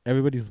like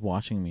everybody's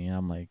watching me, and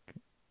I'm like,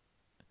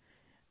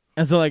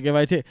 and so like if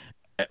I take,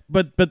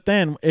 but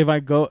then if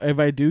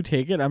I do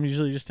take it, I'm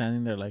usually just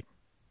standing there like.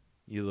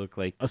 You look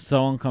like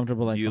so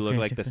uncomfortable. Like, do you look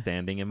like the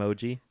standing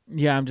emoji?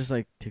 Yeah, I'm just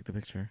like, take the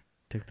picture.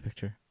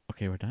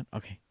 Okay, we're done.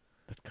 Okay,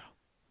 let's go.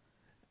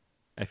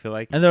 I feel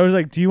like, And they was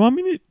like, do you want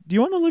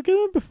to look at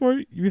them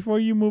before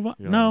you move on?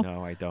 No, like,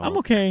 no, I don't. I'm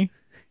okay.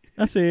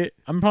 That's it.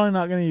 I'm probably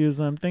not gonna use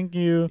them. Thank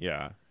you.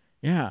 Yeah.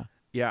 Yeah.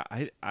 Yeah.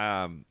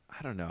 I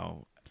don't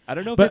know. I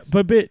don't know. But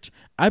bitch,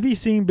 I be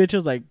seeing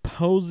bitches like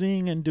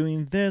posing and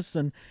doing this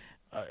and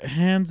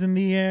hands in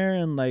the air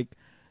and like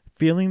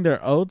feeling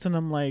their oats, and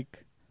I'm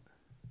like,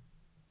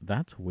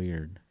 that's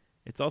weird.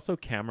 It's also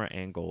camera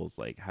angles.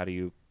 Like, how do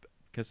you?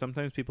 Because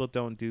sometimes people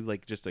don't do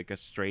like just like a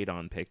straight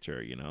on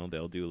picture. You know,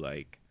 they'll do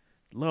like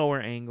lower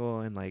angle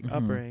and like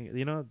upper angle.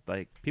 You know,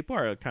 like people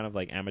are kind of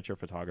like amateur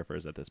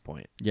photographers at this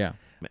point. Yeah.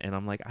 And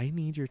I'm like, I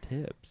need your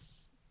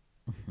tips.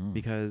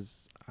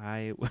 Because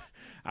I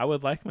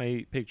would like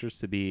my pictures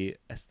to be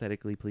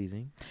aesthetically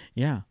pleasing.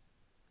 Yeah,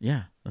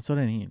 that's what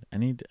I need. I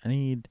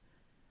need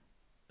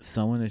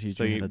someone to teach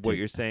me. What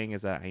you're saying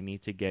is that I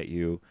need to get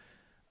you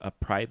a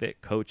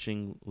private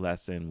coaching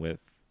lesson with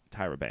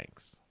Tyra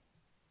Banks.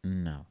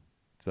 No.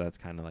 So that's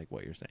kind of like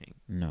what you're saying.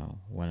 No,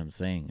 what I'm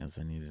saying is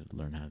I need to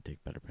learn how to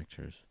take better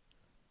pictures.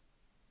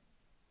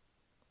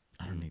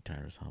 I don't need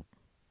Tyra's help.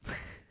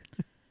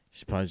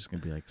 She's probably just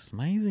gonna be like,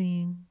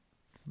 smizing.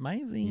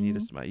 You need to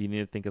smile. You need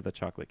to think of the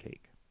chocolate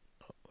cake.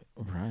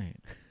 Right.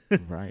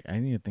 Right. I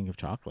need to think of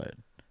chocolate.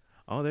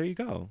 Oh, there you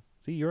go.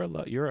 See, you're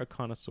a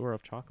connoisseur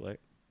of chocolate.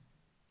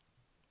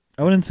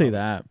 I wouldn't say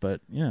that,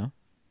 but you know.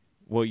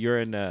 Well, you're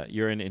an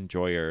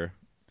enjoyer.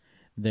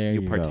 There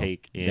you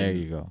partake go. in. There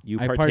you go. You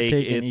I partake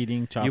in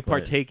eating chocolate. You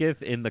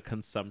partaketh in the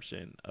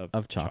consumption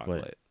of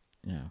chocolate.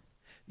 Yeah.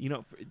 You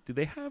know, do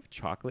they have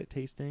chocolate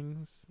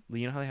tastings?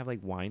 You know how they have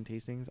like wine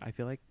tastings? I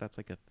feel like that's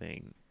like a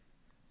thing.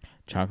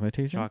 Chocolate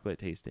tasting? Chocolate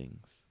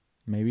tastings.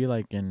 Maybe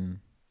like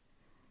in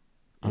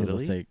Italy? I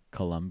would say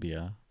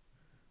Colombia.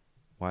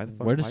 Why the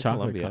fuck? Where does why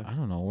chocolate Colombia? I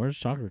don't know. Where does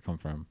chocolate come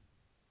from?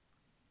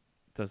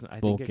 Doesn't I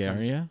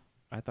Bulgaria?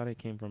 I thought it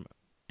came from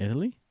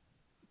Italy?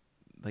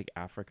 like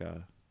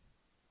Africa.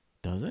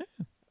 Does it?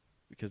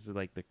 Because of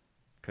like the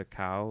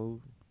cacao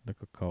The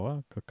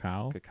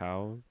cacao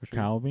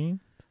bean?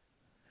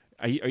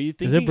 Are you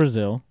thinking? Is it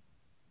Brazil?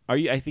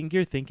 I think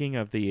you're thinking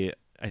of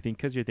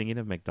because you're thinking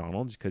of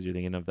McDonald's because you're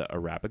thinking of the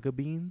Arabica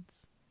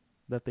beans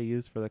that they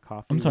use for the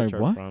coffee. I'm sorry, which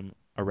are what? From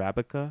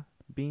Arabica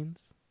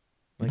beans,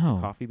 like No,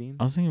 the coffee beans.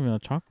 I was thinking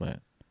about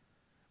chocolate.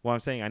 Well, I'm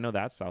saying I know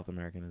that's South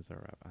American is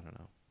Arabica. I don't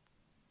know.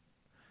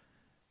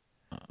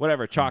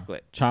 Whatever,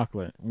 chocolate.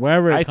 Chocolate.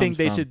 Wherever I think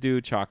they should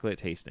do chocolate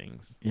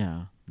tastings.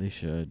 Yeah, they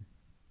should.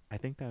 I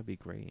think that would be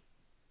great.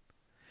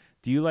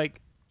 Do you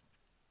like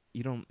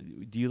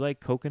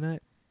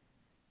coconut?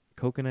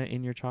 Coconut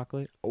in your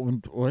chocolate?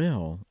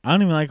 Well, I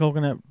don't even like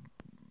coconut.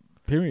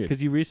 Period.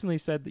 Because you recently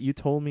said that you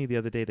told me the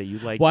other day that you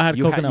like. Well, I had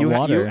coconut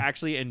water. You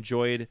actually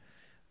enjoyed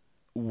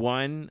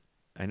one.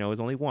 I know it was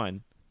only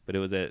one, but it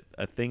was a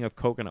thing of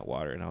coconut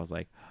water, and I was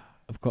like,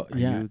 of course, are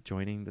you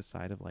joining the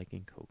side of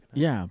liking coconut?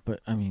 Yeah,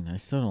 but I mean, I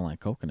still don't like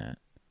coconut.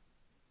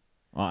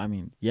 Well, I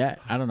mean, yeah,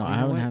 I don't know. I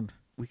haven't had.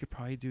 We could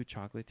probably do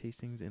chocolate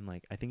tastings in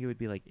like I think it would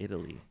be like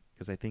Italy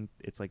because I think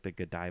it's like the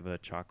Godiva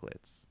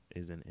chocolates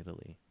is in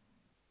Italy.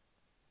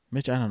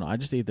 Mitch, I don't know. I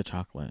just eat the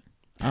chocolate.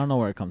 I don't know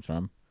where it comes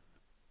from.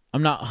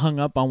 I'm not hung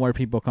up on where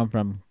people come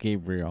from,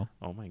 Gabriel.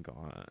 Oh my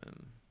god,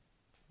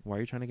 why are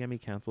you trying to get me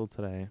canceled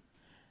today?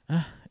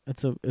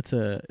 It's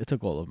a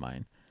goal of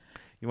mine.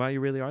 Wow,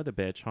 you really are the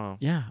bitch, huh?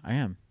 Yeah, I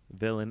am.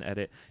 Villain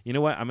edit. You know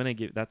what?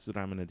 That's what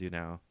I'm gonna do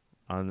now.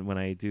 When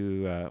I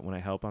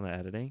help on the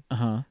editing,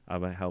 I'm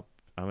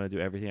gonna do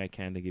everything I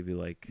can to give you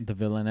like the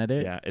villain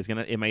edit. Yeah,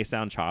 it may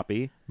sound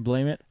choppy.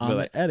 Blame it on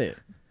the edit.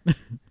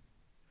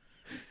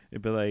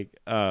 It'd be like,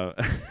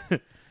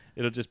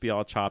 it'll just be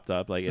all chopped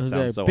up. Like it sounds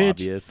like, so bitch,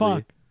 obvious.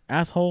 Fuck,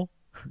 asshole,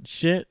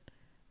 shit.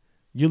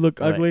 You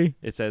look ugly.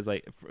 It says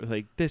like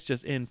this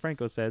just in.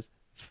 Franco says,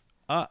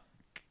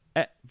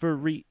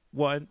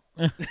 everyone.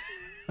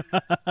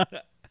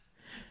 But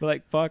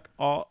like, fuck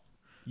all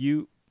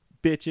you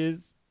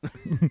bitches.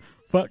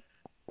 Fuck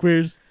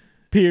queers,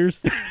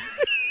 peers.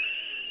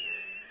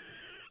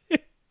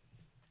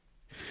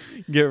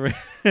 Get ready.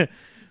 Be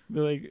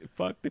like,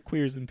 fuck the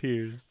queers and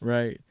peers.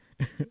 Right.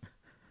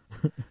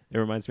 It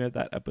reminds me of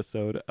that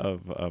episode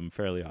of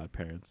Fairly Odd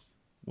Parents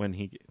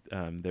when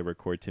they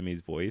record Timmy's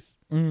voice.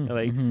 They're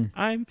like,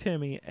 I'm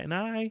Timmy and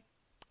I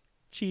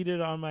cheated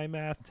on my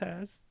math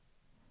test.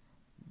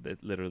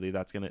 That literally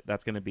that's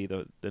gonna be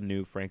the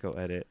new Franco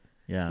edit.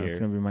 Yeah, it's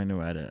gonna be my new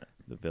edit.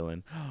 The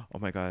villain. Oh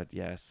my god,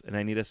 yes. And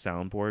I need a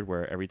soundboard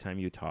where every time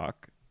you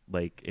talk,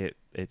 like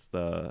it's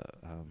the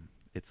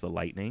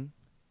lightning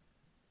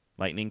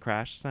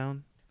crash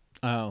sound.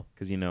 Oh,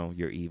 because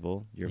you're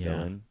evil, you're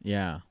villain.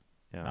 Yeah.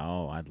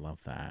 Oh, I'd love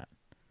that.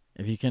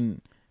 If you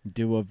can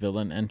do a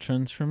villain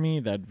entrance for me,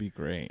 that'd be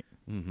great.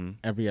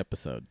 Every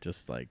episode,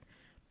 just like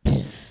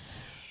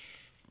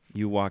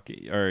you walk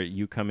or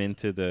you come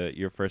into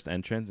your first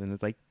entrance, and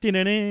it's like it's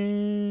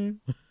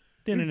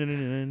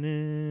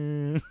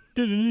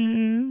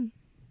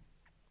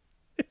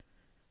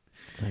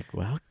like,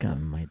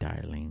 welcome, my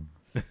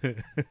darlings.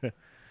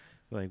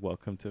 Like,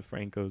 welcome to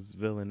Franco's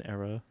villain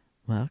era.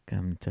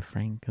 Welcome to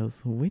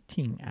Franco's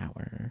witching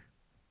hour.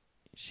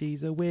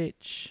 She's a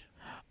witch.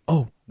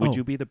 Would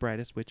you be the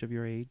brightest witch of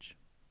your age?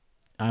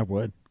 I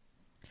would.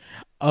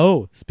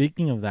 Oh,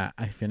 speaking of that,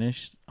 I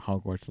finished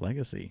Hogwarts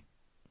Legacy.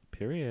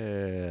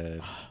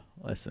 Period.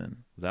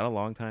 Listen, Was that a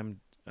long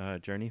time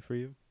journey for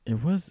you?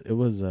 it was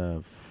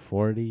a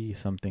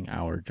 40-something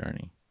hour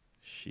journey.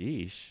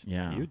 Sheesh.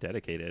 Yeah. You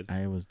dedicated.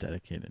 I was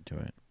dedicated to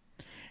it.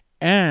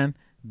 And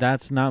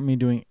that's not me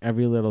doing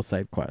every little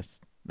side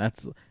quest.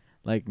 That's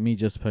like me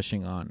just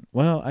pushing on.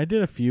 Well, I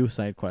did a few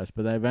side quests,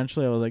 but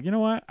eventually I was like, you know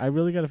what? I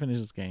really got to finish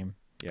this game.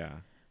 Yeah.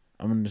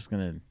 I'm just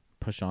going to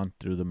push on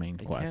through the main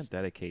quest. I can't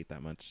dedicate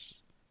that much.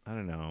 I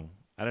don't know.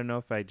 I don't know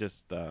if I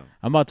just I'm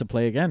about to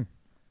play again.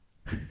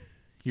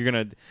 You're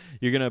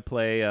gonna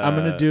play I'm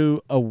going to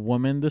do a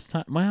woman this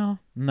time. Well,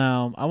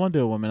 no, I won't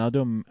do a woman.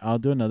 I'll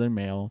do another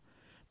male,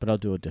 but I'll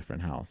do a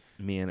different house.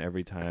 Me, and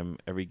every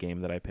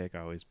game that I pick, I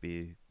always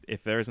be,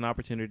 if there's an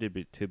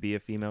opportunity to be a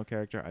female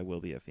character, I will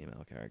be a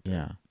female character.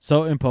 Yeah.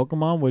 So in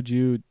Pokemon, would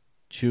you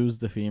choose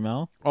the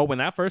female? Oh, when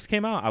that first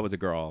came out, I was a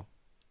girl.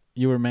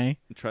 You were May?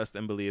 Trust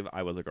and believe,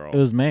 I was a girl. It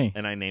was May.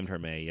 And I named her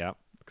May, yep.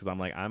 Because I'm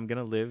like, I'm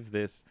gonna live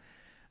this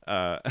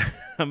I'm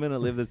gonna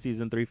live this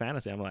season 3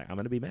 fantasy. I'm like, I'm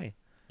gonna be May.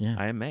 Yeah.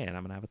 I am May, and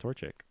I'm gonna have a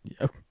Torchic.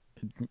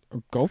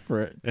 Go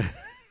for it.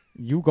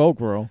 You go,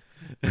 girl.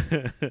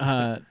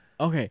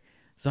 Okay.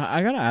 So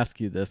I gotta ask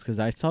you this because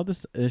I saw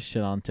this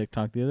shit on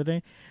TikTok the other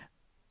day.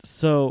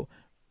 So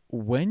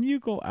when you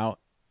go out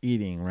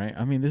eating, right?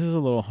 I mean, this is a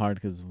little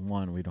hard because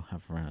one, we don't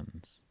have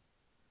friends.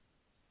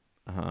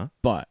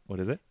 But what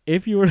is it?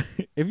 If you were,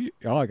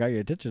 I got your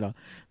attention now.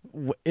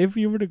 If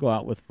you were to go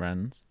out with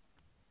friends,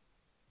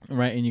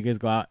 right, and you guys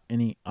go out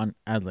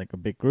as like a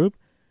big group,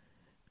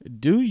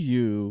 do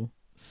you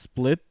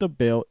split the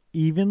bill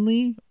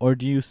evenly, or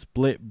do you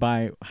split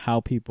by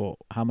how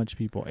much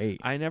people ate?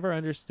 I never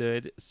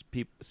understood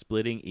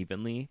splitting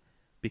evenly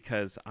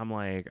because I'm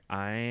like,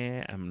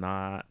 I am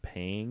not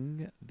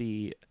paying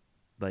the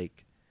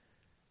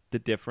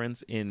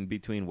difference in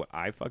between what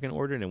I fucking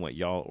ordered and what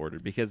y'all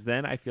ordered, because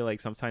then I feel like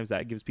sometimes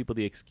that gives people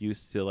the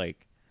excuse to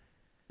like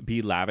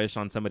be lavish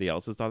on somebody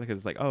else's dollar because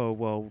it's like, oh,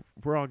 well,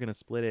 we're all gonna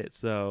split it,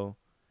 so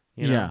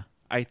you know. Yeah.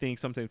 I think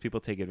sometimes people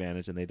take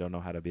advantage and they don't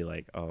know how to be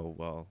like, oh,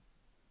 well.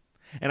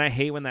 And I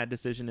hate when that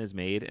decision is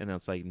made and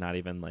it's like not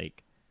even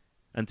like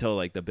until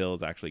like the bill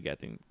is actually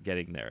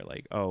getting there.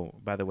 Like, oh,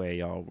 by the way,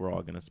 y'all, we're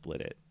all gonna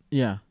split it.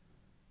 Yeah.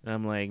 And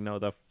I'm like, no,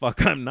 the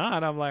fuck I'm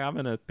not. I'm like, I'm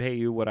gonna pay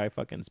you what I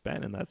fucking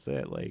spent, and that's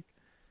it. Like,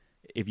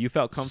 if you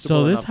felt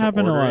comfortable. So this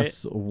happened to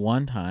us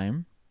one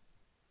time.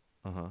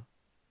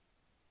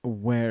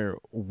 Where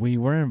we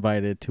were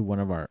invited to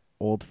one of our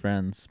old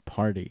friends'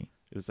 party.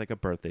 It was like a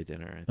birthday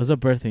dinner. It was a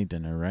birthday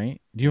dinner,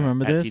 right? Do you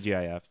remember this? At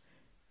TGIF's.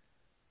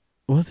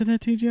 Was it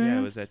at TGIF's? Yeah,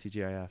 it was at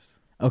TGIF's.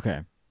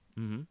 Okay.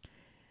 Mm-hmm.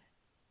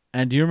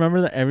 And do you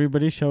remember that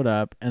everybody showed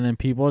up and then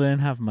people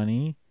didn't have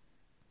money?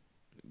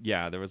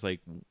 Yeah, there was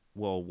like,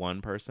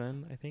 one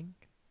person, I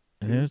think.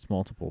 There's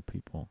multiple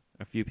people.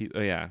 A few people.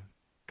 Oh, yeah.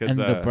 And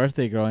the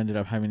birthday girl ended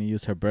up having to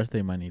use her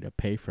birthday money to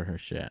pay for her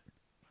shit.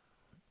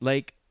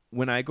 Like,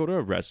 when I go to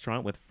a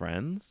restaurant with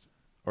friends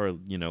or,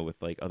 with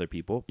like other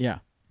people. Yeah.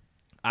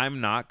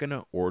 I'm not going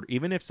to order,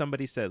 even if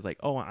somebody says like,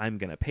 oh, I'm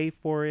going to pay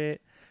for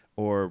it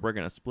or we're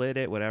going to split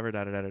it, whatever,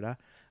 da-da-da-da-da.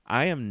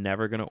 I am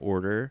never going to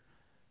order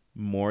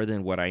more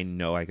than what I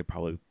know I could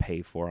probably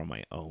pay for on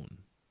my own,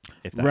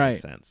 if that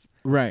makes sense.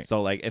 Right.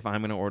 So, like, if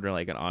I'm going to order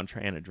like an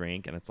entree and a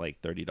drink and it's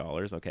like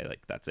 $30, okay,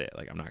 like that's it.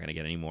 Like, I'm not going to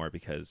get any more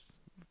because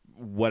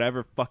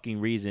whatever fucking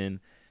reason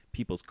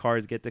people's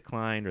cards get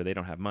declined or they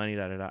don't have money,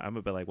 da-da-da. I'm going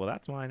to be like, well,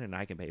 that's mine and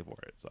I can pay for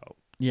it. So,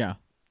 yeah,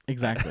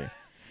 exactly.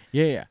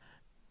 Yeah.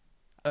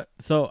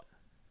 So,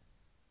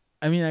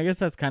 I mean, I guess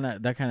that kind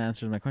of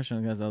answers my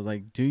question because I was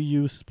like, do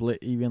you split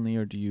evenly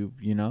or do you,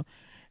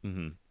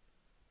 Mm-hmm.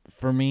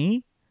 For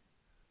me,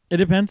 it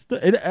depends.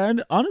 It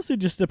honestly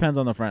just depends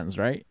on the friends,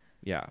 right?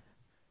 Yeah.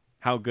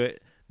 How good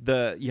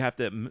you have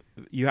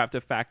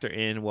to factor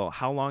in. Well,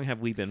 how long have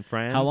we been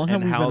friends? How long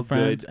have we been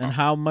friends? And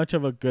how much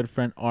of a good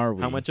friend are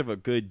we? How much of a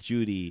good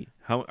Judy?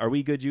 How are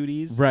we good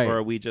Judies? Right. Or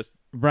are we just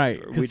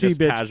right? Are we just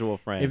casual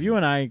friends? If you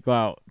and I go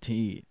out to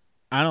eat,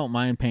 I don't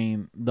mind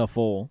paying the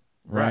full.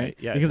 Right.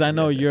 Yeah. Because I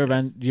know you're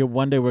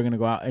one day we're gonna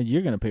go out and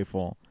you're gonna pay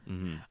full.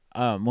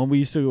 Mm-hmm. When we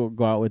used to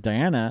go out with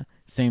Diana,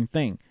 same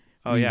thing.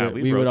 Oh,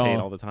 we rotate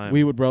all the time.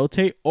 We would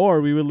rotate, or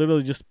we would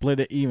literally just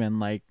split it even,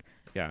 like,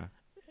 yeah,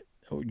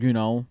 like,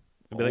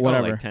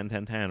 whatever, like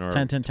 10-10-10 or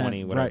 10-10-10,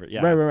 20, whatever. Right, yeah,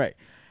 right.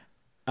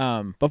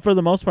 But for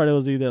the most part, it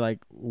was either like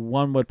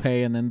one would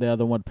pay and then the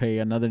other would pay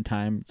another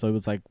time. So it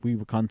was like we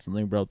would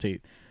constantly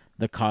rotate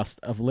the cost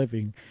of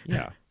living,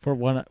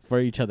 for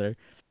each other.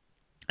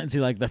 And see,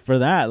 like for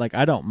that, like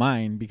I don't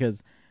mind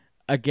because,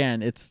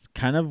 again, it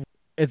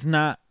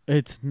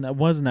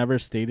was never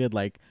stated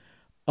like,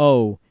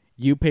 oh,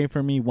 you pay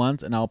for me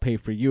once and I'll pay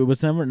for you. It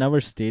was never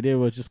stated. It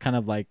was just kind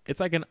of like it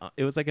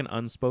was like an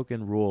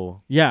unspoken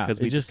rule. Yeah, because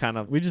we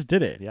just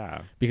did it.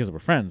 Yeah, because we're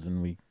friends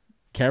and we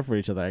care for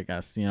each other, I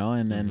guess,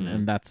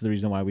 and that's the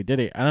reason why we did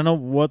it. I don't know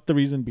what the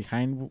reason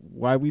behind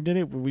why we did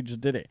it, but we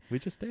just did it. We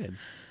just did.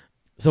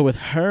 So with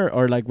her,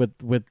 or like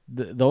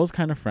those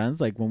kind of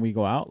friends, like when we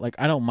go out, like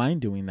I don't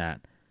mind doing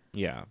that.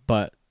 Yeah.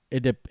 But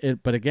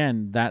but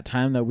again, that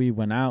time that we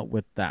went out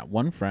with that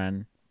one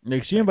friend,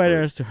 like she That invited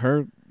group. us to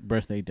her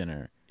birthday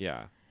dinner.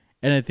 Yeah.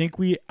 And I think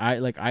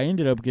I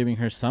ended up giving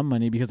her some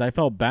money because I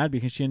felt bad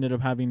because she ended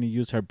up having to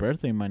use her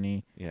birthday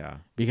money. Yeah.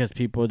 Because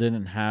people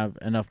didn't have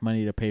enough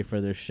money to pay for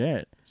their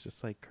shit. It's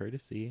just like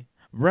courtesy.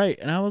 Right.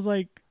 And I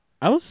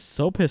was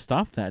so pissed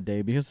off that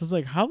day because it's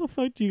like, how the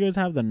fuck do you guys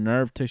have the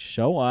nerve to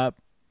show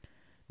up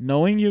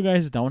knowing you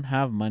guys don't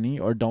have money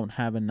or don't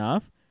have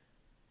enough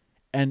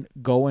and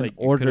go It's and like you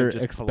could've order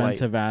just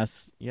expensive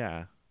ass.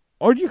 Yeah.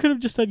 Or you could have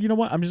just said, you know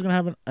what, I'm just going to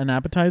have an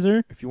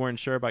appetizer. If you weren't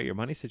sure about your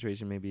money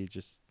situation, maybe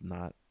just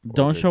not.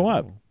 Don't show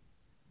up.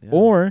 Yeah.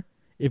 Or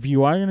if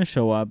you are going to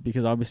show up,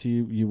 because obviously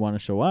you want to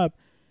show up,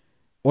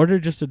 order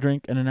just a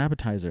drink and an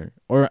appetizer.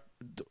 Or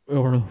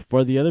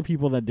for the other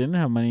people that didn't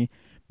have money,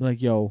 be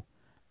like, yo,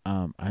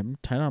 I'm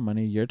tight on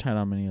money. You're tight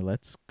on money.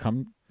 Let's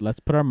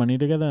put our money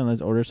together and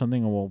let's order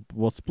something and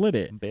we'll split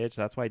it. Bitch,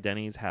 that's why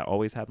Denny's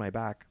always had my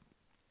back.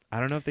 I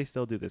don't know if they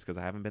still do this because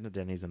I haven't been to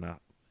Denny's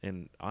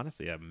in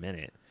honestly a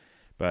minute.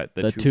 But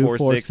the 2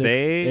 4 6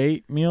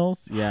 8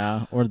 meals,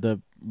 yeah, or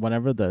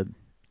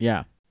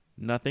yeah.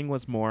 Nothing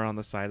was more on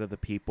the side of the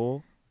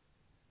people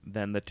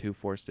than the 2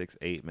 4 6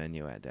 8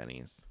 menu at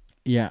Denny's.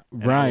 Yeah,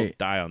 and right. I will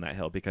die on that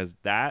hill because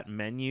that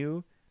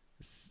menu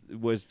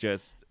was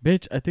just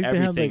bitch. I think they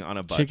had like on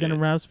a budget. Chicken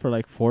wraps for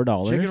like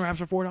 $4. Chicken wraps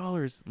for $4.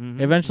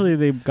 Mm-hmm. Eventually,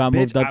 they got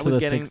moved up to the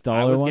 $6 one.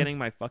 I was getting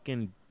my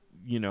fucking,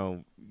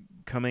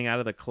 coming out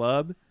of the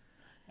club.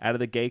 Out of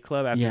the gay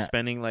club after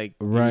spending like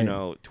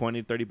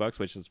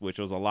 $20-$30, which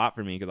was a lot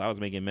for me because I was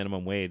making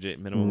minimum wage.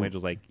 Minimum wage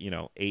was like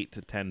 $8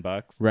 to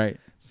 $10. Right.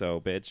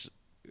 So bitch,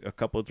 a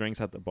couple of drinks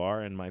at the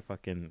bar and my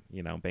fucking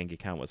bank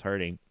account was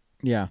hurting.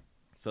 Yeah.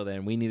 So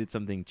then we needed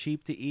something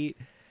cheap to eat.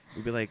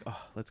 We'd be like,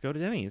 oh, let's go to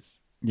Denny's.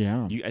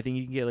 Yeah. I think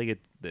you can get like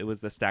it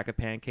was the stack of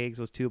pancakes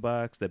was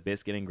 $2. The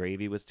biscuit and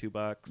gravy was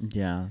 $2.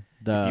 Yeah.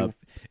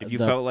 If you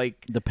felt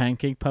like the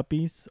pancake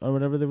puppies or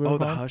whatever they were called.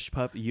 The hush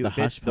pup.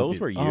 Hush those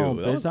were you. Oh,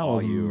 that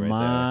was you right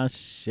my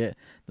shit.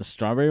 The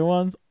strawberry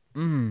ones.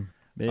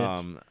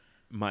 Bitch.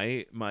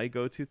 My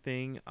go-to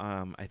thing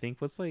I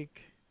think was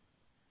like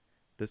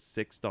the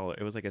 $6.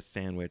 It was like a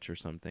sandwich or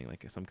something,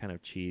 like some kind of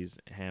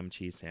ham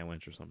cheese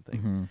sandwich or something.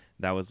 Mm-hmm.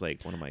 That was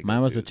like one of my Mine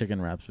go-tos. was the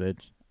chicken wraps,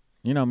 bitch.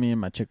 You know me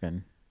and my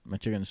chicken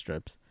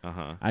strips.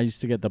 I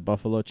used to get the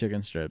buffalo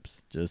chicken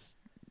strips. Just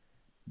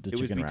the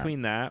chicken wrap. It was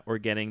between that or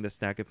getting the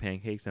stack of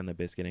pancakes and the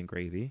biscuit and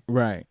gravy.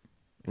 Right.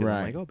 Right.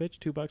 I'm like, oh, bitch,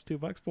 $2,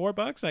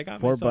 $4. I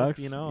got $4,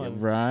 myself,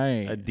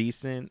 right, a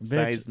decent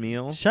sized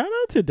meal. Shout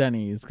out to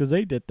Denny's because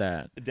they did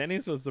that.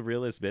 Denny's was the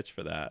realest bitch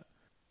for that.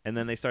 And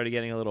then they started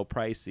getting a little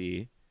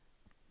pricey.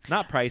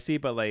 Not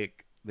pricey, but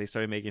like they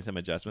started making some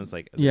adjustments.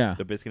 Like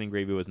the biscuit and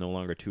gravy was no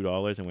longer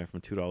 $2 and went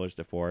from $2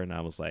 to $4. And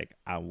I was like,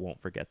 I won't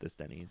forget this,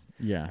 Denny's.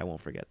 Yeah, I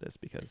won't forget this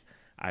because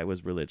I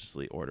was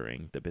religiously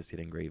ordering the biscuit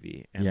and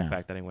gravy, and the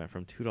fact that I went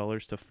from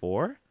 $2 to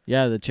 $4.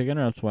 Yeah, the chicken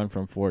wraps went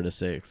from $4 to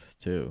 $6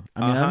 too.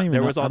 I mean, I don't even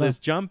there was all this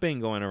jumping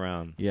going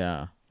around.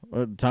 Yeah,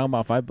 we're talking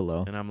about Five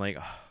Below, and I'm like,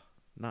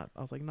 not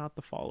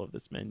the fall of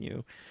this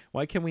menu.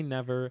 Why can we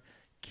never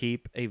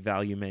keep a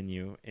value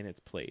menu in its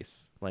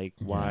place? Like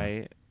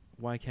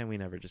why can't we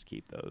never just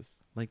keep those?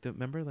 Like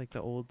remember like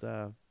the old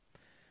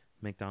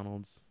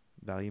McDonald's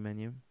value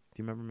menu?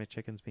 Do you remember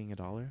McChickens being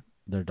 $1?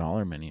 Their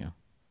dollar menu.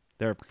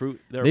 Their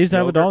fruit. They used to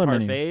have a dollar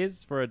menu.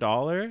 Parfaits for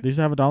 $1. They used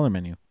to have a dollar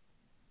menu.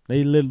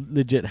 They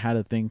legit had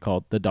a thing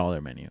called the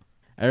dollar menu.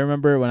 I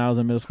remember when I was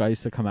in middle school, I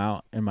used to come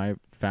out and my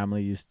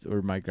family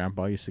or my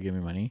grandpa used to give me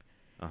money.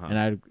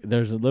 And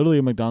there's literally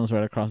a McDonald's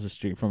right across the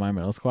street from my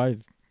middle school.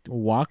 I'd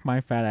walk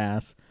my fat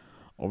ass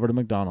over to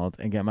McDonald's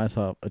and get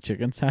myself a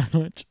chicken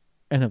sandwich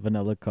and a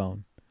vanilla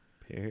cone.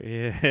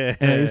 Period.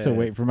 And I used to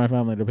wait for my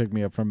family to pick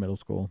me up from middle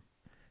school.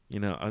 I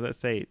was gonna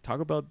say, talk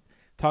about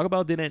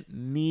didn't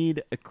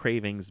need a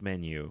cravings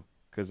menu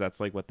because that's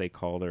like what they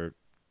call their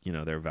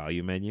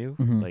value menu,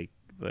 like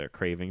their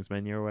cravings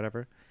menu or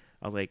whatever.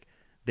 I was like,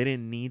 they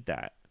didn't need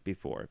that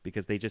before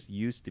because they just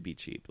used to be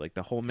cheap. Like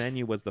the whole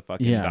menu was the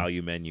fucking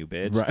value menu,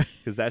 bitch. Right.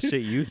 Because that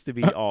shit used to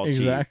be all cheap.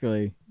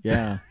 Exactly.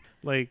 Yeah.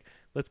 Like,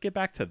 let's get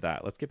back to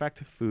that. Let's get back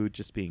to food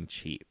just being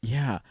cheap.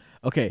 Yeah.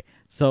 Okay.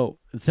 So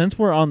since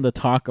we're on the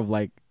talk of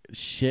like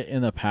shit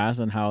in the past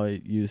and how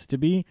it used to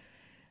be,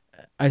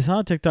 I saw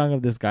a TikTok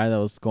of this guy that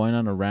was going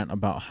on a rant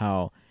about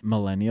how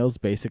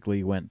millennials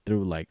basically went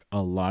through like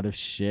a lot of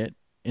shit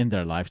in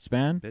their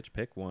lifespan. Bitch,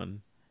 pick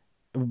one.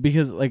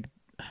 Because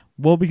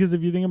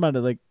if you think about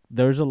it, like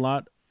there's a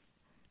lot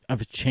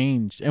of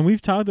change, and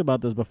we've talked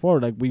about this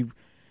before. Like we've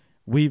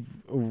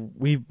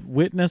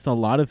witnessed a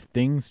lot of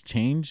things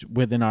change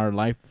within our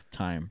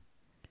lifetime.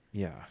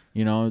 Yeah.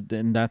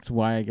 And that's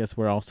why I guess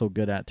we're also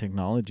good at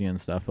technology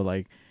and stuff. But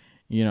like,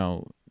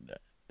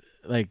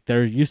 like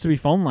there used to be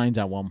phone lines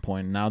at one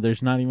point. Now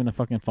there's not even a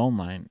fucking phone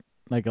line,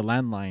 like a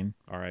landline.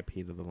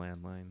 R.I.P. to the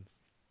landlines.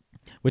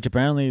 Which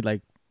apparently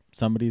like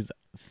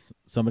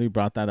somebody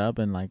brought that up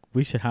and like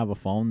we should have a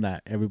phone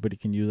that everybody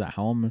can use at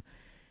home.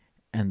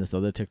 And this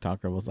other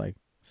TikToker was like,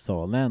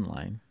 so a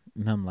landline.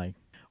 And I'm like,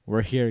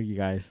 we're here, you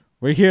guys.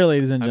 We're here,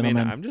 ladies and gentlemen.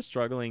 I mean, I'm just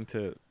struggling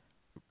to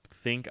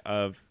think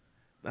of,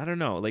 I don't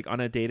know, like on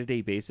a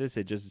day-to-day basis,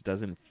 it just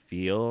doesn't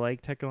feel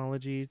like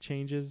technology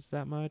changes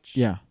that much.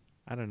 Yeah.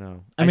 I don't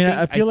know.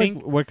 I feel like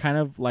we're kind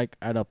of like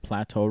at a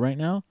plateau right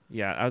now.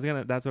 Yeah,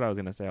 that's what I was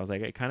going to say. I was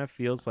like, it kind of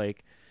feels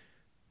like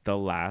the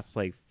last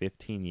like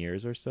 15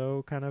 years or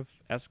so kind of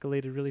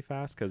escalated really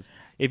fast. Because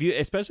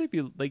especially if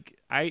you like,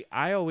 I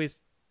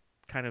always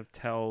kind of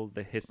tell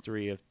the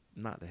history of,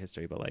 not the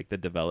history, but like the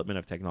development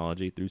of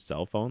technology through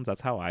cell phones.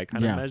 That's how I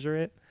kind of measure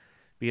it.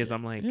 Because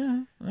I'm like,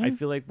 I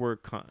feel like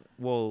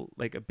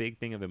like a big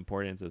thing of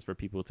importance is for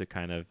people to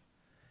kind of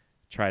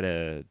try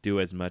to do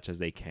as much as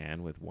they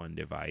can with one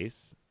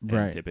device.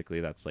 Right. And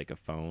typically that's like a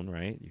phone,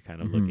 right? You're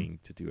kind of looking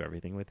to do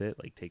everything with it,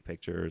 like take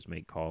pictures,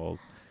 make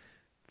calls,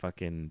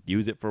 fucking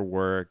use it for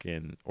work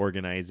and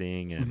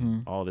organizing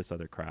and all this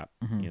other crap,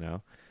 you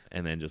know?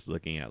 And then just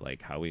looking at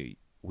like how we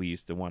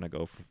used to want to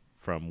go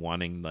from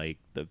wanting like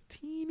the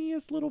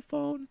teeniest little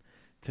phone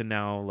to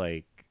now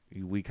like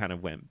we kind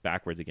of went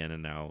backwards again,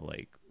 and now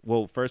like,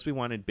 well, first we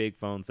wanted big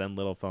phones, then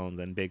little phones,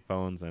 then big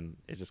phones, and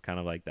it's just kind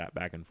of like that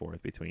back and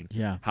forth between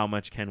how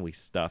much can we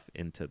stuff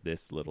into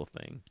this little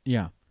thing.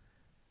 Yeah,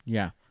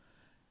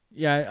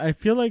 I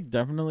feel like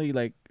definitely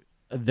like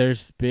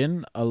there's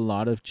been a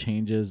lot of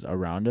changes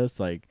around us,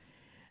 like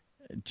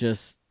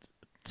just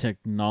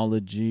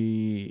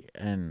technology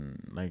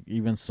and like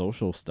even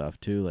social stuff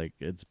too. Like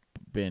it's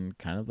been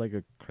kind of like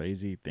a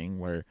crazy thing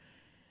where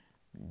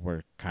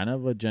we're kind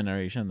of a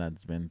generation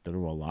that's been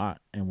through a lot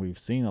and we've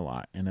seen a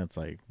lot, and it's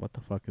like, what the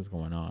fuck is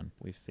going on?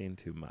 We've seen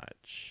too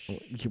much.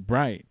 You're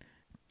right.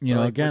 You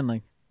know, like, again,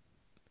 like,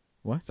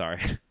 what?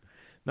 Sorry.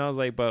 No, I was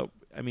like, but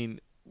I mean,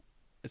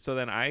 so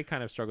then I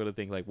kind of struggle to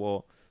think like,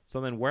 well,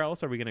 so then where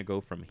else are we going to go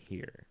from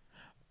here?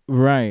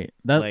 Right.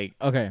 That, like,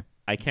 okay.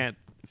 I can't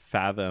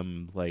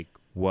fathom like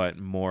what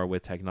more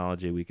with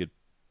technology we could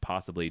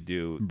possibly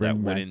do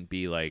wouldn't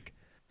be like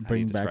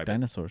bring back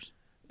dinosaurs.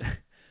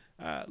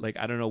 Like,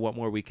 I don't know what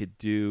more we could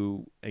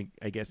do.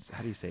 I guess,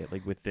 how do you say it?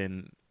 Like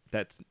within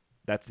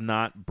that's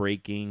not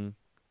breaking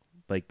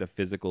like the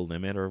physical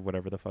limit or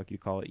whatever the fuck you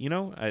call it. You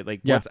know,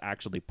 what's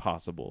actually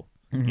possible.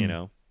 You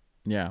know.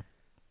 Yeah.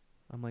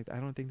 I'm like, I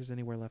don't think there's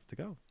anywhere left to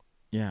go.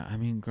 Yeah, I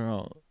mean,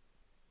 girl,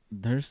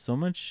 there's so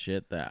much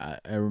shit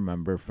that I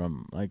remember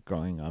from like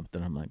growing up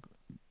that I'm like,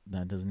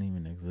 that doesn't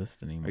even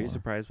exist anymore. Are you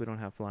surprised we don't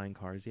have flying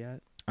cars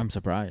yet? I'm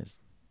surprised.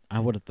 I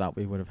would have thought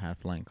we would have had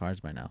flying cars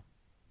by now.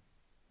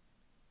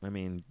 I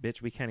mean,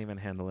 bitch, we can't even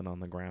handle it on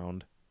the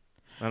ground.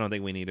 I don't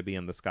think we need to be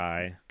in the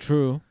sky.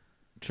 True.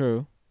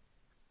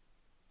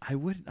 I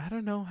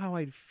don't know how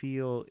I'd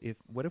feel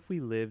what if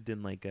we lived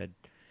in like the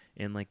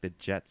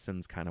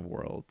Jetsons kind of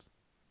world?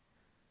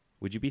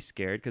 Would you be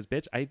scared? Because,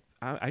 bitch,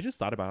 I just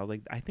thought about it. I was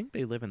like, I think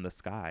they live in the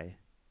sky.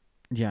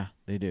 Yeah,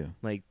 they do.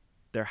 Like,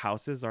 their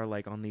houses are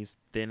like on these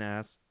thin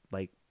ass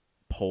like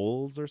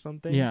poles or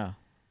something. Yeah.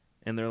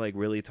 And they're like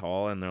really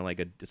tall, and they're like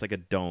it's like a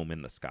dome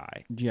in the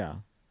sky. Yeah.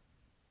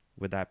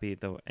 Would that be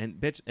and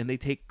they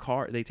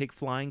take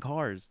flying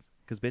cars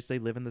because, bitch, they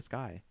live in the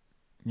sky.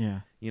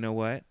 Yeah. You know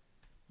what?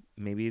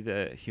 Maybe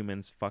the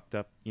humans fucked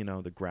up,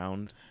 the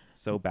ground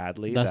so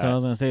badly. That's what I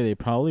was gonna say. They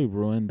probably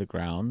ruined the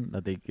ground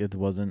that it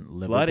wasn't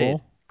livable.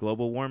 Flooded.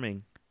 Global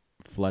warming.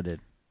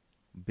 Flooded.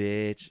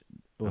 Bitch.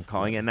 I'm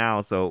calling it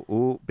now. So,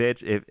 ooh,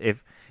 bitch,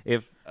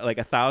 if like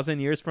 1,000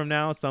 years from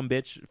now, some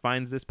bitch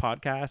finds this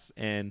podcast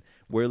and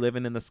we're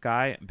living in the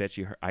sky, bet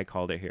you I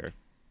called it here.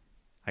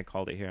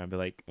 I'd be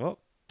like, well,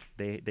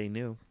 they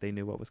knew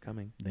what was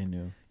coming. They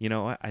knew. You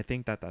know what? I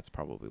think that's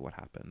probably what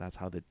happened. That's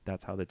how the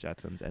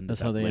Jetsons ended.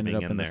 That's how they ended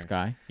up in the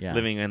sky. Yeah,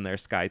 living in their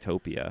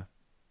Skytopia,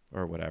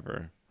 or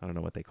whatever. I don't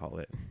know what they call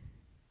it.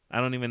 I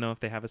don't even know if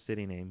they have a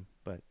city name,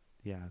 but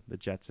yeah, the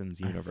Jetsons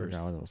universe. I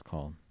forgot what it was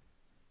called.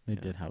 They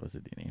did have a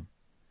city name.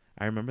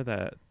 I remember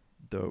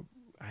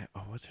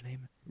what's her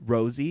name?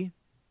 Rosie,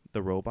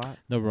 the robot.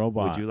 The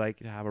robot. Would you like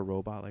to have a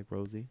robot like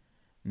Rosie?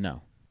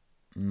 No,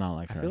 not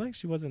like her. I feel like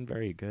she wasn't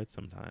very good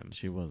sometimes.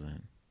 She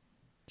wasn't.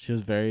 She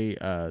was very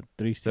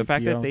 3CPO. The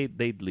fact that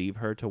they'd leave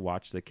her to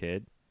watch the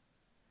kid.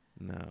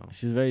 No.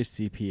 She's very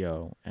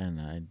CPO,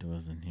 and I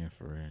wasn't here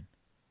for it.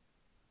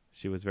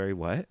 She was very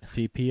what?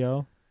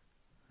 CPO.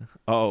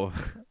 Oh,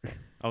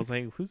 I was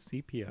like, who's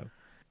CPO?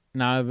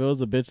 Now, if it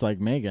was a bitch like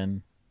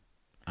Megan,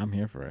 I'm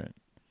here for it.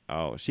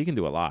 Oh, she can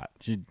do a lot.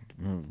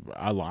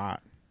 A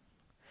lot.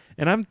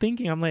 And I'm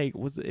thinking, I'm like,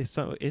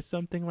 is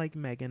something like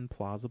Megan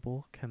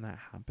plausible? Can that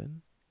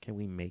happen? Can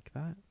we make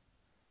that?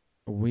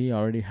 We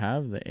already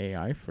have the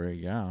AI for it,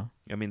 yeah.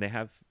 I mean, they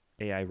have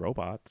AI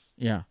robots.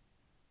 Yeah.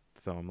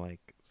 So I'm like,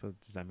 so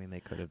does that mean they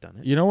could have done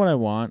it? You know what I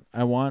want?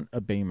 I want a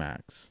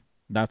Baymax.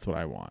 That's what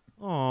I want.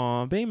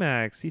 Aw,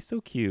 Baymax. He's so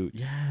cute.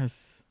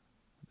 Yes.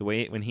 The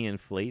way when he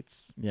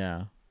inflates.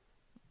 Yeah.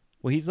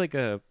 Well, he's like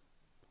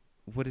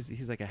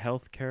he's like a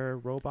healthcare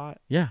robot.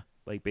 Yeah.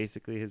 Like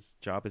basically his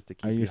job is to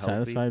keep you healthy. Are you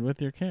satisfied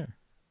with your care?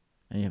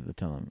 And you have to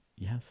tell him,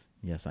 yes,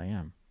 I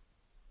am.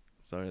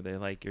 So are they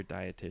like your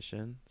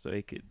dietitian? So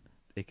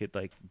it could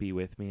like be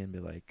with me and be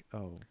like,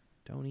 oh,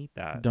 don't eat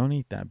that. Don't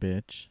eat that,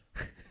 bitch.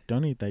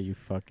 Don't eat that, you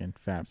fucking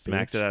fat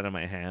Smacks bitch. it out of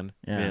my hand.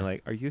 Yeah. Being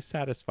like, are you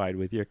satisfied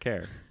with your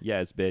care?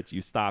 Yes, bitch.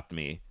 You stopped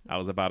me. I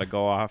was about to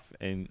go off,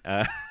 and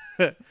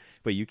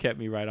but you kept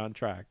me right on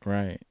track.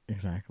 Right.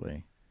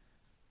 Exactly.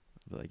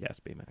 Be like, yes,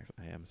 Baymax,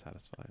 I am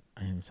satisfied.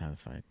 I am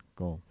satisfied.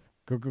 Go.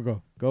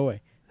 Go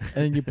away.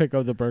 And then you pick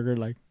up the burger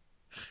like.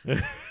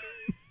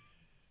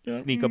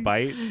 Sneak a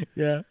bite.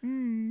 Yeah.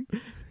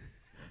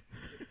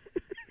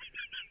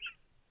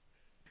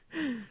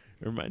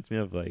 It reminds me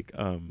of like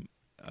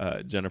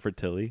Jennifer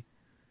Tilly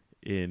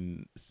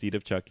in Seed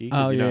of Chucky.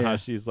 Oh, You know yeah, how yeah.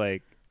 she's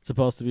like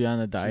Supposed to be on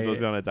a she's diet. supposed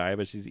to be on a diet,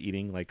 but she's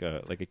eating like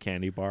a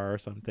candy bar or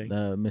something.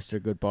 The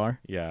Mr. Good Bar.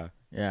 Yeah.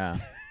 Yeah.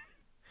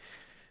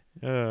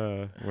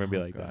 We're gonna be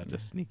Oh, like God. that,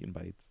 just sneaking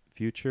bites.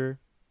 Future,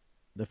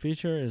 The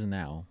future is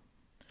now.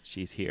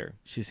 she's here.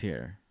 She's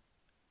here.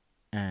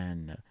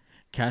 And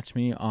catch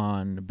me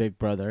on Big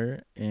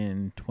Brother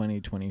in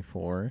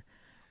 2024,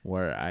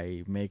 where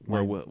I make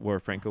Where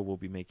Franco will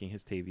be making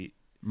his TV.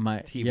 my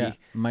TV. yeah,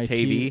 my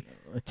TV.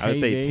 I would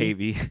say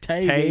TV.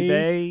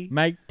 TV.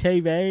 Mike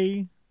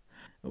TV,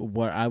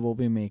 where I will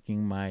be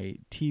making my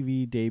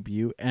TV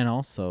debut and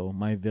also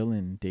my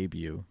villain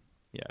debut.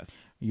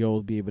 Yes.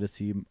 You'll be able to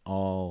see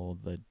all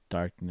the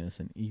darkness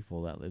and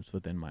evil that lives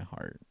within my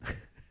heart.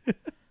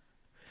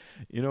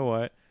 You know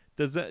what?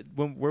 Does that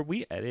where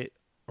we edit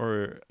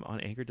or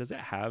on Anchor, does it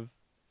have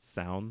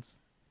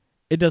sounds?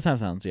 It does have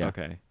sounds, yeah.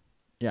 Okay.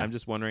 Yeah. I'm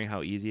just wondering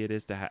how easy it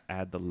is to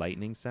add the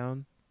lightning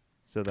sound,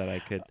 so that I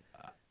could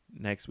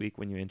next week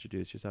when you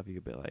introduce yourself, you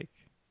could be like,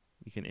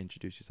 you can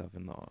introduce yourself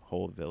in the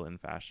whole villain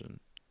fashion.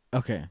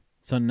 Okay.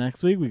 So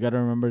next week we got to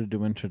remember to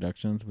do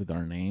introductions with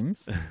our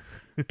names,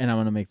 and I'm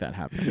gonna make that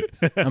happen.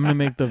 I'm gonna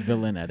make the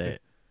villain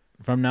edit.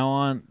 From now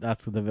on,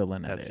 that's the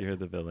villain edit. You're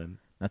the villain.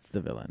 That's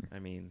the villain. I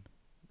mean,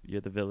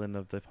 you're the villain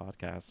of the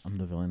podcast. I'm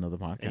the villain of the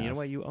podcast. And you know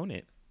what? You own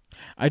it.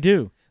 I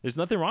do. There's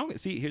nothing wrong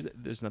with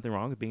there's nothing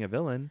wrong with being a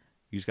villain.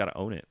 You just got to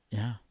own it.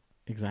 Yeah,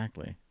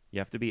 exactly. You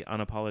have to be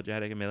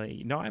unapologetic and be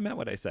like, no, I meant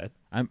what I said.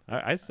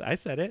 I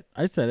said it.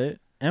 I said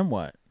it. And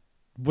what?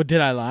 What,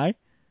 did I lie?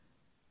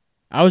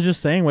 I was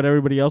just saying what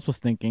everybody else was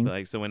thinking.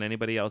 Like, so when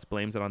anybody else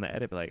blames it on the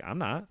edit, be like, I'm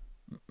not.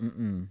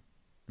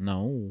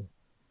 No.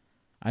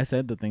 I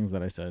said the things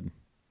that I said.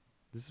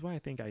 This is why I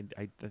think I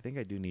think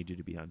I do need you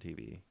to be on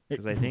TV,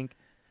 because I think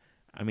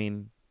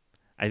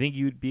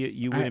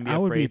you wouldn't be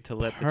afraid to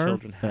let the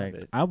children have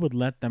it. I would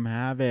let them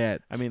have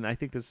it. I mean, I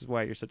think this is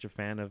why you're such a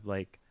fan of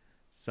like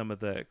some of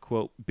the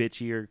quote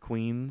bitchier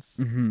queens,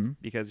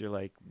 because you're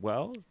like,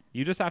 well,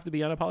 you just have to be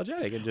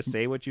unapologetic and just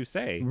say what you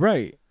say.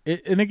 Right.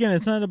 And again,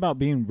 it's not about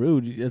being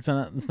rude. It's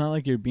not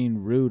like you're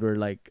being rude or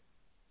like,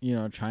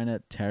 trying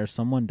to tear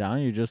someone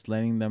down. You're just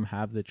letting them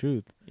have the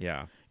truth.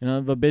 Yeah.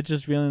 If a bitch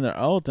is feeling their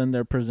oat and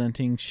they're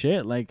presenting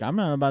shit, like, I'm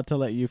not about to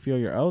let you feel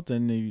your oat,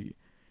 and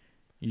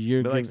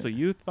you're like, so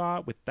you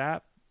thought with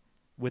that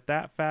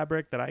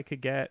fabric that I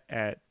could get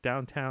at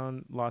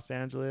downtown Los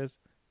Angeles,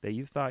 that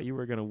you thought you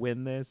were going to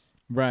win this?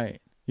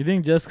 Right. You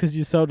think just because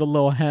you sewed a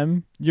little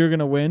hem, you're going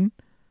to win?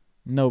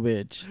 No,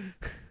 bitch.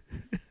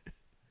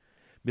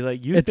 Be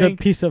like, it's a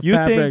piece of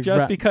fabric. You think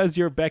just because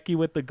you're Becky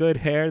with the good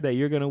hair that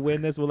you're going to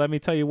win this? Well, let me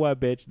tell you what,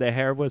 bitch. The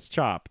hair was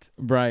chopped.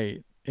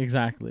 Right.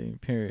 Exactly.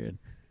 Period.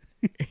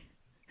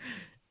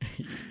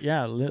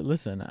 Yeah.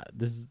 Listen,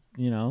 this is,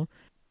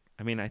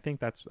 I mean, I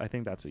think that's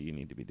what you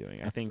need to be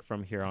doing. I think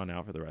from here on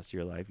out for the rest of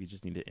your life, you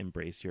just need to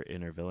embrace your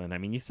inner villain. I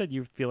mean, you said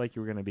you feel like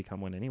you were going to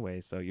become one anyway.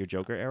 So your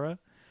Joker era,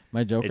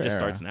 my Joker it just era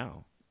starts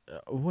now.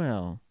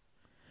 Well,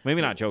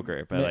 maybe not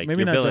Joker, but like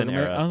maybe your not villain Joker.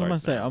 era. I was going to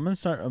say, now. I'm going to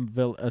start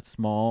a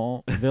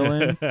small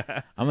villain.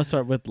 I'm going to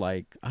start with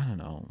like, I don't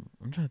know.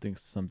 I'm trying to think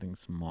of something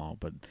small,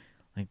 but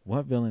like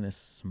what villain is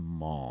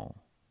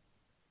small?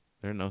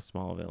 There are no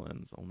small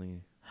villains,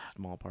 only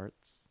small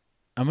parts.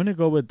 I'm going to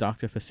go with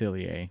Dr.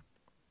 Facilier.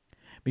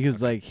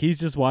 Because like he's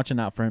just watching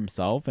out for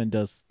himself and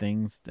does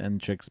things and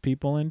tricks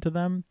people into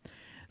them.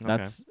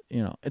 That's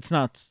it's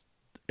not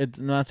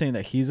saying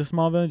that he's a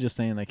small villain, just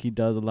saying like he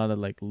does a lot of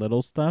like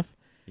little stuff.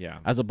 Yeah.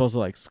 As opposed to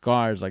like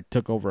Scars like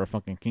took over a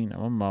fucking kingdom.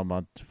 I'm not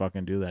about to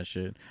fucking do that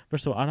shit.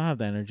 First of all, I don't have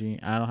the energy.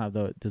 I don't have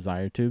the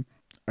desire to.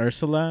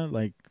 Ursula,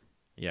 like,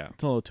 yeah,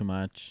 it's a little too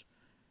much.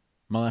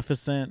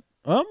 Maleficent.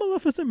 Oh,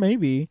 Maleficent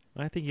maybe.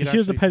 I think you'd she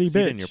was a petty succeed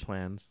bitch in your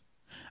plans.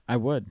 I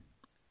would.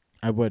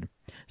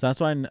 So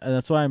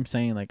that's why I'm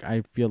saying like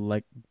I feel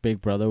like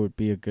Big Brother would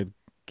be a good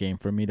game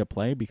for me to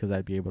play because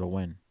I'd be able to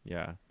win.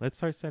 Yeah. Let's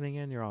start sending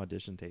in your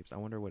audition tapes. I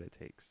wonder what it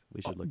takes.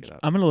 We should look it up.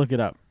 I'm gonna look it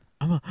up.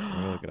 I'm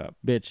gonna look it up.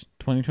 Bitch,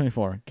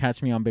 2024.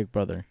 Catch me on Big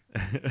Brother.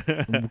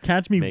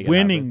 Catch me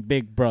winning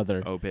Big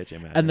Brother. Oh, bitch,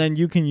 imagine. And then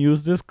you can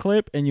use this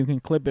clip and you can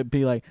clip it.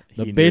 Be like,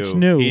 the He bitch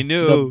knew. knew. He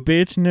knew. The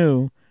bitch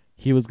knew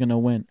he was gonna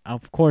win.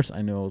 Of course,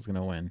 I knew I was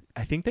gonna win.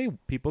 I think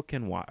people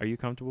can watch. Are you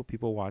comfortable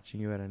people watching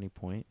you at any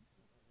point?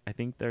 I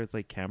think there's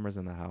like cameras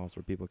in the house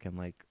where people can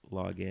like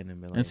log in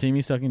and be like, And see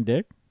me sucking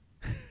dick.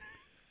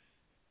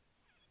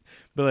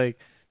 but like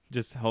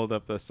just hold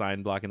up a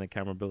sign blocking the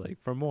camera, but like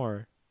for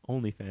more,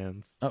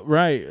 OnlyFans.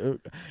 Right.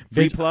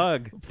 Free Bitch,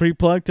 plug. free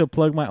plug to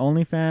plug my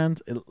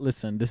OnlyFans.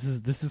 Listen, this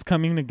is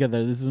coming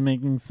together. This is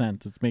making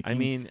sense. It's making. I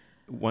mean,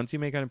 once you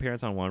make an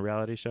appearance on one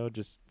reality show,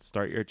 just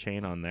start your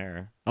chain on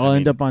there. I'll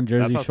end up on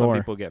Jersey that's how Shore.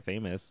 Some people get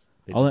famous.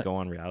 They I'll just go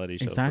on reality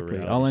shows. Exactly.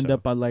 For I'll end show.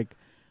 up on like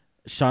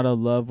Shot of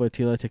Love with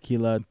Tila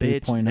Tequila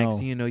 3.0. Next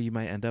thing you know, you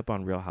might end up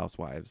on Real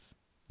Housewives.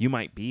 You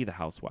might be the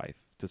housewife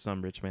to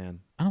some rich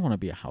man. I don't want to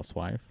be a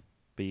housewife.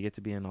 But you get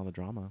to be in all the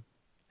drama,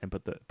 and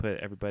put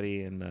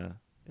everybody in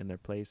their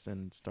place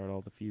and start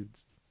all the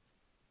feuds.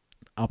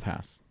 I'll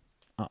pass.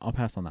 I'll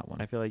pass on that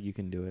one. I feel like you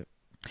can do it.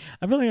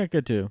 I feel like I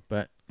could too,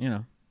 but I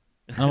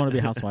don't want to be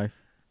a housewife.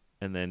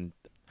 And then,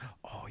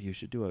 you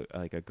should do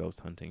a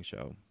ghost hunting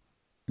show.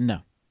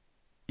 No.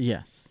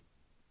 Yes.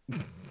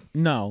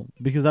 No,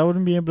 because I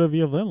wouldn't be able to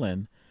be a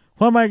villain.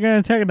 What am I gonna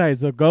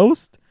antagonize? A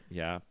ghost?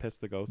 Yeah, piss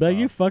the ghost Like, off.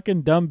 you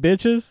fucking dumb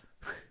bitches.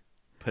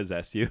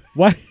 Possess you.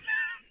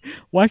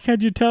 Why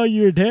can't you tell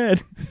you're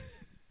dead?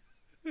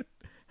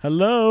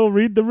 Hello,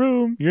 read the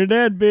room. You're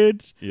dead,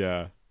 bitch.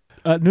 Yeah.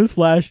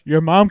 Newsflash,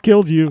 your mom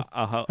killed you.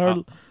 I'll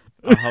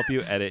help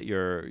you edit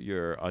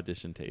your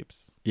audition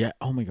tapes. Yeah.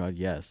 Oh my God.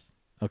 Yes.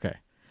 Okay.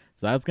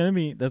 So that's gonna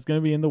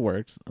be in the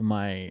works.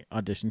 My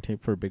audition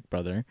tape for Big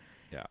Brother.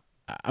 Yeah.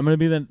 I'm gonna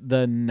be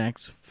the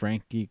next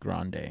Frankie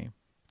Grande,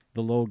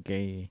 the little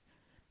gay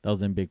that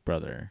was in Big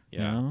Brother. Yeah.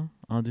 You know?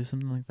 I'll do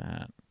something like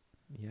that.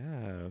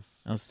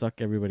 Yes. I'll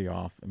suck everybody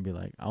off and be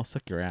like, I'll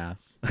suck your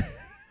ass.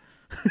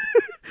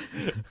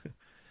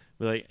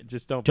 Be like,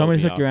 just don't. Do you want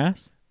me to vote suck your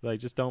ass? Like,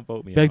 just don't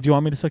vote me Be like, off. do you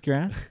want me to suck your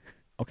ass?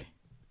 Okay.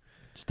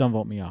 Just don't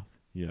vote me off.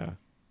 Yeah.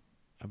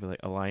 I'd be like,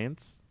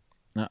 alliance.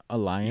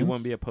 Alliance. You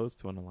won't be opposed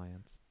to an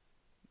alliance.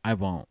 I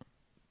won't.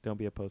 Don't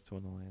be opposed to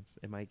an alliance.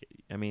 It might.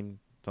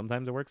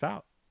 Sometimes it works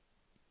out.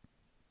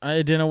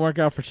 It didn't work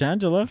out for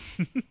Shangela.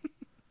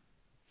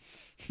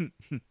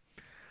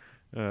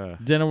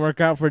 Didn't work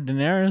out for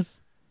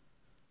Daenerys.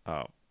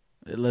 Oh.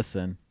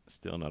 Listen.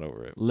 Still not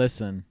over it.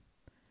 Listen.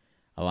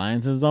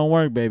 Alliances don't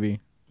work,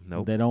 baby.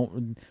 Nope. They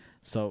don't.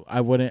 So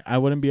I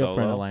wouldn't be up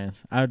for an Solo?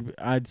 alliance.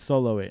 I'd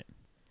solo it.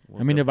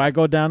 If I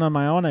go down on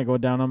my own, I go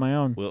down on my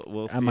own.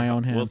 We'll at see my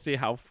own hand. We'll see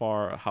how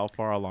far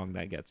along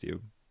that gets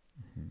you.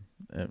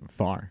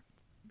 Far.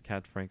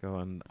 Cat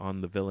Franco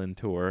on the villain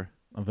tour.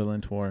 A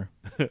villain tour.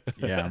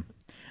 Yeah.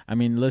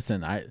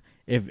 Listen,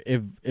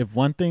 if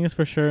one thing is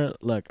for sure,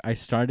 look, I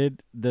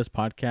started this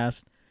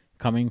podcast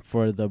coming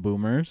for the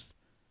boomers.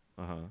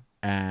 Uh-huh.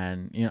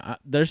 And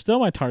they're still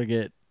my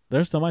target.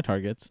 They're still my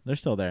targets. They're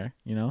still there,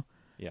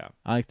 Yeah.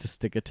 I like to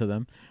stick it to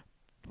them.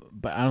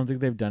 But I don't think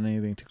they've done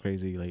anything too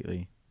crazy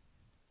lately.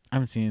 I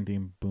haven't seen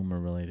anything boomer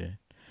related.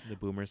 The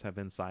boomers have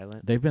been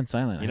silent. They've been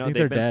silent. I think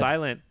they've been dead.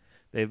 silent.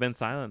 They've been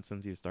silent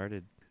since you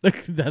started.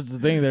 That's the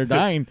thing. They're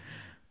dying.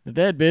 They're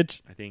dead,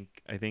 bitch.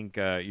 I think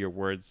your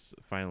words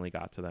finally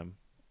got to them.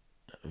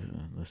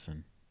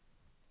 Listen.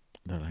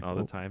 They're like all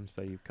the times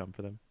that you've come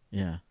for them.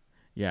 Yeah.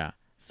 Yeah.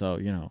 So,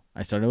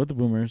 I started with the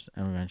boomers.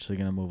 I'm eventually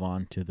going to move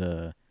on to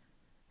the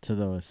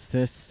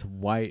cis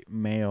white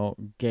male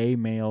gay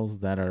males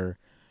that are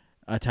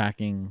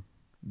attacking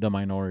the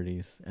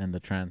minorities and the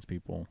trans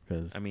people,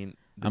 because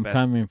I'm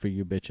coming for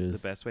you bitches. The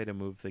best way to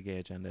move the gay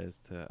agenda is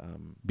to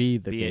be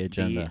the gay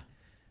agenda.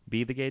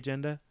 Be the gay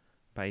agenda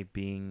by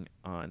being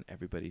on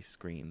everybody's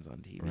screens on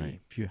TV.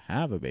 Right. If you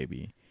have a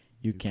baby,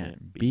 you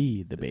can't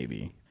be the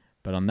baby.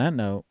 But on that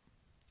note,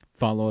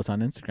 follow us on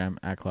Instagram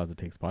at Closet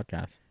Takes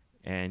Podcast.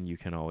 And you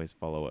can always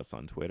follow us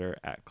on Twitter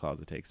at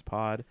Closet Takes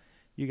Pod.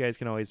 You guys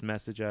can always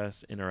message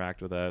us,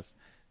 interact with us,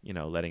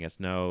 letting us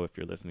know if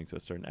you're listening to a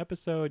certain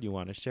episode, you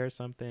want to share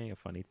something, a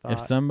funny thought.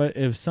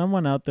 If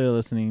someone out there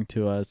listening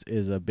to us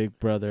is a Big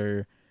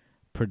Brother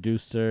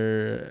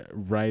producer,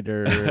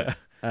 writer,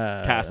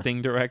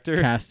 casting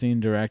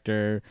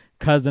director,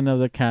 cousin of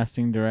the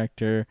casting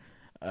director,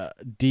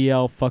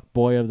 DL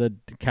fuckboy of the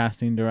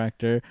casting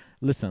director,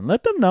 listen,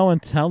 let them know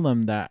and tell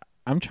them that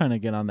I'm trying to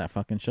get on that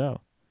fucking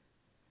show.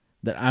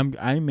 That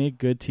I make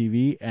good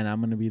TV and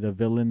I'm gonna be the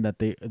villain that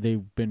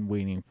they've been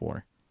waiting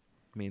for.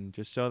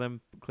 Just show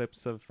them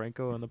clips of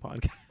Franco on the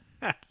podcast.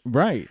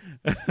 Right.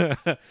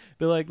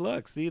 Be like,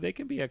 look, see, they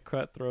can be a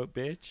cutthroat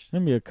bitch.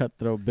 Let me be a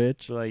cutthroat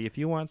bitch. So, if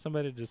you want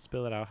somebody to just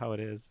spill it out how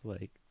it is,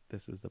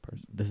 this is the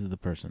person. This is the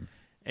person.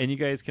 And you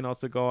guys can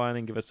also go on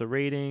and give us a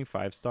rating,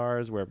 5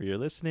 stars, wherever you're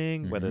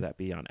listening, whether that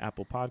be on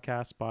Apple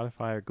Podcasts,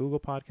 Spotify, or Google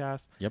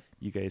Podcasts. Yep.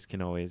 You guys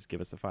can always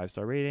give us a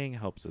 5-star rating.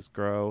 Helps us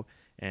grow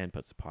and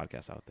puts the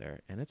podcast out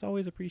there. And it's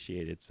always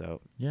appreciated. So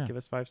give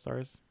us 5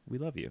 stars. We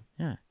love you.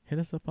 Yeah. Hit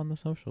us up on the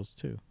socials,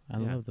 too. I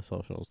love the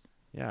socials.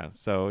 Yeah.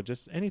 So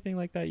just anything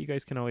like that, you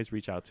guys can always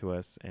reach out to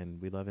us. And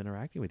we love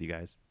interacting with you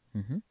guys.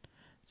 Mm-hmm.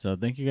 So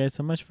thank you guys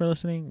so much for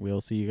listening. We'll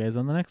see you guys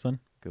on the next one.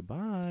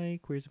 Goodbye,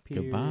 queers and peers.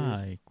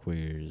 Goodbye,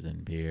 queers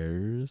and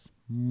peers.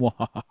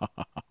 I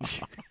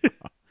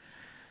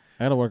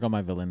gotta work on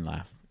my villain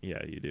laugh.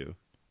 Yeah, you do.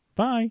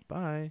 Bye.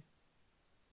 Bye.